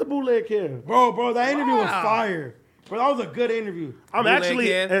 Shout out to Bootleg Kev. Bro, that interview was Wow. fire. Bro, that was a good interview. I'm Bootleg actually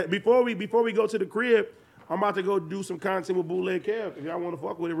Kev. before we go to the crib, I'm about to go do some content with Bootleg Kev. If y'all want to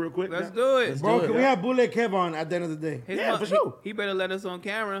fuck with it real quick, Let's now. do it. Bro, do it, can we yeah. have Bootleg Kev on at the end of the day? His Yeah, mo- for sure. He better let us on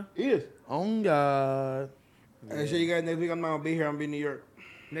camera He is. Oh God. Hey, show you guys next week. I'm not gonna be here. I'm be in New York.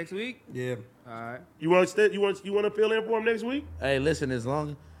 next week. Yeah. All right. You want to fill in for him next week? Hey, listen. As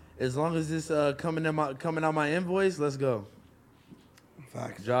long as this coming out my invoice, let's go.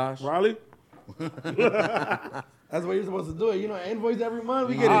 Facts. Josh. Riley? That's what you're supposed to do. It. You know, invoice every month.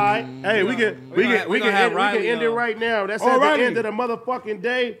 We All get it. right. Hey, we can have end Riley it on. right now. That's Oh, at Riley. the end of the motherfucking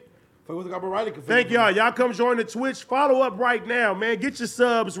day. Fuck with the Gobble Riley. can Thank figure it y'all. Y'all come join the Twitch. Follow up right now, man. Get your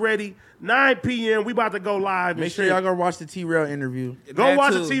subs ready. 9 p.m. We about to go live. Make sure y'all go watch the T-Rail interview. go That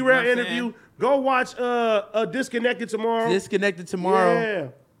watch too, the you know T-Rail what I'm interview. saying? Go watch Disconnected tomorrow. Disconnected tomorrow. Yeah.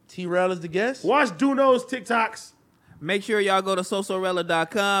 T-Rail is the guest. Watch Duno's TikToks. Make sure y'all go to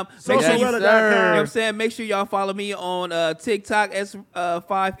sosorella.com. Yes, Make sure you, sir. you know what I'm saying? Make sure y'all follow me on TikTok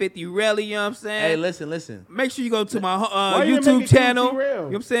S550Relly, you know what I'm saying? Hey, listen. Make sure you go to my Why you YouTube making channel. Q You T-Rail? know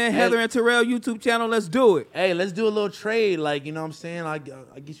what I'm saying? Yeah. Heather and Terrell YouTube channel. Let's do it. Hey, let's do a little trade. Like, you know what I'm saying? I get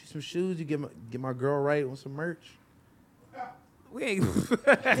you some shoes. You get my girl right with some merch. We ain't.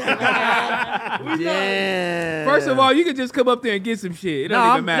 Yeah. First of all, you can just come up there and get some shit. It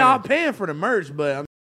don't even matter. I'm paying for the merch, but